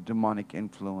over to demonic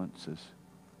influences,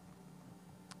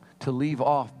 to leave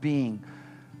off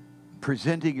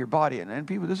presenting your body. And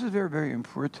people, this is very, very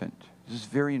important. This is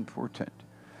very important.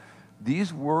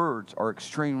 These words are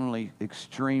extremely,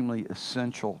 extremely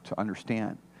essential to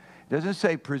understand. It doesn't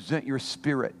say present your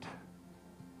spirit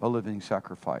a living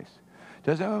sacrifice. It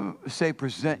doesn't say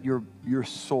present your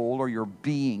soul or your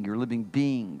being, your living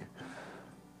being,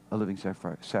 a living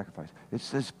sacrifice. It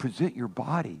says present your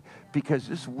body, because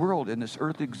this world and this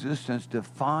earthly existence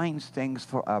defines things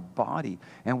for our body,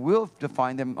 and we'll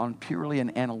define them on purely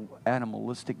an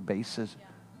animalistic basis.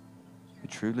 It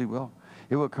truly will.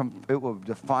 It will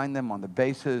define them on the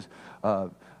basis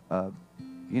of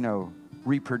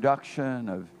reproduction,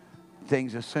 of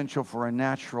things essential for a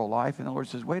natural life. And the Lord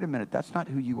says, wait a minute, that's not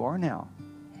who you are now.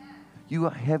 You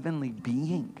are a heavenly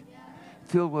being,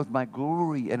 filled with my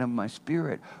glory and of my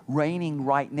spirit, reigning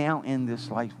right now in this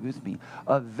life with me.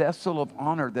 A vessel of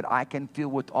honor that I can fill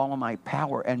with all of my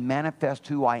power and manifest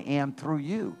who I am through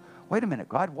you. Wait a minute,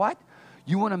 God, what?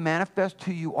 You want to manifest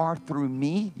who you are through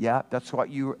me? Yeah, that's why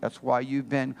you've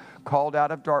been called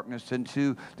out of darkness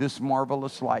into this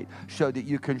marvelous light, so that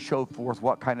you can show forth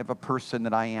what kind of a person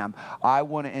that I am. I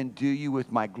want to endue you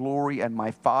with my glory and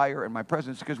my fire and my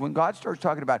presence. Because when God starts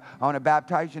talking about, I want to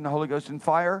baptize you in the Holy Ghost and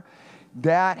fire,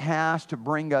 that has to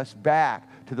bring us back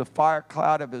to the fire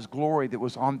cloud of his glory that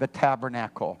was on the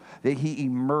tabernacle, that he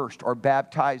immersed or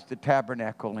baptized the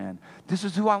tabernacle in. This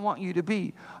is who I want you to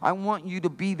be. I want you to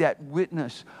be that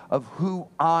witness of who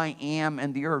I am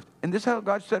in the earth. And this is how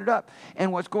God set it up.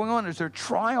 And what's going on is their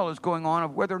trial is going on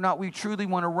of whether or not we truly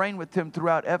want to reign with him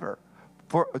throughout forever.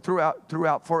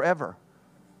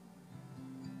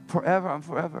 Forever and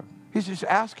forever. He's just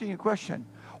asking a question.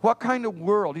 What kind of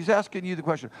world, he's asking you the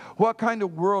question, what kind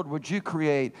of world would you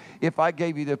create if I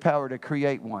gave you the power to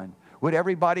create one? Would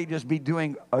everybody just be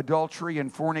doing adultery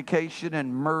and fornication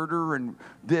and murder and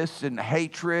this and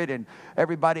hatred, and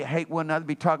everybody hate one another,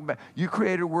 be talking about, you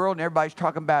create a world and everybody's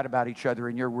talking bad about each other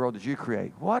in your world that you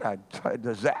create. What a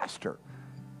disaster.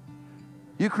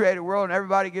 You create a world and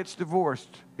everybody gets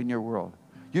divorced in your world.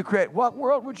 What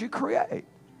world would you create?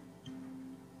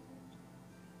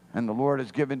 And the Lord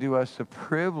has given to us the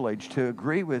privilege to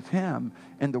agree with him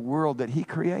in the world that he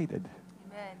created.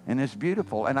 Amen. And it's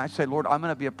beautiful. And I say, Lord, I'm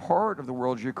going to be a part of the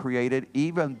world you created,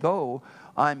 even though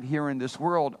I'm here in this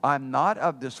world. I'm not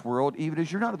of this world, even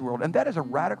as you're not of the world. And that is a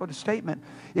radical statement.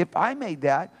 If I made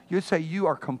that, you'd say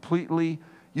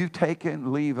you've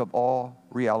taken leave of all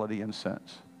reality and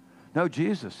sense. No,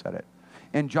 Jesus said it.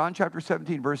 In John chapter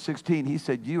 17, verse 16, he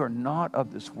said, you are not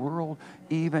of this world,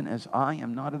 even as I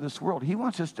am not of this world. He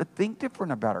wants us to think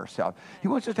different about ourselves. He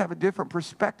wants us to have a different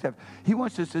perspective. He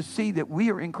wants us to see that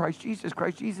we are in Christ Jesus.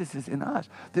 Christ Jesus is in us.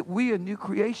 That we are a new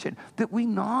creation. That we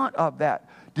not of that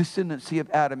descendancy of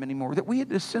Adam anymore. That we are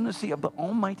descendancy of the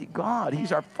Almighty God.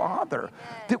 He's our Father.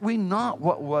 That we not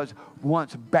what was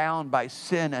once bound by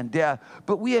sin and death,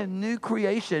 but we are a new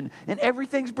creation, and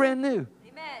everything's brand new.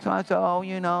 So I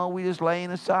said, we just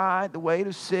laying aside the weight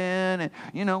of sin, and,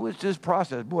 it's just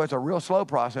process. Boy, it's a real slow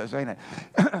process, ain't it?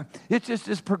 It's just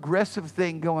this progressive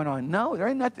thing going on. No,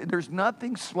 there's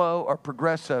nothing slow or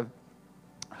progressive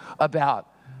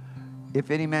about, if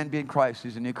any man be in Christ,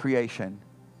 he's a new creation.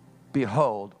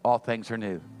 Behold, all things are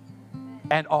new,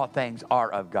 and all things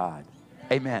are of God.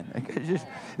 Amen.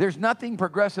 There's nothing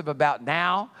progressive about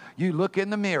now. You look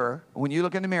in the mirror. When you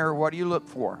look in the mirror, what do you look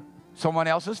for? Someone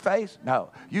else's face?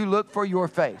 No. You look for your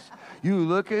face. You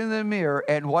look in the mirror,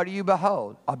 and what do you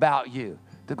behold about you?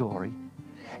 The glory.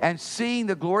 And seeing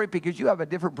the glory, because you have a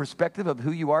different perspective of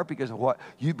who you are because of what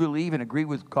you believe and agree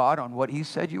with God on what he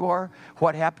said you are,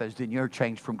 what happens? Then you're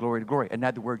changed from glory to glory. In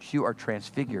other words, you are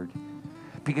transfigured.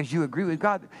 Because you agree with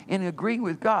God. In agreeing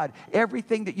with God,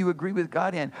 everything that you agree with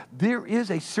God in, there is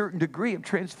a certain degree of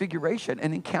transfiguration,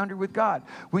 an encounter with God.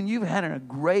 When you've had a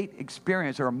great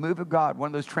experience or a move of God, one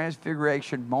of those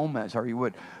transfiguration moments, or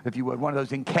if you would, one of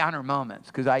those encounter moments,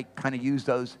 because I kind of use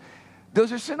those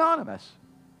are synonymous.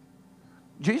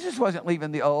 Jesus wasn't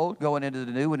leaving the old, going into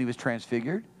the new when he was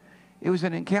transfigured. It was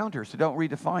an encounter, so don't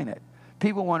redefine it.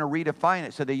 People want to redefine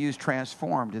it, so they use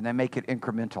transformed, and they make it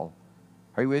incremental.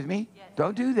 Are you with me? Yes.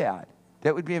 Don't do that.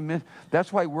 That would be a myth.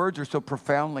 That's why words are so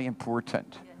profoundly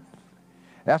important. Yes.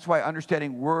 That's why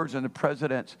understanding words in the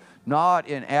precedence, not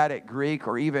in Attic Greek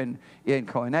or even in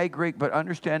Koine Greek, but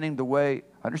understanding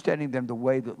them the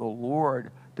way that the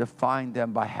Lord defined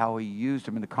them by how he used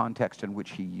them in the context in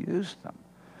which he used them.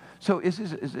 So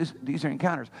these are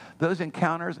encounters. Those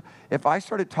encounters, if I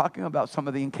started talking about some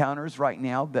of the encounters right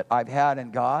now that I've had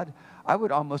in God, I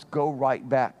would almost go right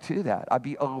back to that. I'd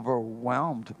be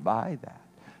overwhelmed by that.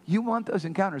 You want those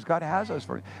encounters. God has those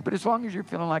for you. But as long as you're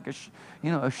feeling like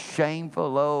a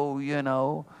shameful,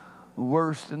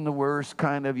 worse than the worst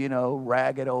kind of,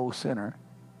 ragged old sinner.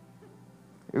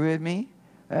 You with me?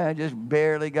 I just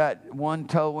barely got one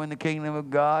toe in the kingdom of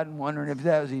God and wondering if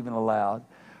that was even allowed.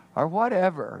 Or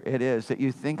whatever it is that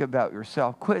you think about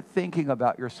yourself. Quit thinking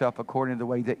about yourself according to the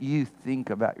way that you think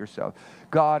about yourself.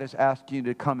 God is asking you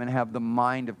to come and have the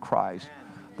mind of Christ,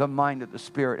 the mind of the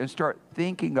Spirit, and start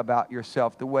thinking about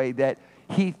yourself the way that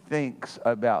he thinks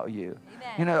about you.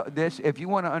 Amen. If you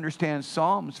want to understand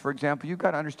Psalms, for example, you've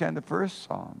got to understand the first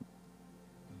Psalm.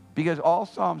 Because all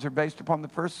Psalms are based upon the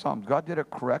first Psalm. God did it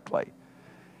correctly.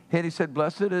 And he said,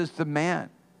 blessed is the man.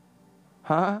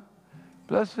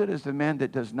 Blessed is the man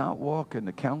that does not walk in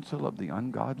the counsel of the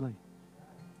ungodly.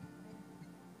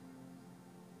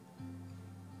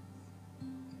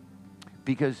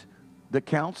 Because the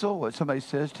counsel, what somebody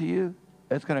says to you,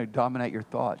 that's going to dominate your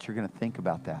thoughts. You're going to think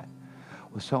about that.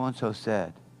 Well, so-and-so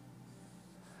said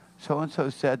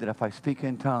that if I speak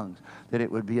in tongues, that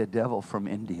it would be a devil from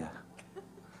India.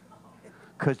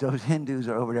 Because those Hindus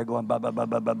are over there going, ba, ba, ba,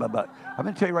 ba, ba, ba, ba. I'm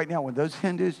going to tell you right now, when those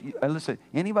Hindus, listen,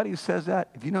 anybody who says that,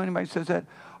 if you know anybody who says that,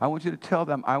 I want you to tell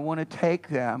them, I want to take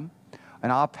them,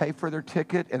 and I'll pay for their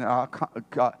ticket, and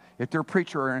if they're a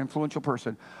preacher or an influential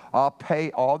person, I'll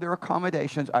pay all their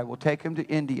accommodations. I will take them to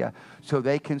India so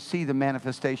they can see the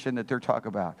manifestation that they're talking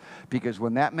about. Because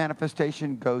when that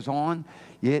manifestation goes on,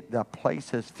 the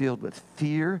place is filled with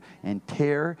fear and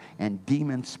terror, and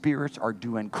demon spirits are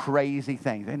doing crazy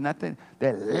things. And nothing,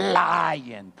 they're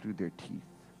lying through their teeth.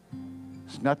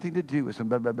 It's nothing to do with some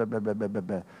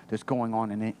that's going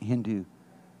on in a Hindu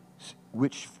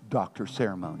witch doctor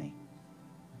ceremony.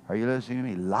 Are you listening to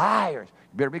me? Liars.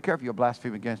 You better be careful. You'll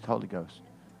blaspheme against the Holy Ghost.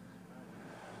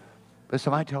 But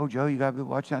somebody told you, you got to be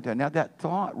watching out there. Now that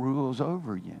thought rules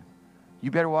over you.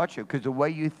 You better watch it, because the way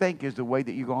you think is the way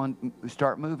that you're going to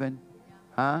start moving.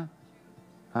 Huh?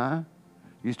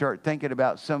 You start thinking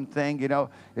about something, you know.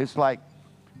 It's like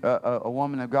a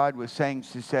woman of God was saying,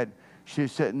 she said, she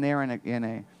was sitting there in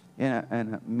a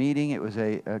meeting. It was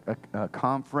a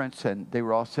conference, and they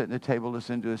were all sitting at the table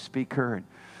listening to a speaker, and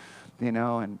you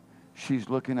know, and she's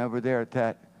looking over there at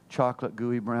that chocolate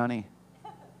gooey brownie.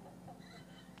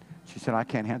 She said, I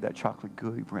can't have that chocolate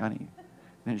gooey brownie.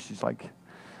 And she's like,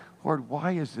 Lord,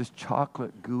 why is this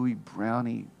chocolate gooey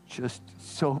brownie just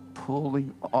so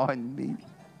pulling on me?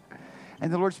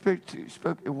 And the Lord spoke,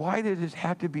 why did it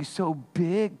have to be so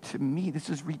big to me?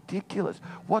 This is ridiculous.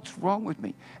 What's wrong with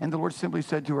me? And the Lord simply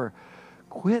said to her,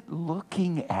 quit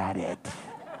looking at it.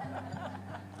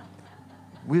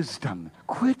 Wisdom.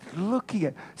 Quit looking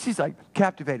at. She's like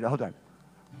captivated. Hold on.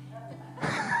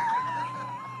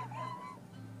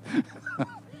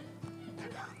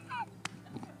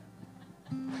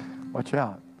 Watch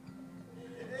out.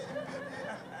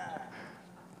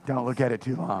 Don't look at it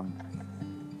too long.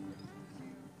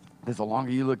 Because the longer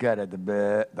you look at it,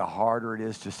 the harder it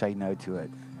is to say no to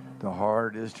it. The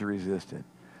harder it is to resist it.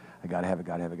 I got to have it,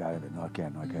 got to have it, got to have it. No, I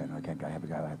can't, got to have it,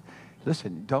 got to have it.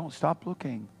 Listen, don't stop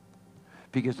looking.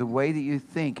 Because the way that you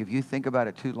think, if you think about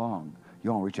it too long,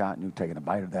 you won't reach out and you're taking a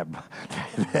bite of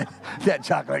that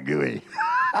chocolate gooey.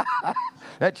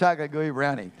 That chocolate gooey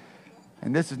brownie.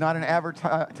 And this is not an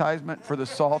advertisement for the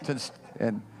salt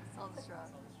and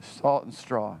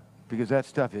straw, because that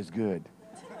stuff is good.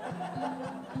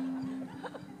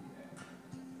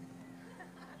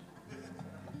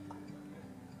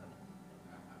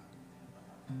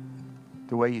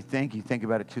 The way you think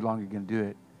about it too long, you're going to do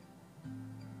it.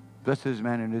 Blessed is the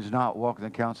man who does not walk in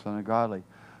the counsel of the godly,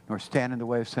 nor stand in the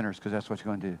way of sinners, because that's what you're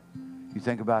going to do. You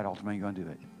think about it, ultimately you're going to do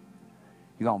it.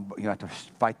 You have to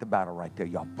fight the battle right there.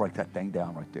 You'll break that thing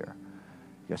down right there.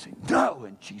 You say, no,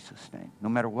 in Jesus' name. No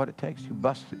matter what it takes, you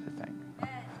bust through the thing.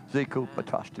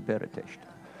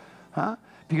 Huh?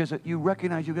 Because you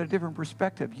recognize you've got a different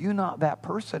perspective. You're not that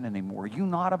person anymore. You're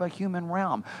not of a human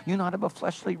realm. You're not of a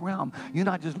fleshly realm. You're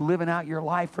not just living out your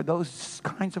life for those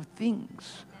kinds of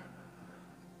things.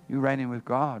 You're reigning with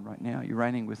God right now. You're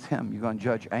reigning with Him. You're going to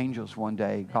judge angels one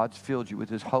day. God's filled you with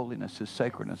His holiness, His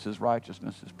sacredness, His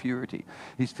righteousness, His purity.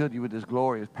 He's filled you with His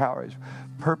glory, His power, His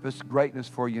purpose, greatness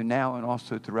for you now and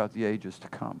also throughout the ages to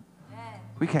come.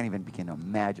 We can't even begin to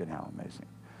imagine how amazing.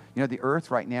 You know, the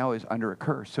earth right now is under a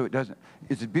curse, so it doesn't,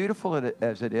 as beautiful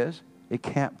as it is, it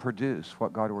can't produce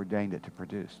what God ordained it to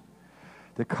produce.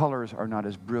 The colors are not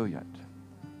as brilliant.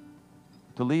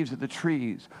 The leaves of the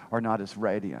trees are not as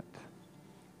radiant.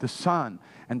 The sun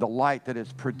and the light that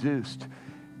it's produced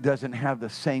doesn't have the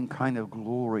same kind of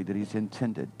glory that He's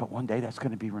intended. But one day that's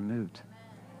going to be removed.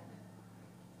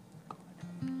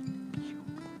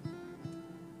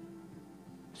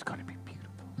 It's going to be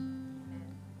beautiful.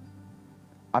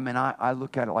 I mean, I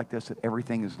look at it like this, that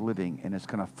everything is living and it's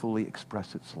going to fully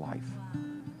express its life.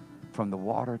 From the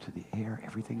water to the air,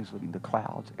 everything is living. The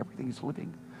clouds, everything is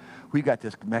living. We got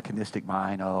this mechanistic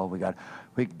mind. Oh,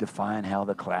 we define how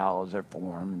the clouds are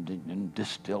formed and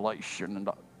distillation. And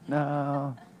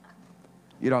no,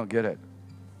 you don't get it.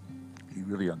 You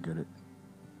really don't get it.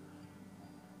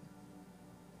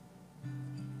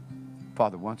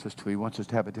 Father wants us to. He wants us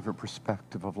to have a different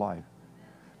perspective of life.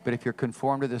 But if you're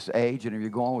conformed to this age and if you're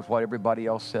going with what everybody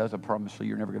else says, I promise you,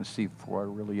 you're never going to see for what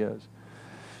it really is.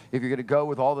 If you're going to go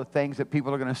with all the things that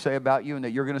people are going to say about you and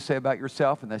that you're going to say about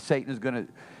yourself and that Satan is going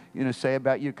to, say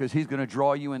about you, because he's going to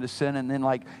draw you into sin, and then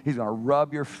he's going to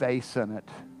rub your face in it,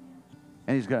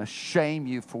 and he's going to shame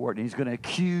you for it, and he's going to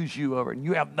accuse you of it, and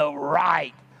you have no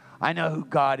right. I know who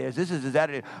God is.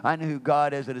 I know who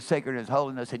God is, that is sacred in His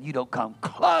holiness, and you don't come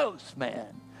close, man.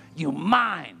 You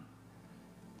mine.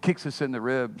 Kicks us in the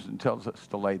ribs and tells us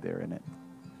to lay there in it.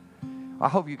 I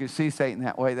hope you can see Satan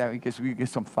that way. That because you get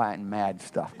some fighting mad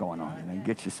stuff going on. You know,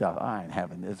 get yourself, I ain't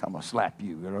having this. I'm going to slap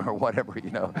you or whatever,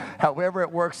 you know. However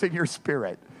it works in your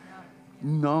spirit.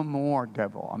 No more,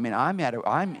 devil. I mean, I'm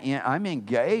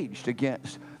engaged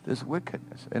against this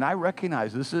wickedness. And I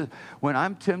recognize this is, when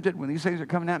I'm tempted, when these things are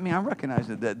coming at me, I recognize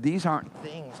that these aren't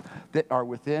things that are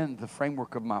within the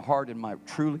framework of my heart and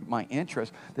my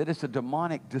interest, that it's a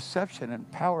demonic deception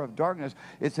and power of darkness.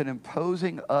 It's an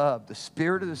imposing of the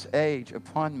spirit of this age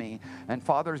upon me. And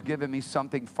Father's given me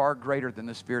something far greater than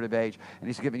the spirit of age. And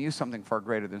He's given you something far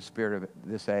greater than the spirit of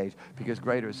this age, because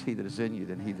greater is He that is in you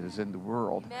than he that is in the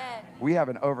world. Amen. We have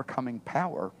an overcoming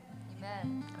power.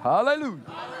 Amen. Hallelujah.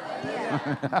 Hallelujah.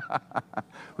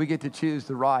 We get to choose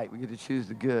the right. We get to choose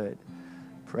the good.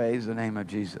 Praise the name of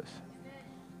Jesus.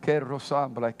 Thank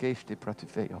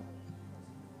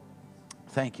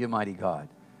you, mighty God.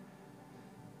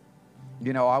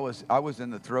 You know, I was in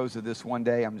the throes of this one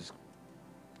day.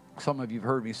 Some of you have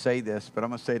heard me say this, but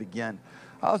I'm going to say it again.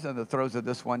 I was in the throes of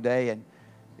this one day, and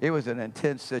it was an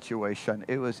intense situation.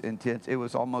 It was intense. It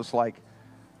was almost like,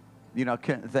 you know,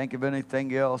 couldn't think of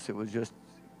anything else. It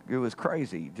was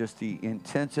crazy. Just the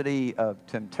intensity of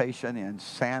temptation, the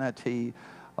insanity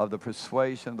of the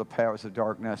persuasion of the powers of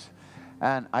darkness.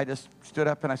 And I just stood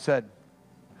up and I said,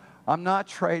 I'm not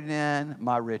trading in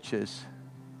my riches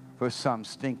for some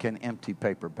stinking empty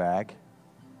paper bag.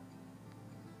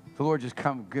 The Lord just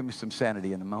come give me some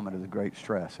sanity in the moment of the great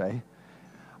stress, eh?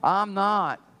 I'm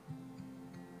not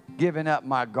giving up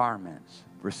my garments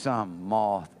for some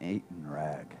moth-eaten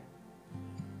rag.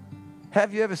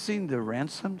 Have you ever seen the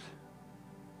ransomed?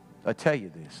 I tell you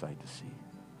this, sight to see.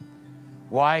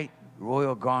 White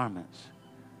royal garments,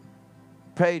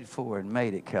 paid for and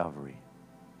made at Calvary.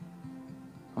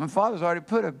 My Father's already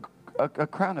put a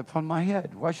crown upon my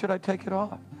head. Why should I take it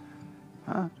off?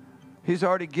 Huh? He's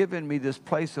already given me this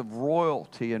place of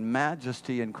royalty and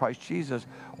majesty in Christ Jesus.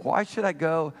 Why should I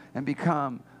go and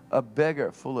become a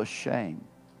beggar full of shame?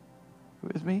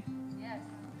 With me? Yes.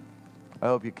 I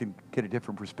hope you can get a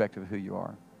different perspective of who you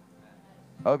are.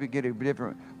 I hope you get a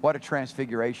different, what a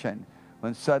transfiguration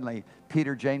when suddenly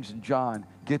Peter, James, and John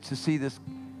get to see this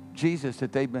Jesus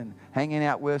that they've been hanging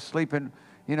out with, sleeping,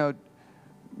 you know,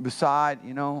 beside,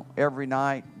 you know, every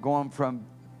night, going from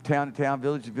town to town,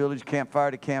 village to village, campfire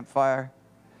to campfire.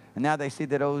 And now they see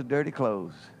that old dirty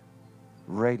clothes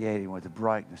radiating with the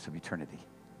brightness of eternity.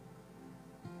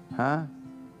 Huh?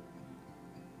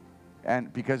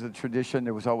 And because of the tradition,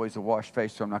 there was always a washed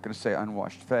face, so I'm not going to say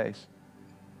unwashed face,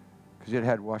 because it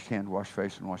had washed hand, washed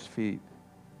face, and washed feet.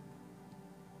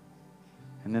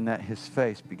 And then that his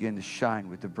face began to shine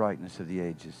with the brightness of the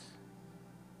ages.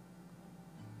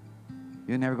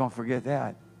 You're never going to forget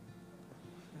that.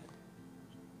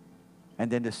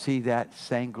 And then to see that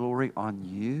same glory on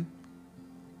you.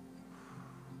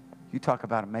 You talk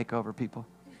about a makeover, people.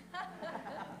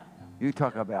 You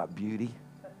talk about beauty.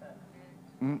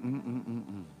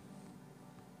 You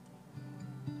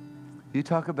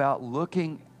talk about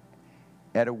looking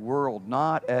at a world,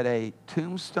 not at a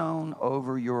tombstone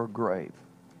over your grave.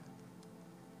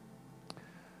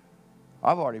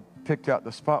 I've already picked out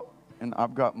the spot, and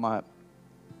I've got my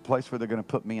place where they're going to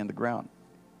put me in the ground.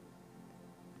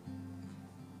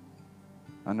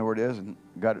 I know where it is, and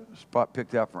got a spot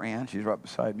picked out for Ann. She's right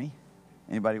beside me.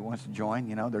 Anybody who wants to join,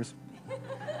 you know, there's...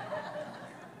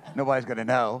 Nobody's going to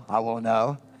know. I won't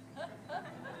know.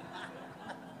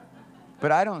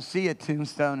 But I don't see a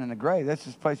tombstone in a grave. That's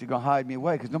this place you're going to hide me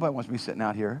away, because nobody wants me sitting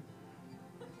out here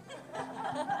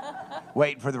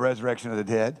waiting for the resurrection of the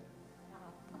dead.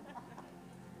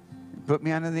 Put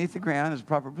me underneath the ground as a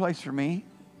proper place for me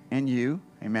and you.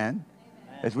 Amen.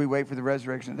 As we wait for the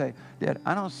resurrection of the dead.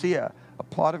 I don't see a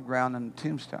plot of ground and a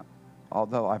tombstone,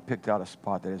 although I picked out a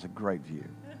spot that has a great view.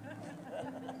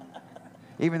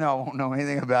 Even though I won't know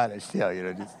anything about it still, you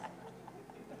know, just...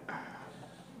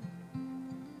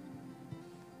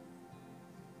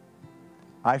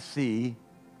 I see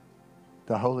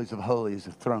the holies of holies,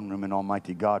 the throne room in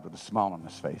Almighty God with a smile on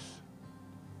his face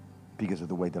because of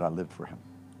the way that I lived for him,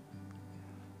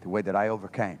 the way that I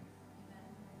overcame.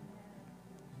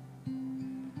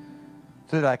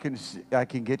 So that I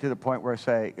can get to the point where I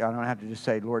say, I don't have to just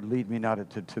say, Lord, lead me not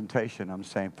into temptation. I'm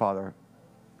saying, Father,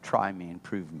 try me and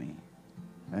prove me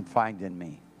and find in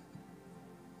me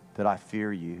that I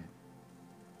fear you,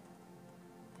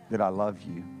 that I love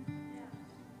you.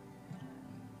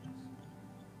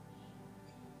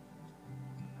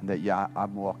 And that, yeah,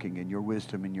 I'm walking in your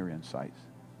wisdom and your insights.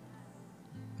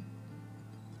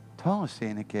 I'm just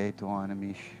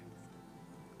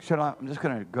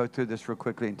going to go through this real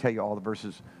quickly and tell you all the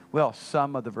verses. Well,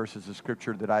 some of the verses of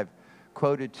Scripture that I've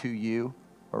quoted to you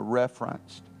or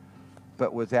referenced,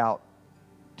 but without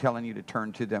telling you to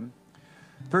turn to them.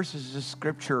 Verses of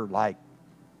Scripture like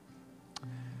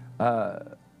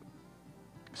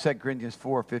 2 Corinthians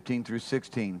 4, 15 through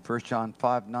 16, 1 John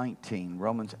 5, 19,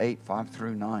 Romans 8, 5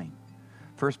 through 9,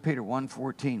 1 Peter 1,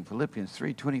 14, Philippians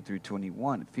 3, 20 through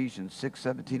 21, Ephesians 6,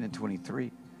 17 and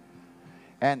 23.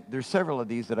 And there's several of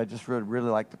these that I just really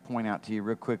like to point out to you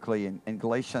real quickly. And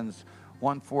Galatians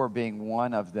 1:4 being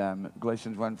one of them.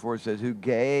 Galatians 1:4 says, who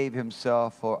gave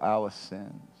himself for our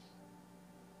sins.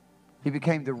 He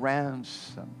became the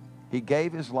ransom. He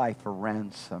gave his life a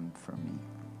ransom for me.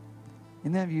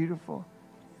 Isn't that beautiful?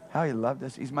 How he loved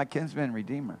us. He's my kinsman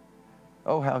redeemer.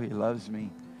 Oh, how he loves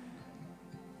me.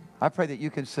 I pray that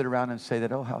you can sit around and say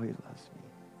that, oh, how he loves me.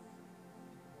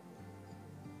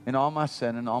 In all my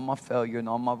sin and all my failure and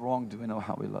all my wrongdoing, oh,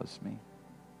 how he loves me.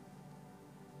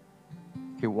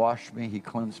 He washed me, he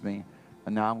cleansed me,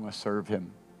 and now I'm going to serve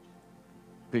him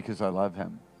because I love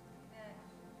him.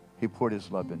 He poured his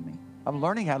love in me. I'm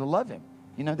learning how to love him.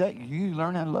 You know that? You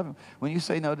learn how to love him. When you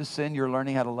say no to sin, you're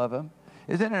learning how to love him.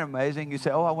 Isn't it amazing? You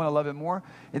say, oh, I want to love him more.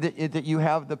 That you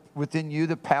have within you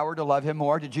the power to love him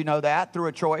more. Did you know that through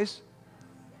a choice?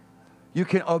 You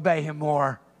can obey him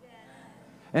more.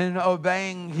 And in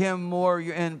obeying him more,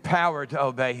 you're empowered to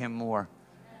obey him more.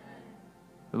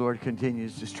 The Lord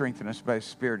continues to strengthen us by his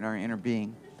Spirit in our inner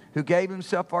being, who gave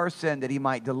himself for our sin that he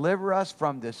might deliver us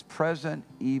from this present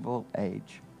evil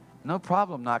age. No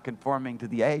problem not conforming to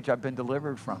the age. I've been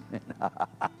delivered from it.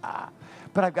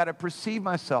 But I've got to perceive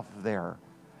myself there.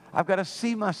 I've got to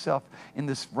see myself in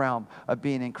this realm of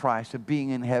being in Christ, of being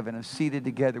in heaven, of seated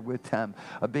together with him,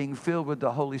 of being filled with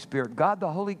the Holy Spirit. God,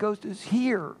 the Holy Ghost is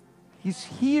here. He's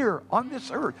here on this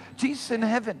earth. Jesus in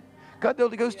heaven. God, the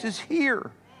Holy Ghost is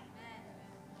here.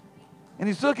 And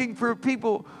he's looking for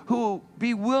people who will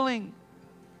be willing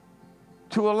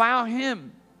to allow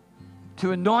him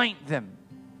to anoint them.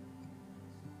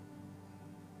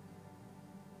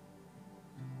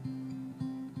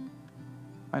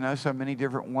 I know so many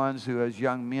different ones who, as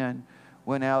young men,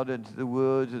 went out into the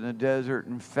woods and the desert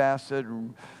and fasted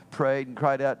and prayed and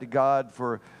cried out to God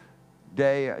for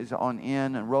days on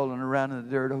end and rolling around in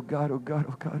the dirt. Oh God, oh God,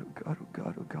 oh God, oh God, oh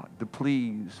God, oh God. The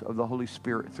pleas of the Holy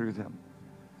Spirit through them.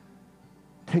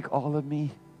 Take all of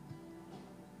me.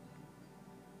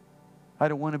 I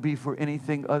don't want to be for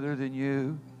anything other than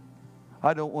you.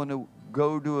 I don't want to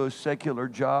go to a secular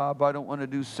job. I don't want to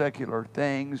do secular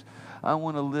things. I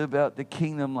want to live out the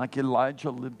kingdom like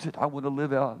Elijah lived it. I want to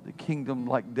live out the kingdom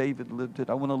like David lived it.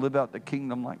 I want to live out the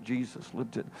kingdom like Jesus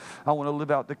lived it. I want to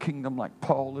live out the kingdom like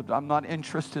Paul lived it. I'm not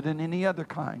interested in any other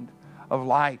kind of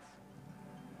life.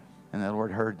 And the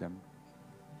Lord heard them.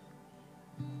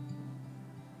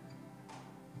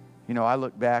 You know, I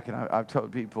look back and I've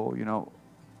told people, you know,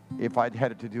 if I'd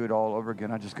had to do it all over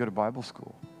again, I'd just go to Bible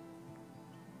school.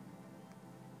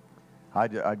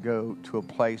 I'd go to a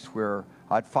place where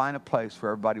I'd find a place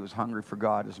where everybody was hungry for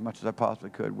God as much as I possibly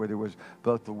could, where there was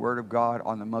both the Word of God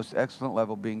on the most excellent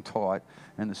level being taught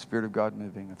and the Spirit of God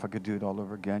moving. If I could do it all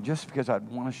over again, just because I'd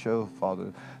want to show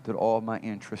Father that all my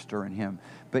interests are in Him.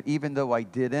 But even though I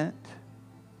didn't,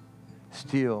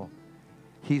 still,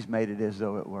 He's made it as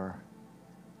though it were.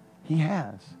 He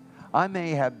has. I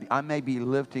may be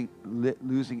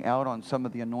losing out on some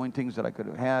of the anointings that I could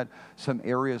have had, some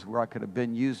areas where I could have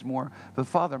been used more. But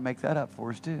Father, make that up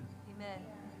for us too. Amen.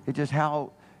 It's just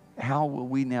how will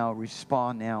we now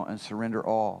respond now and surrender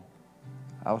all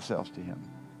ourselves to Him?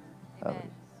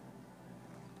 Amen.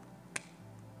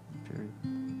 Period.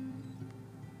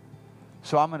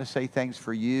 So I'm going to say thanks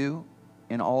for you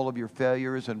in all of your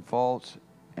failures and faults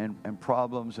and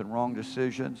problems and wrong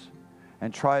decisions.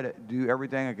 And try to do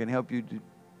everything I can help you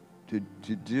try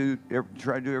to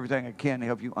do everything I can to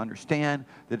help you understand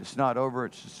that it's not over,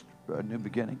 it's just a new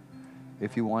beginning,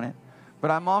 if you want it. But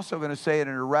I'm also going to say it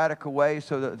in a radical way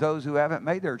so that those who haven't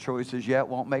made their choices yet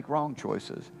won't make wrong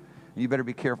choices. And you better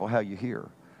be careful how you hear,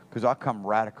 because I'll come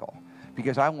radical.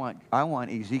 Because I want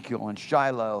Ezekiel and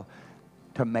Shiloh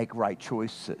to make right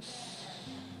choices.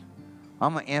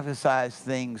 I'm going to emphasize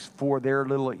things for their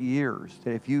little ears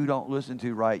that if you don't listen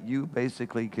to right, you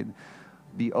basically can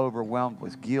be overwhelmed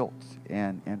with guilt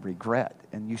and regret.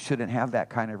 And you shouldn't have that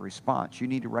kind of response. You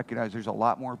need to recognize there's a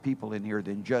lot more people in here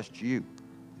than just you.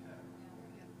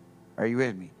 Are you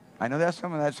with me? I know that's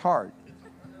something that's hard.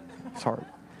 It's hard.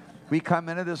 We come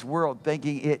into this world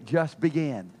thinking it just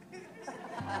began.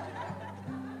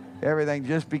 Everything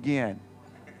just began.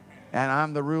 And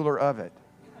I'm the ruler of it.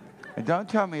 And don't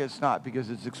tell me it's not, because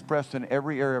it's expressed in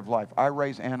every area of life. I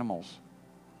raise animals.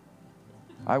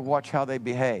 I watch how they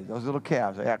behave. Those little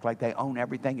calves, they act like they own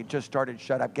everything. It just started.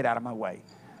 Shut up. Get out of my way.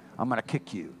 I'm going to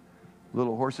kick you.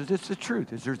 Little horses, it's the truth.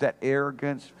 There's that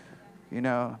arrogance,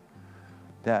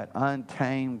 that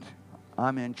untamed,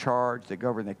 I'm in charge. They go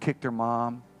over and they kick their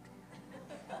mom.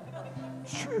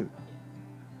 It's true.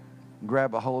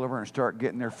 Grab a hold of her and start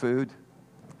getting their food.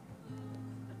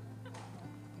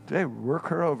 They work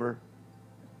her over.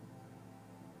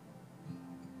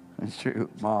 It's true,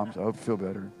 moms. I hope you feel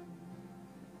better.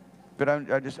 But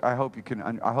I hope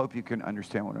you can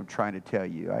understand what I'm trying to tell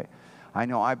you. I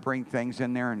know I bring things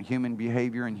in there in human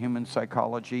behavior and human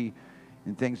psychology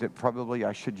and things that probably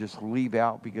I should just leave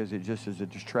out because it just is a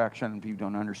distraction and people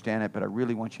don't understand it. But I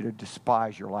really want you to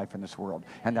despise your life in this world,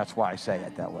 and that's why I say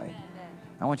it that way.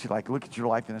 I want you to look at your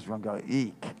life in this world and go,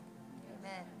 eek,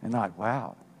 and not,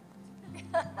 wow.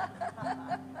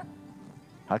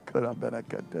 I could have been a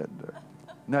contender.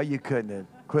 No, you couldn't have.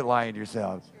 Quit lying to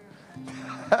yourselves.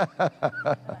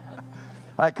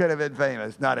 I could have been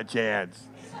famous. Not a chance.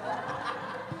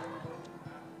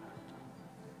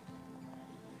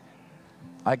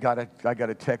 I got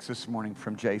a text this morning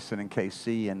from Jason and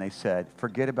KC, and they said,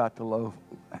 forget about the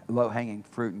low-hanging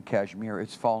fruit in Kashmir.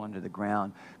 It's fallen to the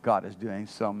ground. God is doing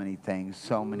so many things.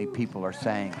 So many people are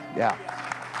saying, yeah.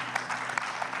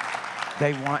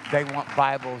 They want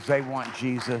Bibles. They want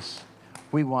Jesus.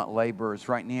 We want laborers.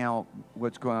 Right now,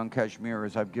 what's going on in Kashmir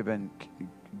is I've given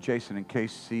Jason and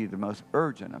KC the most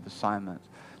urgent of assignments,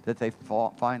 that they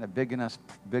find a big enough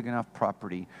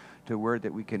property to where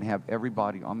that we can have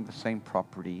everybody on the same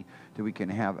property, that we can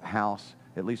have a house,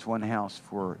 at least one house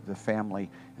for the family,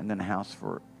 and then a house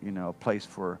for, a place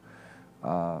for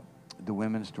the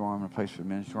women's dorm, a place for the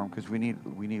men's dorm, because we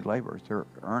need laborers. They're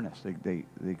earnest.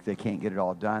 They can't get it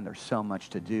all done. There's so much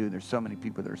to do. There's so many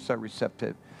people that are so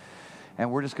receptive.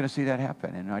 And we're just going to see that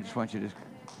happen. And I just want you to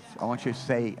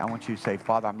say,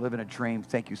 Father, I'm living a dream.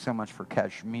 Thank you so much for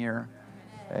Kashmir,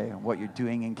 what you're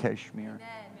doing in Kashmir.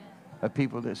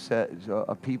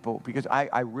 Because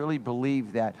I really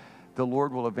believe that the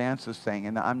Lord will advance this thing.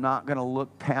 And I'm not going to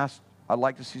look past. I'd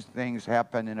like to see things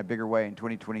happen in a bigger way in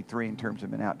 2023 in terms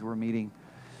of an outdoor meeting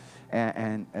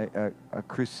and a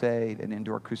crusade, an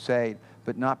indoor crusade,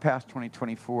 but not past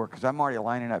 2024, because I'm already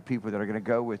lining up people that are going to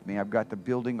go with me. I've got the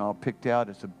building all picked out.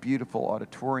 It's a beautiful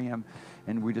auditorium,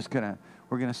 and we're going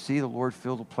to see the Lord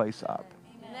fill the place up.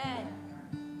 Amen.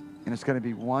 And it's going to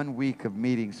be 1 week of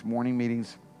meetings, morning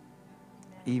meetings,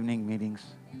 evening meetings.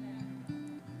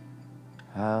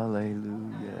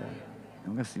 Hallelujah.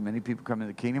 I'm going to see many people come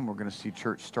into the kingdom. We're going to see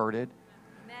church started.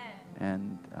 Amen.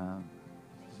 And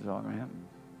this is all going to happen.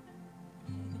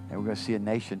 And we're going to see a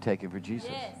nation taken for Jesus.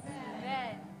 Yes.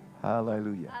 Amen.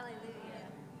 Hallelujah. Hallelujah.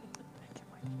 Thank you,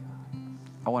 mighty God.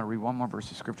 I want to read one more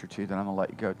verse of scripture to you, then I'm going to let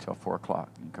you go till 4 o'clock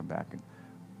and come back. And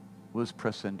we'll just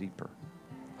press in deeper.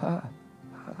 Oh,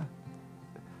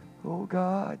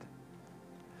 God.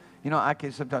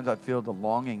 Sometimes I feel the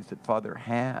longings that Father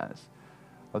has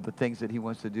of the things that he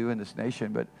wants to do in this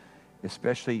nation, but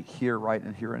especially here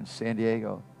in San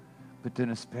Diego, but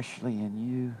then especially in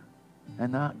you.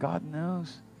 And God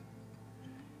knows.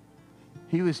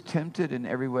 He was tempted in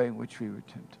every way in which we were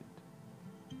tempted.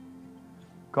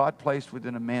 God placed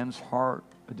within a man's heart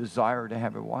a desire to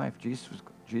have a wife.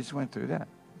 Jesus went through that.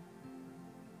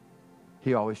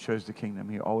 He always chose the kingdom.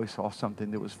 He always saw something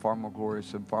that was far more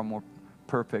glorious and far more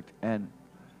perfect, and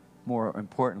more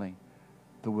importantly,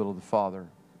 the will of the Father,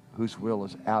 whose will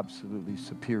is absolutely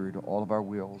superior to all of our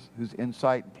wills, whose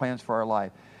insight and plans for our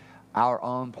life, our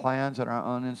own plans and our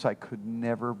own insight could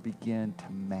never begin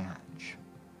to match.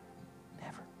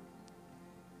 Never.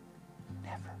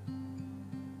 Never.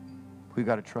 We've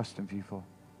got to trust in people.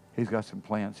 He's got some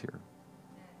plans here.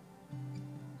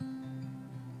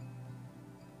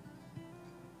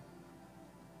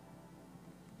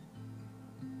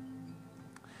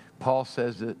 Paul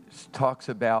talks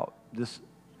about this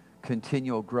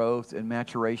continual growth and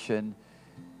maturation,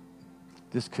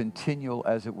 this continual,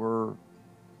 as it were,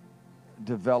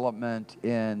 development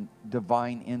in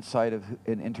divine insight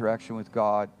and interaction with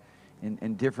God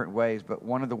in different ways. But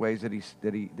one of the ways that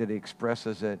he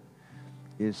expresses it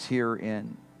is here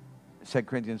in 2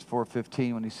 Corinthians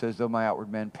 4:15 when he says, though my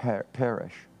outward man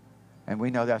perish. And we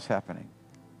know that's happening.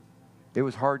 It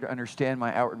was hard to understand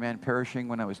my outward man perishing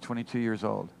when I was 22 years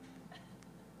old.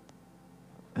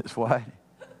 That's why.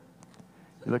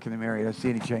 You look in the mirror, you don't see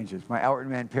any changes. My outward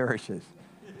man perishes.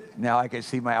 Now I can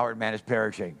see my outward man is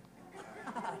perishing.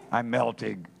 I'm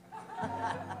melting.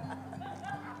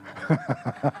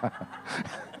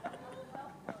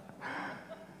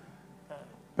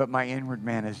 But my inward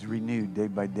man is renewed day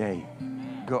by day.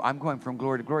 I'm going from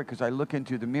glory to glory because I look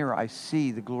into the mirror. I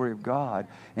see the glory of God.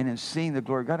 And in seeing the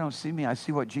glory of God, I don't see me. I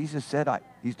see what Jesus said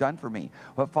He's done for me.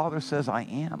 What Father says I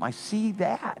am. I see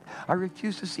that. I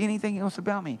refuse to see anything else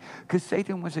about me because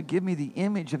Satan wants to give me the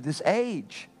image of this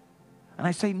age. And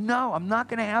I say, no, I'm not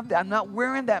going to have that. I'm not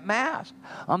wearing that mask.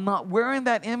 I'm not wearing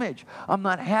that image. I'm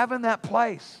not having that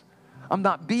place. I'm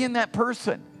not being that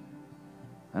person.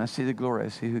 And I see the glory. I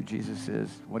see who Jesus is,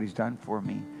 what He's done for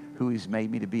me, who He's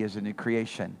made me to be as a new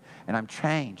creation. And I'm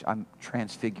changed. I'm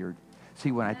transfigured.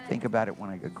 See, when I think about it, when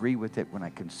I agree with it, when I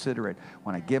consider it,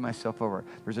 when I give myself over,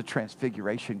 there's a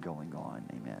transfiguration going on.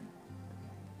 Amen.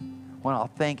 When I'll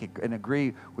think and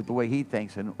agree with the way He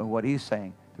thinks and what He's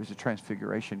saying, there's a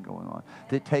transfiguration going on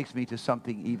that takes me to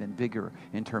something even bigger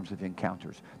in terms of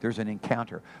encounters. There's an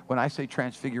encounter. When I say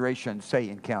transfiguration, say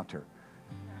encounter.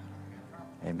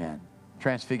 Amen.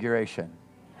 Transfiguration.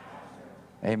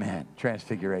 Amen.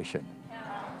 Transfiguration.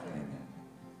 Amen.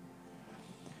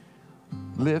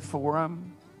 Live for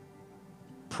them.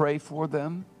 Pray for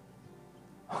them.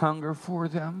 Hunger for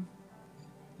them.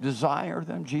 Desire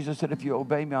them. Jesus said, if you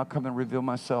obey me, I'll come and reveal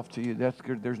myself to you. That's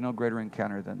good. There's no greater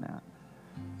encounter than that.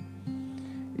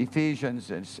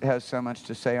 Ephesians has so much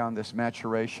to say on this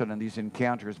maturation and these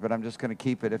encounters, but I'm just going to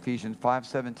keep it. Ephesians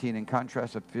 5:17 in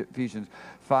contrast to Ephesians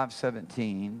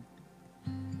 5:17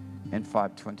 and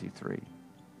 5:23.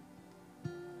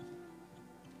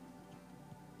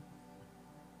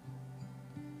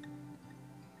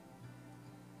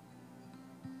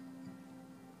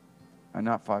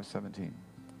 Not 5:17,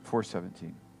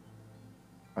 4:17.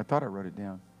 I thought I wrote it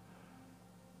down.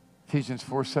 Ephesians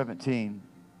 4:17.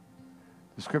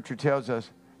 The scripture tells us,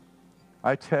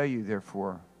 I tell you,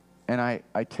 therefore, and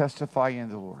I testify in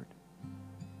the Lord.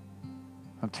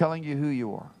 I'm telling you who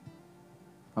you are.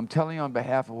 I'm telling you on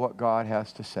behalf of what God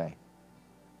has to say.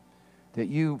 That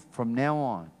you, from now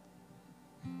on,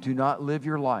 do not live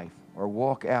your life or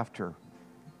walk after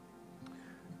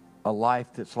a life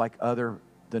that's like the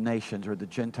nations or the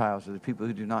Gentiles or the people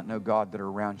who do not know God that are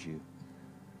around you.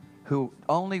 Who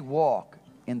only walk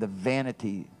in the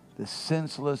vanity, the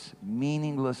senseless,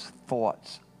 meaningless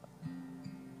thoughts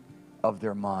of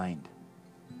their mind.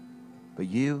 But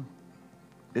you,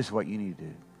 this is what you need to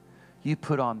do. You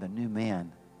put on the new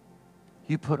man.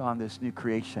 You put on this new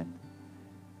creation.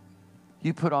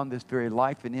 You put on this very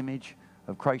life and image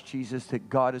of Christ Jesus that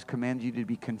God has commanded you to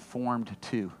be conformed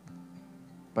to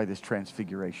by this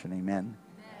transfiguration. Amen.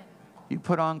 You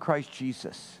put on Christ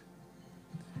Jesus,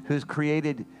 who's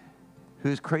created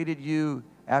you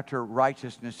after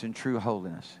righteousness and true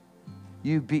holiness.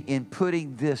 You be in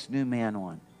putting this new man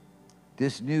on,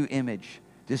 this new image,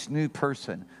 this new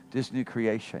person, this new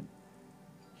creation.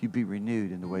 You be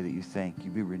renewed in the way that you think.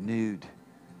 You be renewed.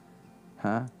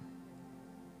 Huh?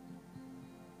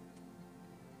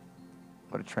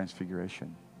 What a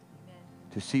transfiguration. Amen.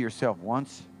 To see yourself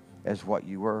once as what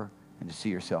you were, and to see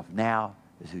yourself now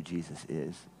as who Jesus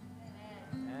is.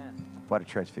 Amen. What a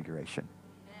transfiguration.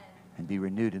 Amen. And be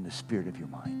renewed in the spirit of your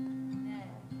mind. Amen.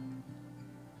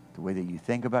 The way that you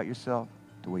think about yourself,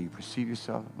 the way you perceive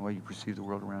yourself, and the way you perceive the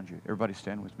world around you. Everybody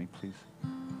stand with me, please.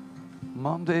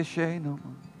 Now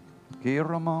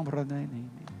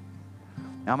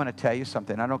I'm going to tell you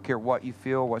something. I don't care what you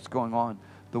feel, what's going on.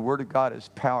 The Word of God is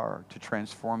power to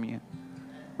transform you.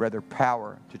 Rather,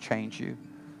 power to change you.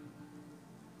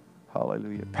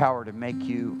 Hallelujah. Power to make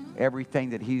you everything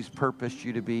that He's purposed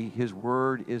you to be. His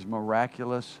Word is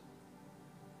miraculous.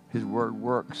 His Word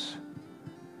works.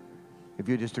 If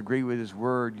you just agree with His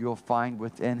Word, you'll find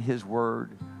within His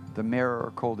Word the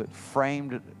miracle that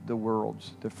framed the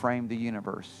worlds, that framed the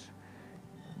universe,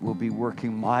 will be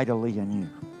working mightily in you.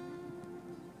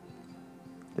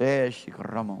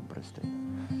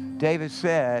 David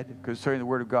said, concerning the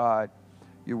Word of God,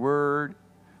 your Word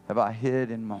have I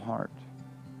hid in my heart.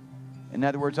 In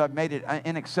other words, I've made it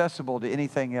inaccessible to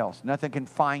anything else. Nothing can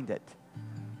find it.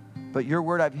 But your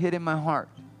Word I've hid in my heart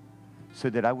so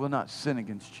that I will not sin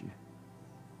against you.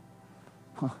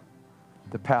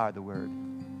 The power of the Word.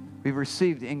 We've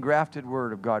received the engrafted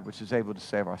Word of God, which is able to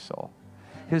save our soul.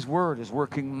 His Word is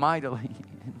working mightily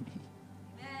in me.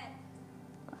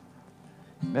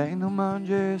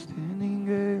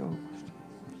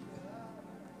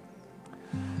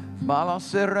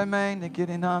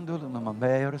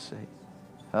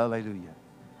 Hallelujah.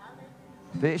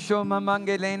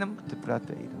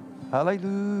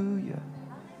 Hallelujah.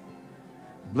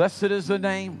 Blessed is the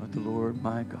name of the Lord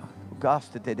my God.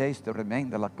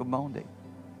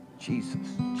 Jesus,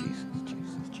 Jesus,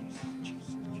 Jesus, Jesus,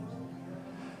 Jesus.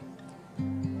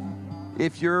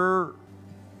 If you're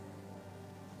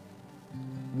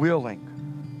willing,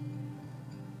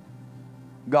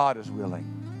 God is willing.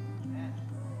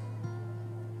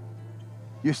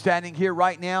 You're standing here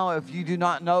right now. If you do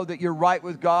not know that you're right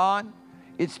with God,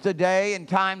 it's the day and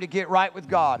time to get right with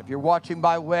God. If you're watching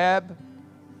by web,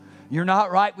 you're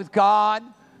not right with God.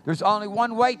 There's only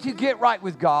one way to get right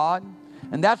with God,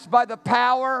 and that's by the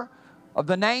power of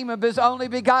the name of His only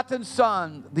begotten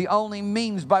Son, the only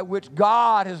means by which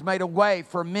God has made a way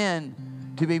for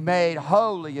men to be made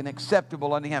holy and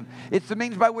acceptable unto Him. It's the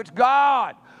means by which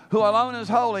God, who alone is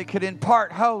holy, could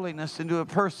impart holiness into a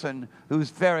person who's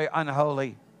very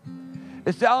unholy.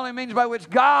 It's the only means by which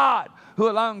God, who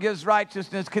alone gives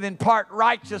righteousness, can impart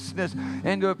righteousness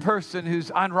into a person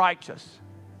who's unrighteous.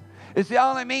 It's the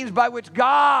only means by which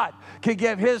God can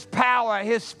give His power,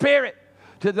 His Spirit,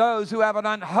 to those who have an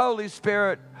unholy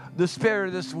spirit, the spirit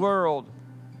of this world.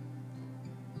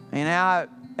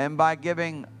 And by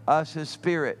giving us His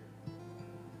Spirit,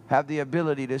 have the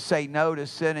ability to say no to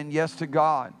sin and yes to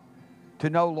God, to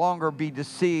no longer be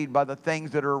deceived by the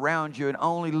things that are around you and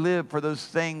only live for those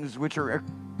things which are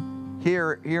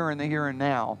here in the here and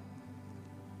now,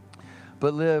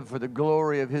 but live for the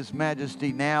glory of His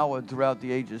majesty now and throughout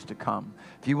the ages to come.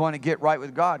 If you want to get right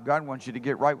with God, God wants you to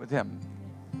get right with Him.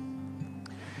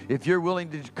 If you're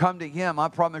willing to come to Him, I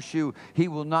promise you, He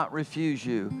will not refuse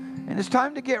you. And it's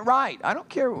time to get right. I don't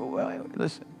care. Well,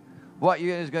 listen, what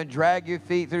you is going to drag your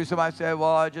feet through? Somebody say,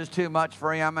 well, it's just too much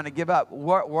for you. I'm going to give up.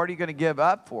 What are you going to give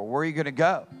up for? Where are you going to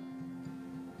go?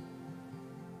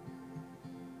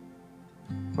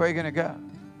 Where are you going to go?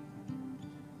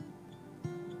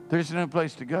 There's no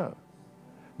place to go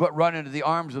but run into the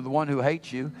arms of the one who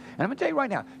hates you. And I'm going to tell you right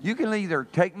now, you can either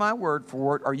take my word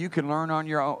for it or you can learn on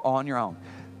your own.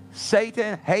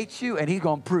 Satan hates you, and he's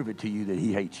going to prove it to you that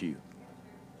he hates you.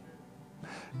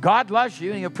 God loves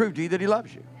you, and He'll prove to you that He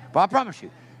loves you. But I promise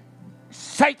you,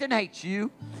 Satan hates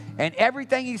you, and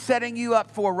everything he's setting you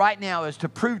up for right now is to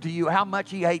prove to you how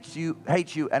much he hates you.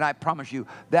 And I promise you,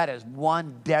 that is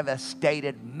one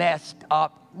devastated, messed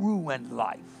up, ruined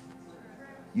life.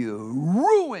 You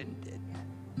ruined it.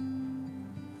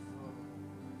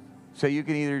 So you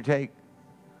can either take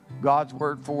God's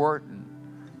word for it and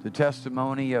the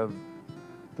testimony of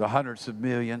the hundreds of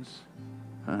millions,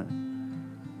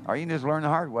 or you can just learn the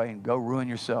hard way and go ruin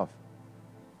yourself.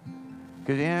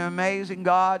 Because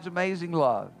God's amazing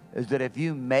love is that if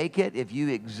you make it, if you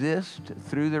exist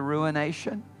through the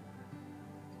ruination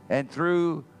and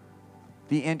through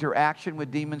the interaction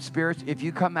with demon spirits, if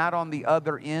you come out on the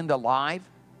other end alive,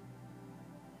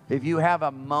 if you have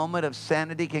a moment of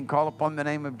sanity, can call upon the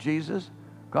name of Jesus,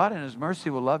 God in His mercy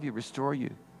will love you, restore you.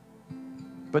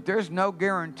 But there's no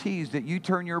guarantees that you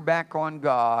turn your back on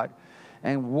God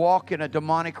and walk in a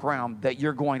demonic realm that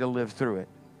you're going to live through it.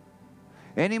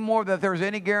 Any more that there's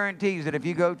any guarantees that if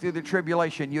you go through the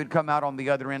tribulation, you'd come out on the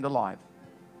other end alive.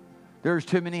 There's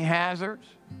too many hazards.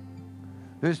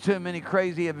 There's too many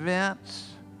crazy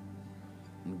events.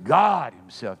 And God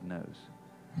Himself knows.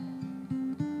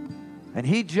 And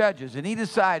He judges and He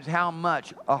decides how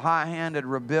much a high-handed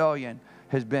rebellion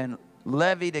has been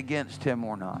levied against Him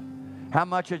or not. How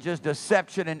much is just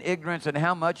deception and ignorance, and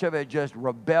how much of it is just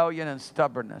rebellion and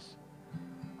stubbornness.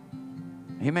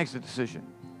 He makes a decision.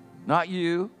 Not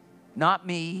you, not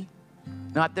me,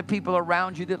 not the people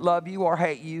around you that love you or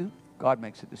hate you. God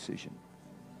makes a decision.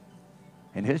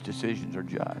 And His decisions are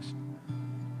just.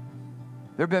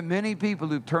 There have been many people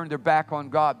who've turned their back on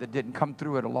God that didn't come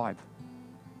through it alive.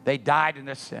 They died in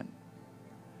their sin.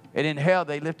 And in hell,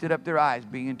 they lifted up their eyes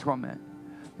being in torment.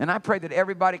 And I pray that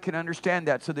everybody can understand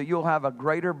that so that you'll have a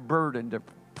greater burden to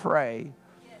pray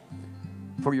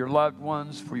for your loved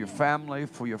ones, for your family,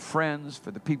 for your friends,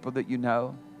 for the people that you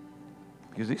know.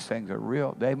 Because these things are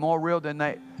real. They're more real than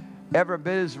they ever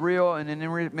been as real, and in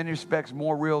many respects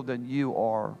more real than you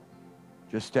are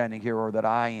just standing here or that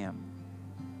I am.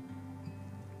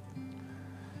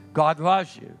 God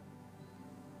loves you.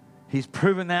 He's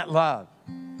proven that love.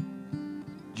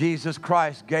 Jesus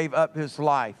Christ gave up His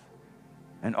life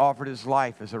and offered His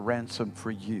life as a ransom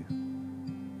for you,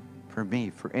 for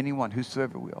me, for anyone,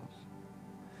 whosoever wills.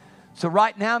 So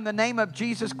right now, in the name of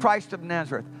Jesus Christ of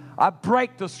Nazareth, I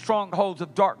break the strongholds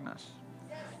of darkness.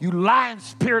 You lying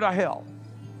spirit of hell.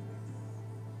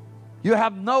 You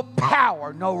have no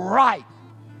power, no right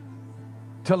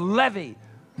to levy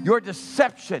your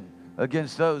deception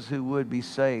against those who would be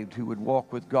saved, who would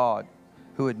walk with God,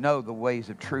 who would know the ways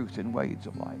of truth and ways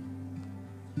of life.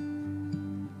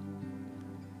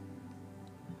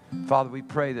 Father, we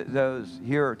pray that those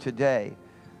here today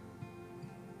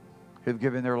who've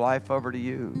given their life over to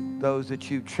you, those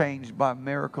that you've changed by a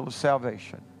miracle of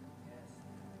salvation,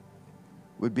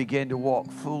 would begin to walk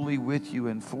fully with you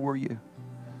and for you.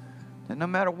 And no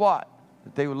matter what,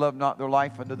 that they would love not their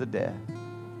life unto the death.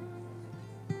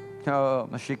 Oh,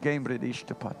 in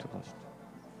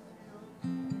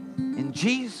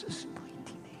Jesus'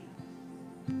 mighty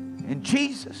name. In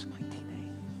Jesus' mighty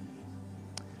name.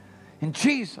 In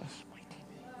Jesus' mighty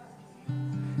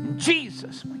name. In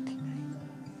Jesus' mighty name.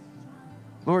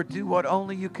 Lord, do what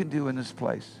only you can do in this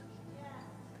place.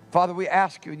 Father, we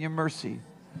ask you in your mercy,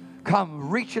 come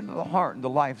reach into the heart and the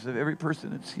lives of every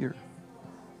person that's here.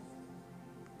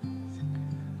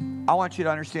 I want you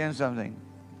to understand something.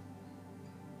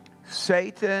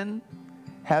 Satan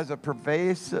has a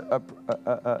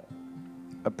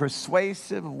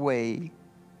persuasive way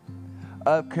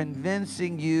of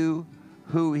convincing you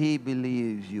who he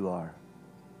believes you are.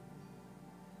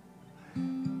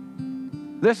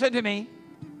 Listen to me.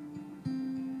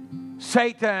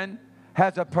 Satan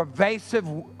has a persuasive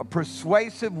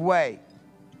way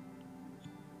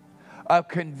of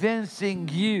convincing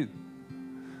you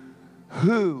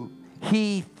who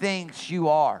he thinks you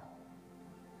are.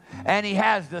 And he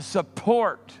has the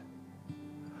support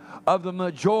of the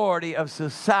majority of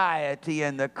society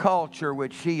and the culture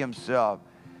which he himself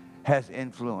has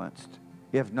influenced,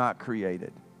 if not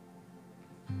created.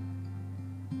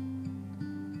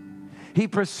 He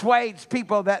persuades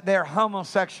people that they're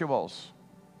homosexuals.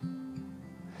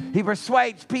 He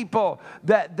persuades people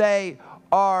that they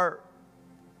are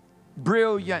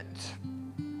brilliant.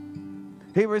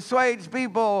 He persuades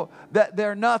people that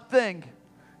they're nothing.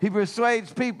 He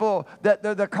persuades people that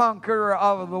they're the conqueror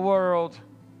of the world.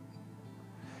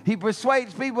 He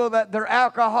persuades people that they're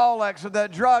alcoholics or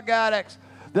that drug addicts,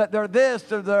 that they're this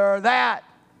or they're that.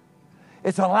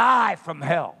 It's a lie from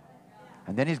hell.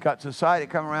 And then he's got society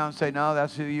come around and say, no,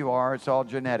 that's who you are. It's all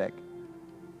genetic.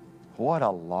 What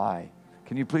a lie.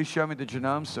 Can you please show me the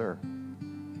genome, sir?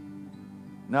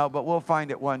 No, but we'll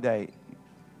find it one day.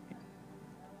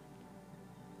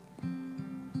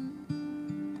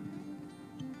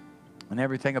 And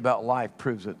everything about life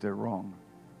proves that they're wrong.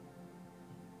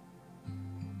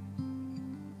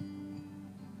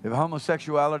 If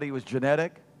homosexuality was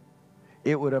genetic,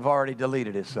 it would have already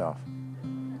deleted itself.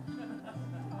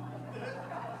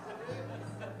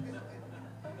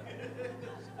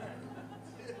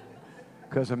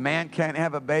 Because a man can't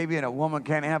have a baby and a woman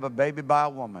can't have a baby by a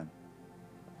woman.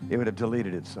 It would have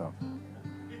deleted itself.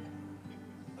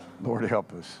 Lord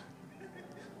help us.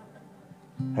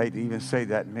 Hate to even say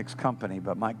that in mixed company,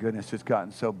 but my goodness, it's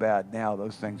gotten so bad now.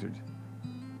 Those things are...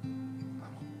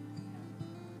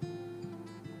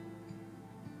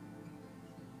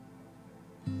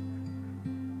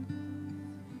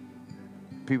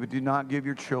 People, do not give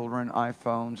your children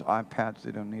iPhones, iPads.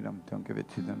 They don't need them. Don't give it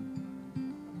to them.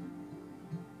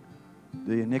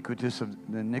 The iniquitous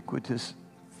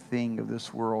thing of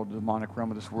this world, the demonic realm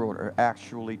of this world, are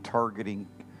actually targeting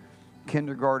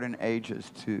kindergarten ages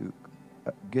to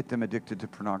get them addicted to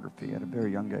pornography at a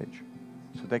very young age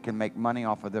so they can make money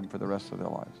off of them for the rest of their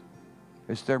lives.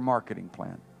 It's their marketing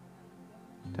plan.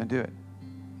 Don't do it.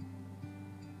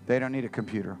 They don't need a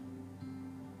computer.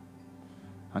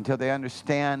 Until they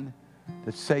understand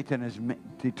that Satan is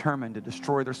determined to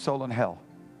destroy their soul in hell.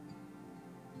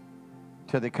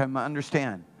 Till they come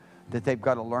understand that they've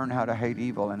got to learn how to hate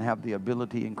evil and have the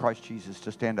ability in Christ Jesus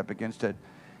to stand up against it.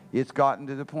 It's gotten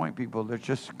to the point, people, there's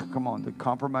just, come on, the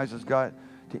compromise has got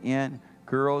to end.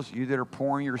 Girls, you that are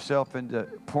pouring yourself into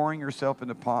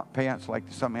pants like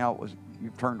somehow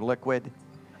you've turned liquid.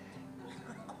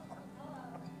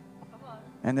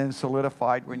 And then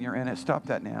solidified when you're in it. Stop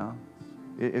that now.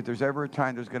 If there's ever a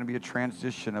time there's going to be a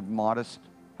transition of modest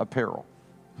apparel.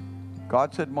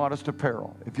 God said modest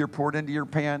apparel. If you're poured into your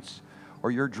pants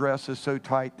or your dress is so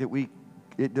tight that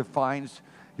it defines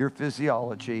your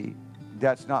physiology,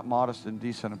 that's not modest and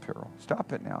decent apparel.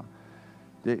 Stop it now.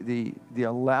 The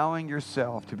allowing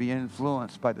yourself to be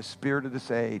influenced by the spirit of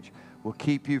this age will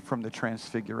keep you from the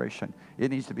transfiguration. It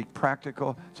needs to be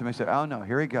practical. Somebody said, oh no,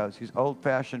 here he goes. He's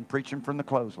old-fashioned, preaching from the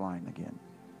clothesline again.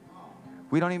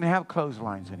 We don't even have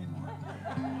clotheslines anymore.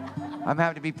 I'm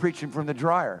having to be preaching from the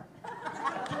dryer.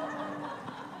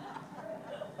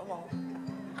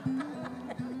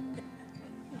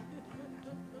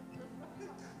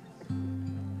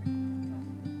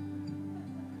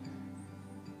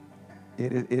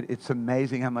 It's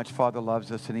amazing how much Father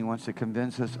loves us, and he wants to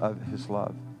convince us of his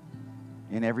love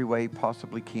in every way he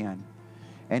possibly can.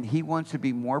 And he wants to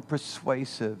be more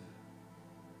persuasive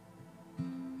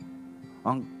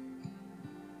on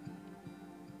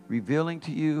revealing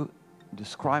to you,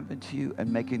 describing to you,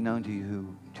 and making known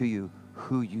to you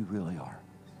who you really are,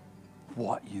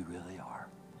 what you really are.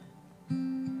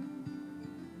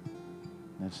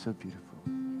 That's so beautiful.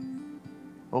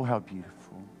 Oh, how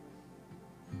beautiful.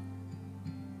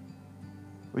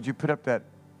 Would you put up the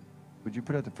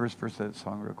first verse of that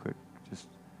song real quick? Just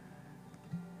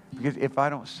because if I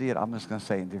don't see it, I'm just going to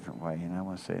say it in a different way, and I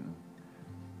want to say it.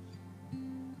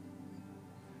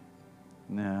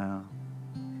 No.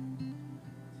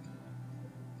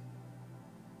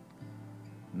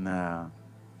 No.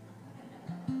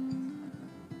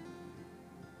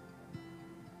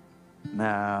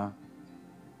 No.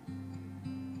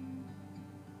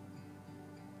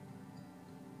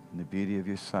 In the beauty of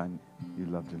your Son, you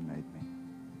loved and made me.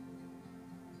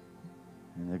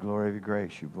 In the glory of your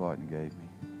grace, you bought and gave me.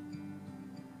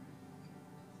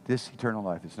 This eternal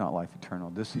life is not life eternal.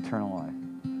 This eternal life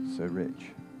is so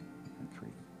rich and free.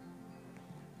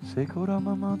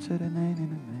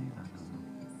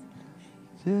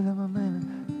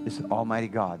 It's Almighty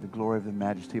God, the glory of the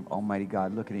majesty of Almighty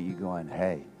God looking at you going,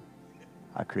 hey,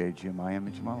 I created you in my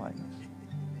image and my likeness.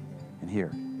 And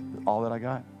here, all that I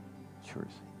got, it's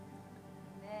yours.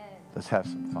 Let's have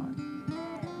some fun.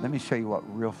 Let me show you what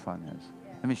real fun is.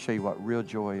 Let me show you what real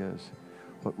joy is.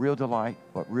 What real delight,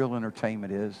 what real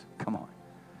entertainment is. Come on.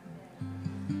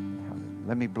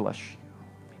 Let me bless you.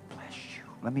 Let me bless you.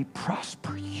 Let me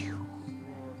prosper you.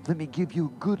 Let me give you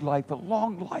a good life, a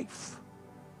long life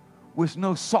with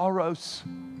no sorrows.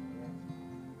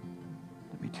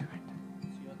 Let me do it.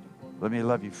 Let me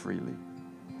love you freely.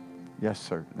 Yes,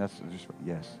 sir. That's just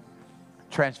yes.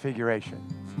 Transfiguration.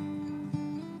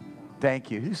 Thank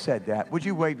you. Who said that? Would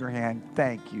you wave your hand?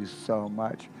 Thank you so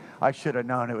much. I should have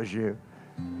known it was you.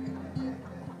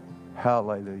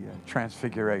 Hallelujah.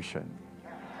 Transfiguration.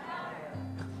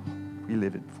 We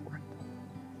live it for it.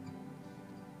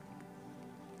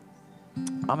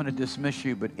 I'm going to dismiss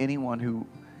you, but anyone who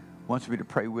wants me to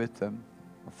pray with them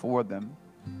or for them,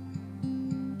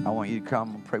 I want you to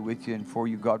come and pray with you and for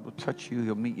you. God will touch you.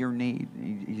 He'll meet your need.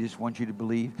 He just wants you to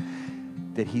believe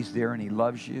that He's there and He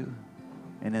loves you.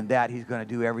 And in that, He's going to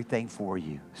do everything for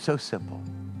you. So simple.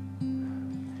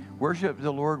 Worship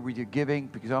the Lord with your giving,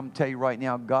 because I'm going to tell you right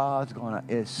now, God's going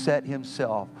to set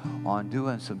Himself on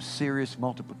doing some serious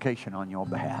multiplication on your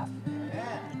behalf.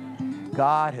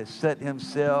 God has set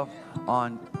Himself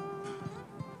on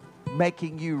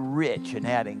making you rich and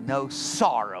adding no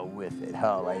sorrow with it.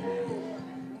 Hallelujah.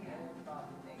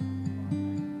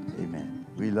 Amen.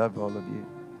 We love all of you.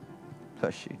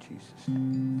 Bless you, Jesus.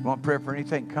 You want prayer for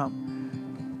anything? Come.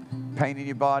 Pain in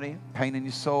your body, pain in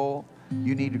your soul.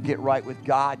 You need to get right with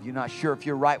God. You're not sure if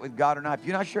you're right with God or not. If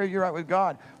you're not sure if you're right with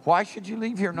God, why should you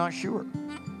leave here not sure?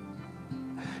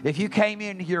 If you came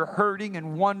in here hurting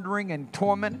and wondering and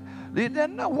torment,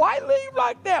 then why leave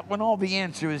like that when all the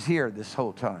answer is here this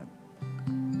whole time?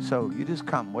 So you just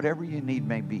come, whatever your need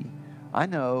may be. I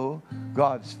know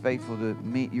God's faithful to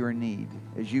meet your need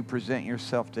as you present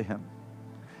yourself to Him.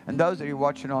 And those that are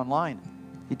watching online,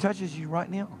 He touches you right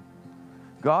now.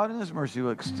 God in His mercy will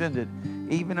extend it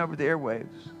even over the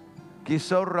airwaves.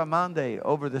 Kiso ramande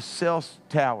over the cell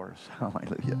towers.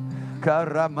 Hallelujah.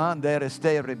 Karamande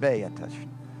reste rebeatas.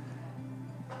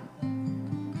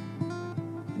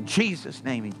 In Jesus'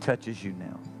 name, He touches you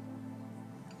now.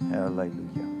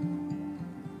 Hallelujah.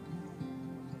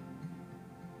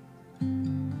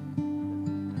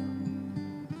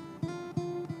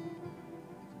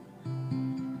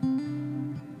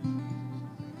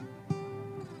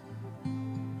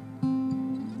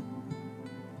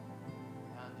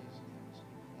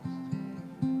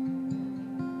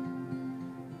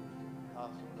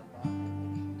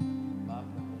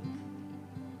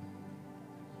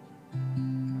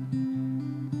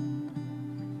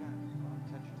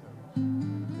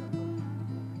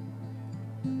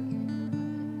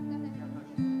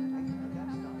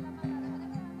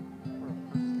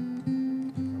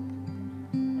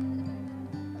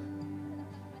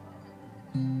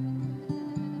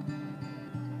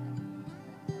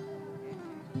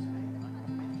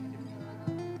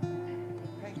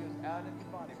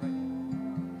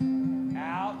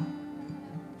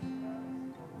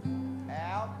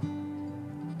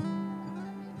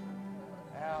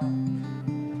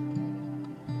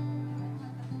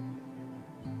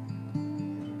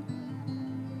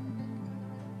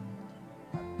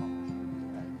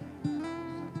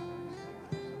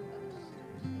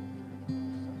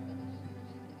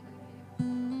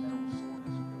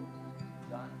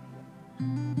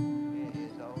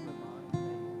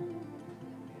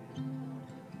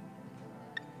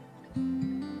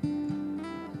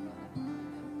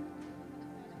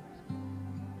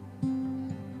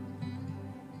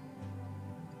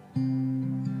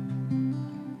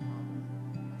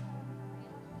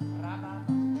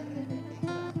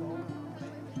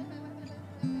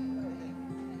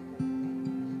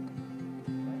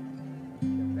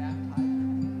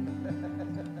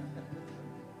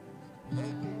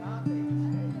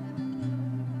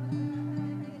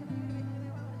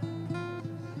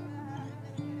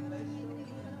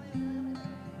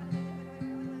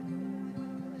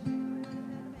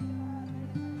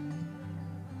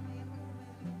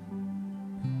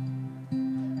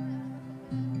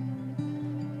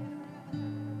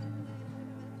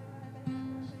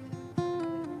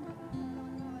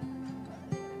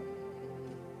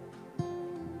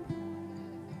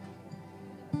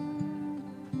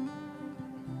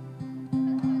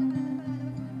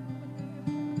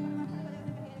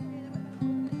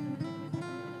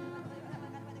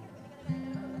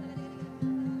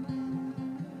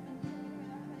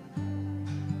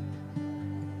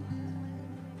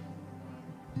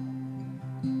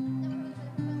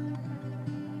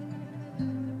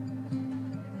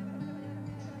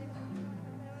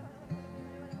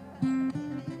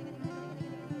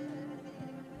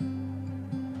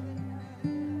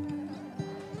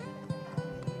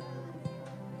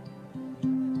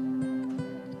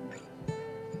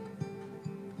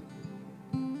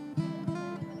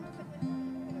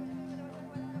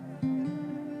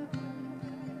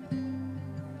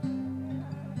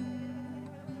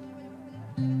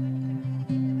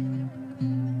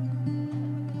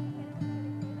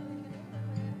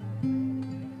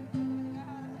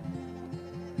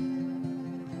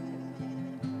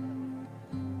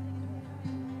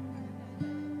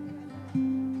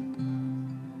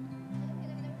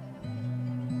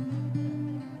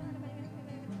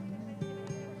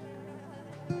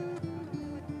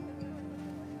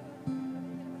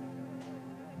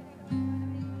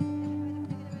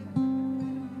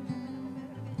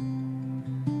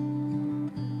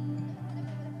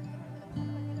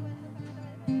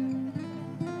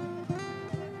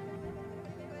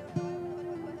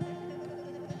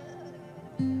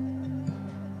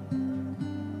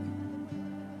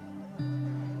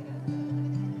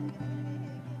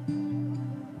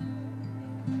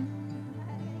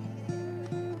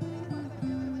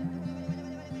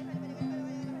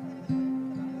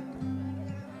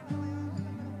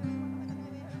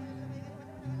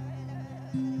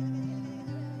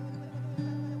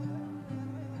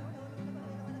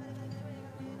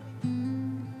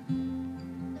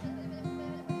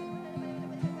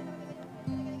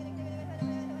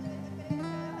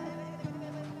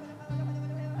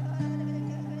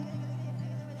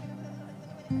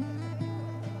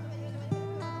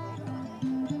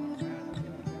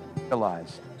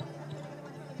 realized.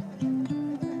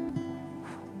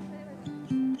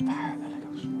 Fire of the Holy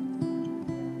Ghost.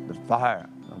 The fire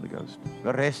of the Holy Ghost.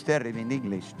 Rester in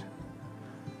English.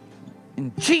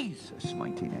 In Jesus'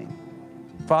 mighty name.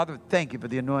 Father, thank you for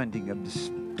the anointing of the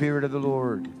Spirit of the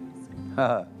Lord.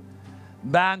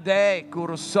 Bande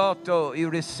kurosoto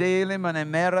iriselim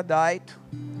anemeradite.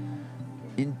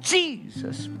 In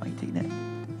Jesus' mighty name.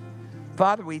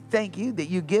 Father, we thank you that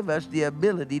you give us the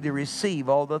ability to receive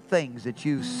all the things that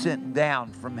you sent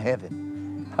down from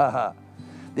heaven.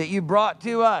 That you brought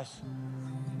to us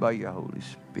by your Holy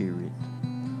Spirit.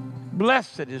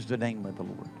 Blessed is the name of the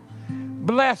Lord.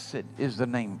 Blessed is the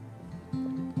name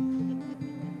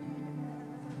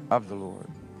of the Lord.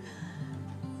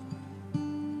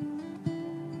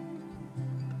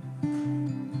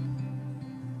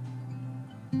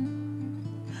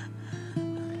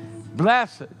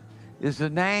 Blessed is the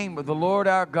name of the Lord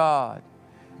our God,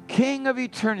 King of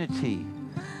eternity,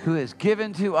 who has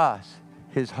given to us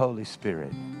his Holy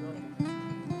Spirit.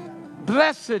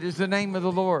 Blessed is the name of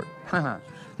the Lord,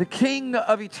 the King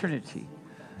of eternity,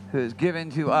 who has given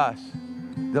to us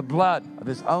the blood of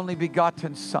his only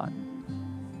begotten Son.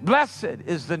 Blessed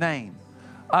is the name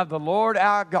of the Lord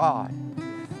our God,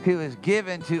 who has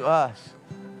given to us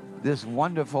this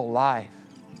wonderful life,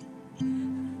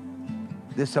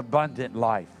 this abundant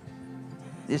life.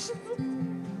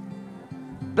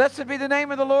 Blessed be the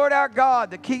name of the Lord our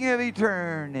God, the King of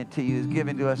eternity, who has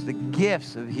given to us the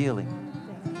gifts of healing,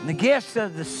 and the gifts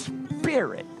of the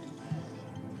Spirit.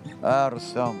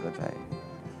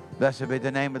 Blessed be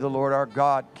the name of the Lord our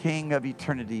God, King of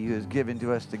eternity, who has given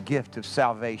to us the gift of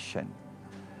salvation,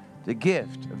 the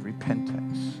gift of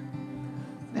repentance.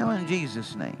 Now in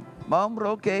Jesus' name.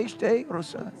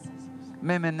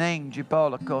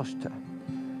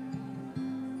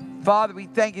 Father, we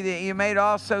thank you that you made it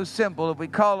all so simple. If we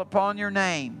call upon your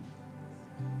name,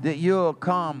 that you'll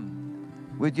come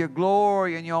with your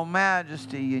glory and your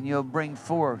majesty, and you'll bring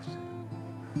forth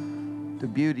the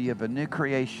beauty of a new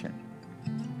creation.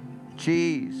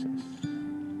 Jesus.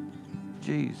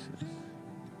 Jesus.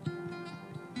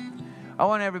 I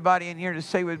want everybody in here to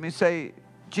say with me, say,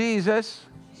 Jesus,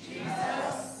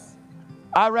 Jesus,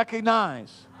 I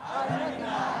recognize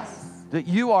that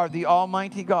you are the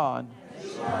Almighty God.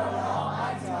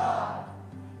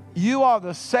 You are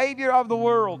the Savior of the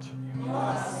world.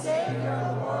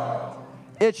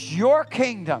 It's your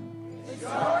kingdom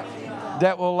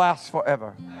that will last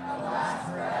forever.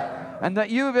 And that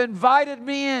you have invited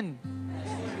me in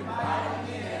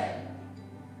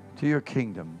to your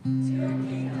kingdom.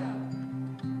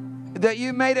 That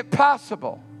you made it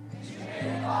possible.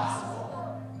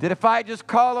 That if I just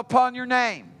call upon your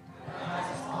name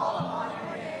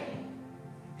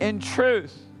in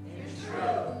truth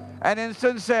and in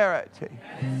sincerity,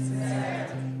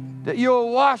 that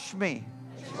you'll wash me,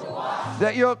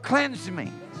 that you'll cleanse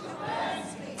me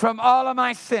from all of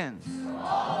my sins.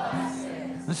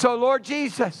 And so, Lord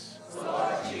Jesus,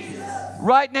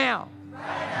 right now,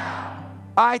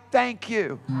 I thank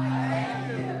you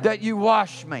that you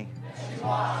wash me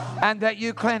and that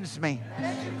you cleanse me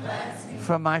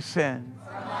from my sin.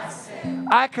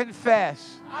 I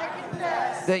confess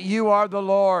that you are the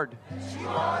Lord,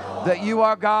 that you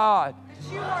are God,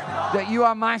 that you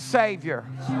are my Savior,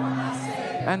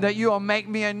 and that you will make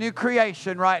me a new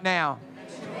creation right now.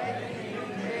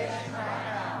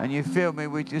 And you fill me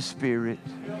with your Spirit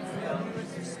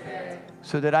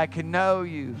so that I can know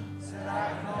you,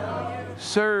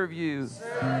 serve you,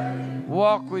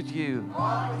 walk with you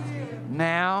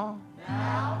now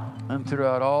and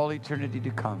throughout all eternity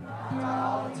to come.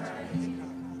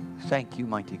 Thank you,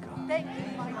 mighty God.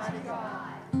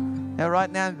 Now,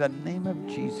 right now, in the name of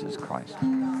Jesus Christ,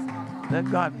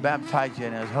 let God baptize you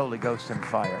in his Holy Ghost and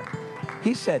fire.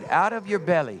 He said, out of your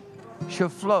belly shall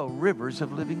flow rivers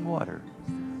of living water.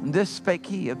 And this spake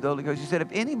he of the Holy Ghost. He said, if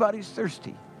anybody's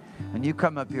thirsty, and you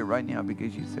come up here right now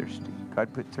because you're thirsty,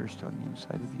 God put thirst on the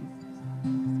inside of you.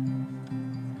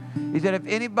 He said, if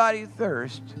anybody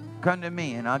thirsts, come to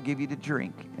me and I'll give you to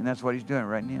drink. And that's what he's doing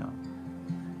right now.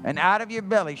 And out of your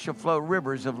belly shall flow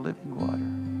rivers of living water.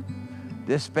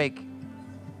 This spake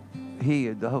he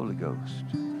of the Holy Ghost.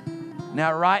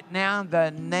 Now, right now, in the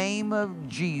name of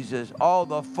Jesus, all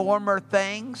the former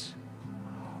things,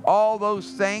 all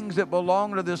those things that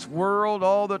belong to this world,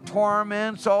 all the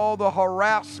torments, all the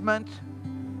harassment,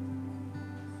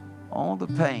 all the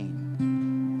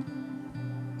pain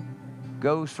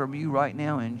goes from you right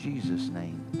now in Jesus'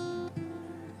 name.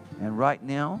 And right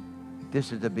now,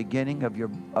 this is the beginning of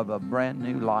a brand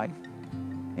new life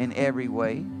in every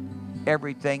way.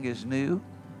 Everything is new.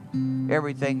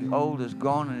 Everything old is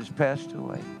gone and has passed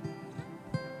away.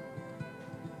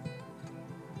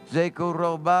 Zeko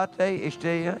robate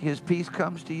ishtea. His peace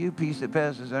comes to you, peace that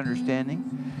passes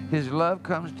understanding. His love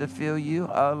comes to fill you.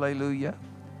 Hallelujah.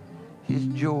 His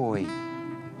joy,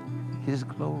 His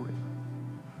glory.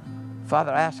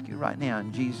 Father, I ask you right now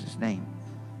in Jesus' name,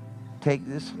 take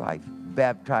this life,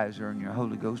 baptize her in your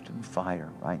Holy Ghost and fire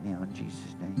right now in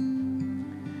Jesus'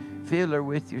 name. Fill her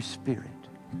with your Spirit,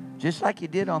 just like you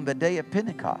did on the day of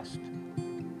Pentecost.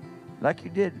 Like you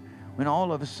did when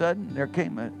all of a sudden there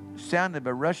came a sound of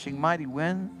a rushing mighty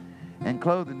wind, and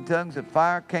clothed in tongues of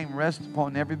fire came rest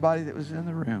upon everybody that was in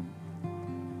the room.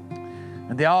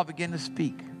 And they all began to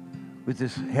speak with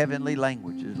this heavenly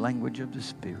language, the language of the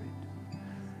Spirit,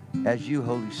 as you,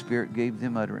 Holy Spirit, gave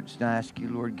them utterance. And I ask you,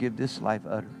 Lord, give this life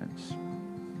utterance.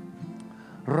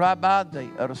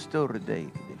 Rabade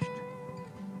arostorade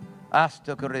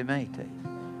astokoremete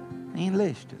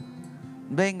inlestu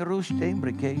beng ruste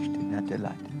imbrekeste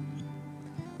natelate.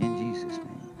 In Jesus' name.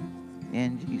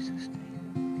 In Jesus'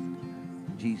 name.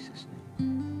 In Jesus'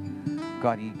 name.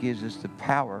 God, He gives us the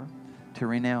power to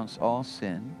renounce all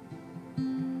sin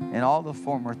and all the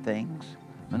former things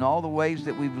and all the ways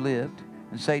that we've lived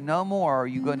and say, no more are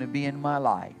you going to be in my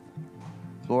life.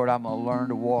 Lord, I'm going to learn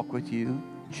to walk with you,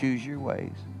 choose your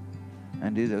ways,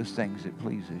 and do those things that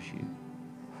pleases you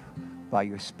by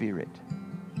your Spirit,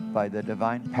 by the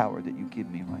divine power that you give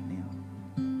me right now.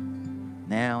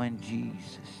 Now in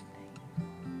Jesus'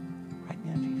 name. Right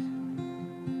now in Jesus'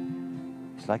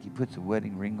 name. It's like He puts a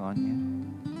wedding ring on you.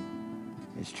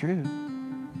 It's true.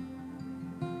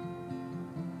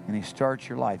 And He starts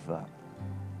your life up.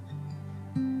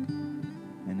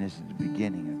 And this is the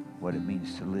beginning of what it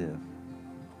means to live.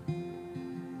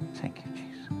 Thank you,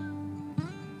 Jesus.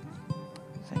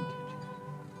 Thank you, Jesus.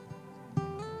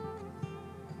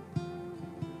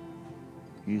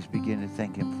 You just begin to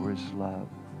thank Him for His love.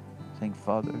 Thank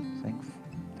Father. Thank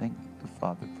the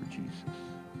Father for Jesus.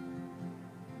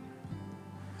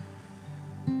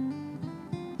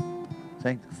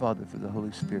 Thank the Father for the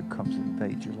Holy Spirit comes and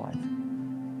invades your life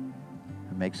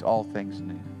and makes all things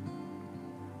new.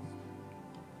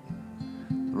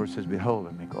 The Lord says, behold,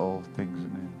 I make all things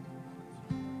new.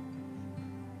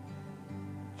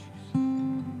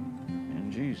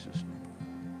 In Jesus' name.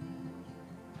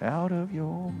 Out of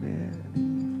your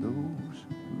belly flows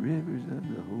rivers of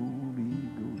the Holy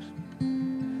Ghost.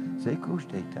 Zekos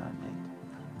detanet.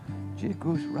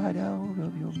 Jekos right out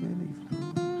of your belly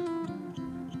flows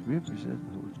rivers of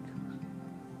the Holy Ghost.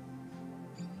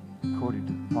 According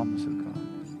to the promise of God,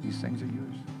 these things are yours.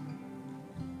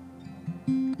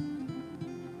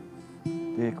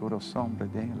 Corazón de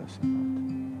la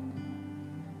semana.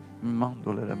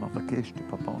 Mandole la mafakeste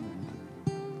papone.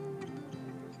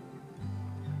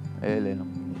 Ele la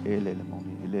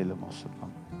moni, ele la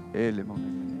mosapan. Ele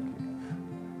moni.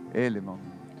 Ele moni.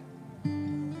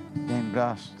 Den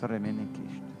bras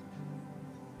tremenikist.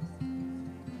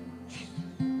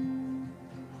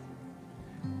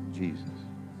 Jesus.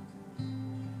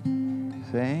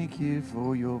 Thank you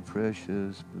for your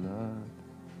precious blood.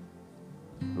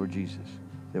 Lord Jesus,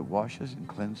 that washes and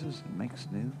cleanses and makes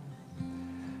new.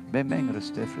 The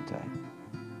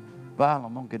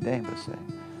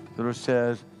Lord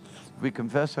says, if we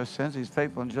confess our sins, He's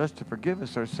faithful and just to forgive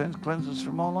us our sins, cleanse us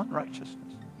from all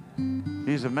unrighteousness.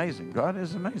 He's amazing. God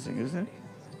is amazing, isn't He?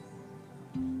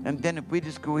 And then if we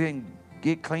just go ahead and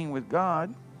get clean with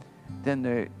God, then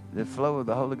the flow of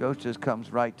the Holy Ghost just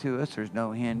comes right to us. There's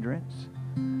no hindrance.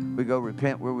 We go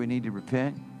repent where we need to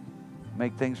repent.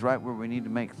 Make things right where we need to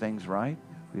make things right.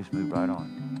 We just move right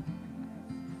on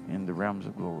in the realms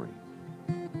of glory.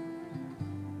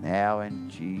 Now in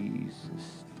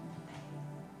Jesus'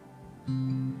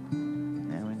 name.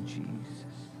 Now in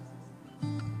Jesus'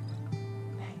 name.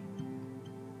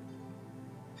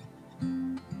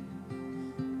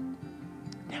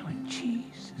 Now in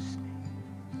Jesus'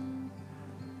 name.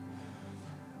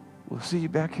 We'll see you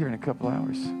back here in a couple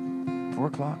hours. 4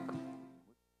 o'clock.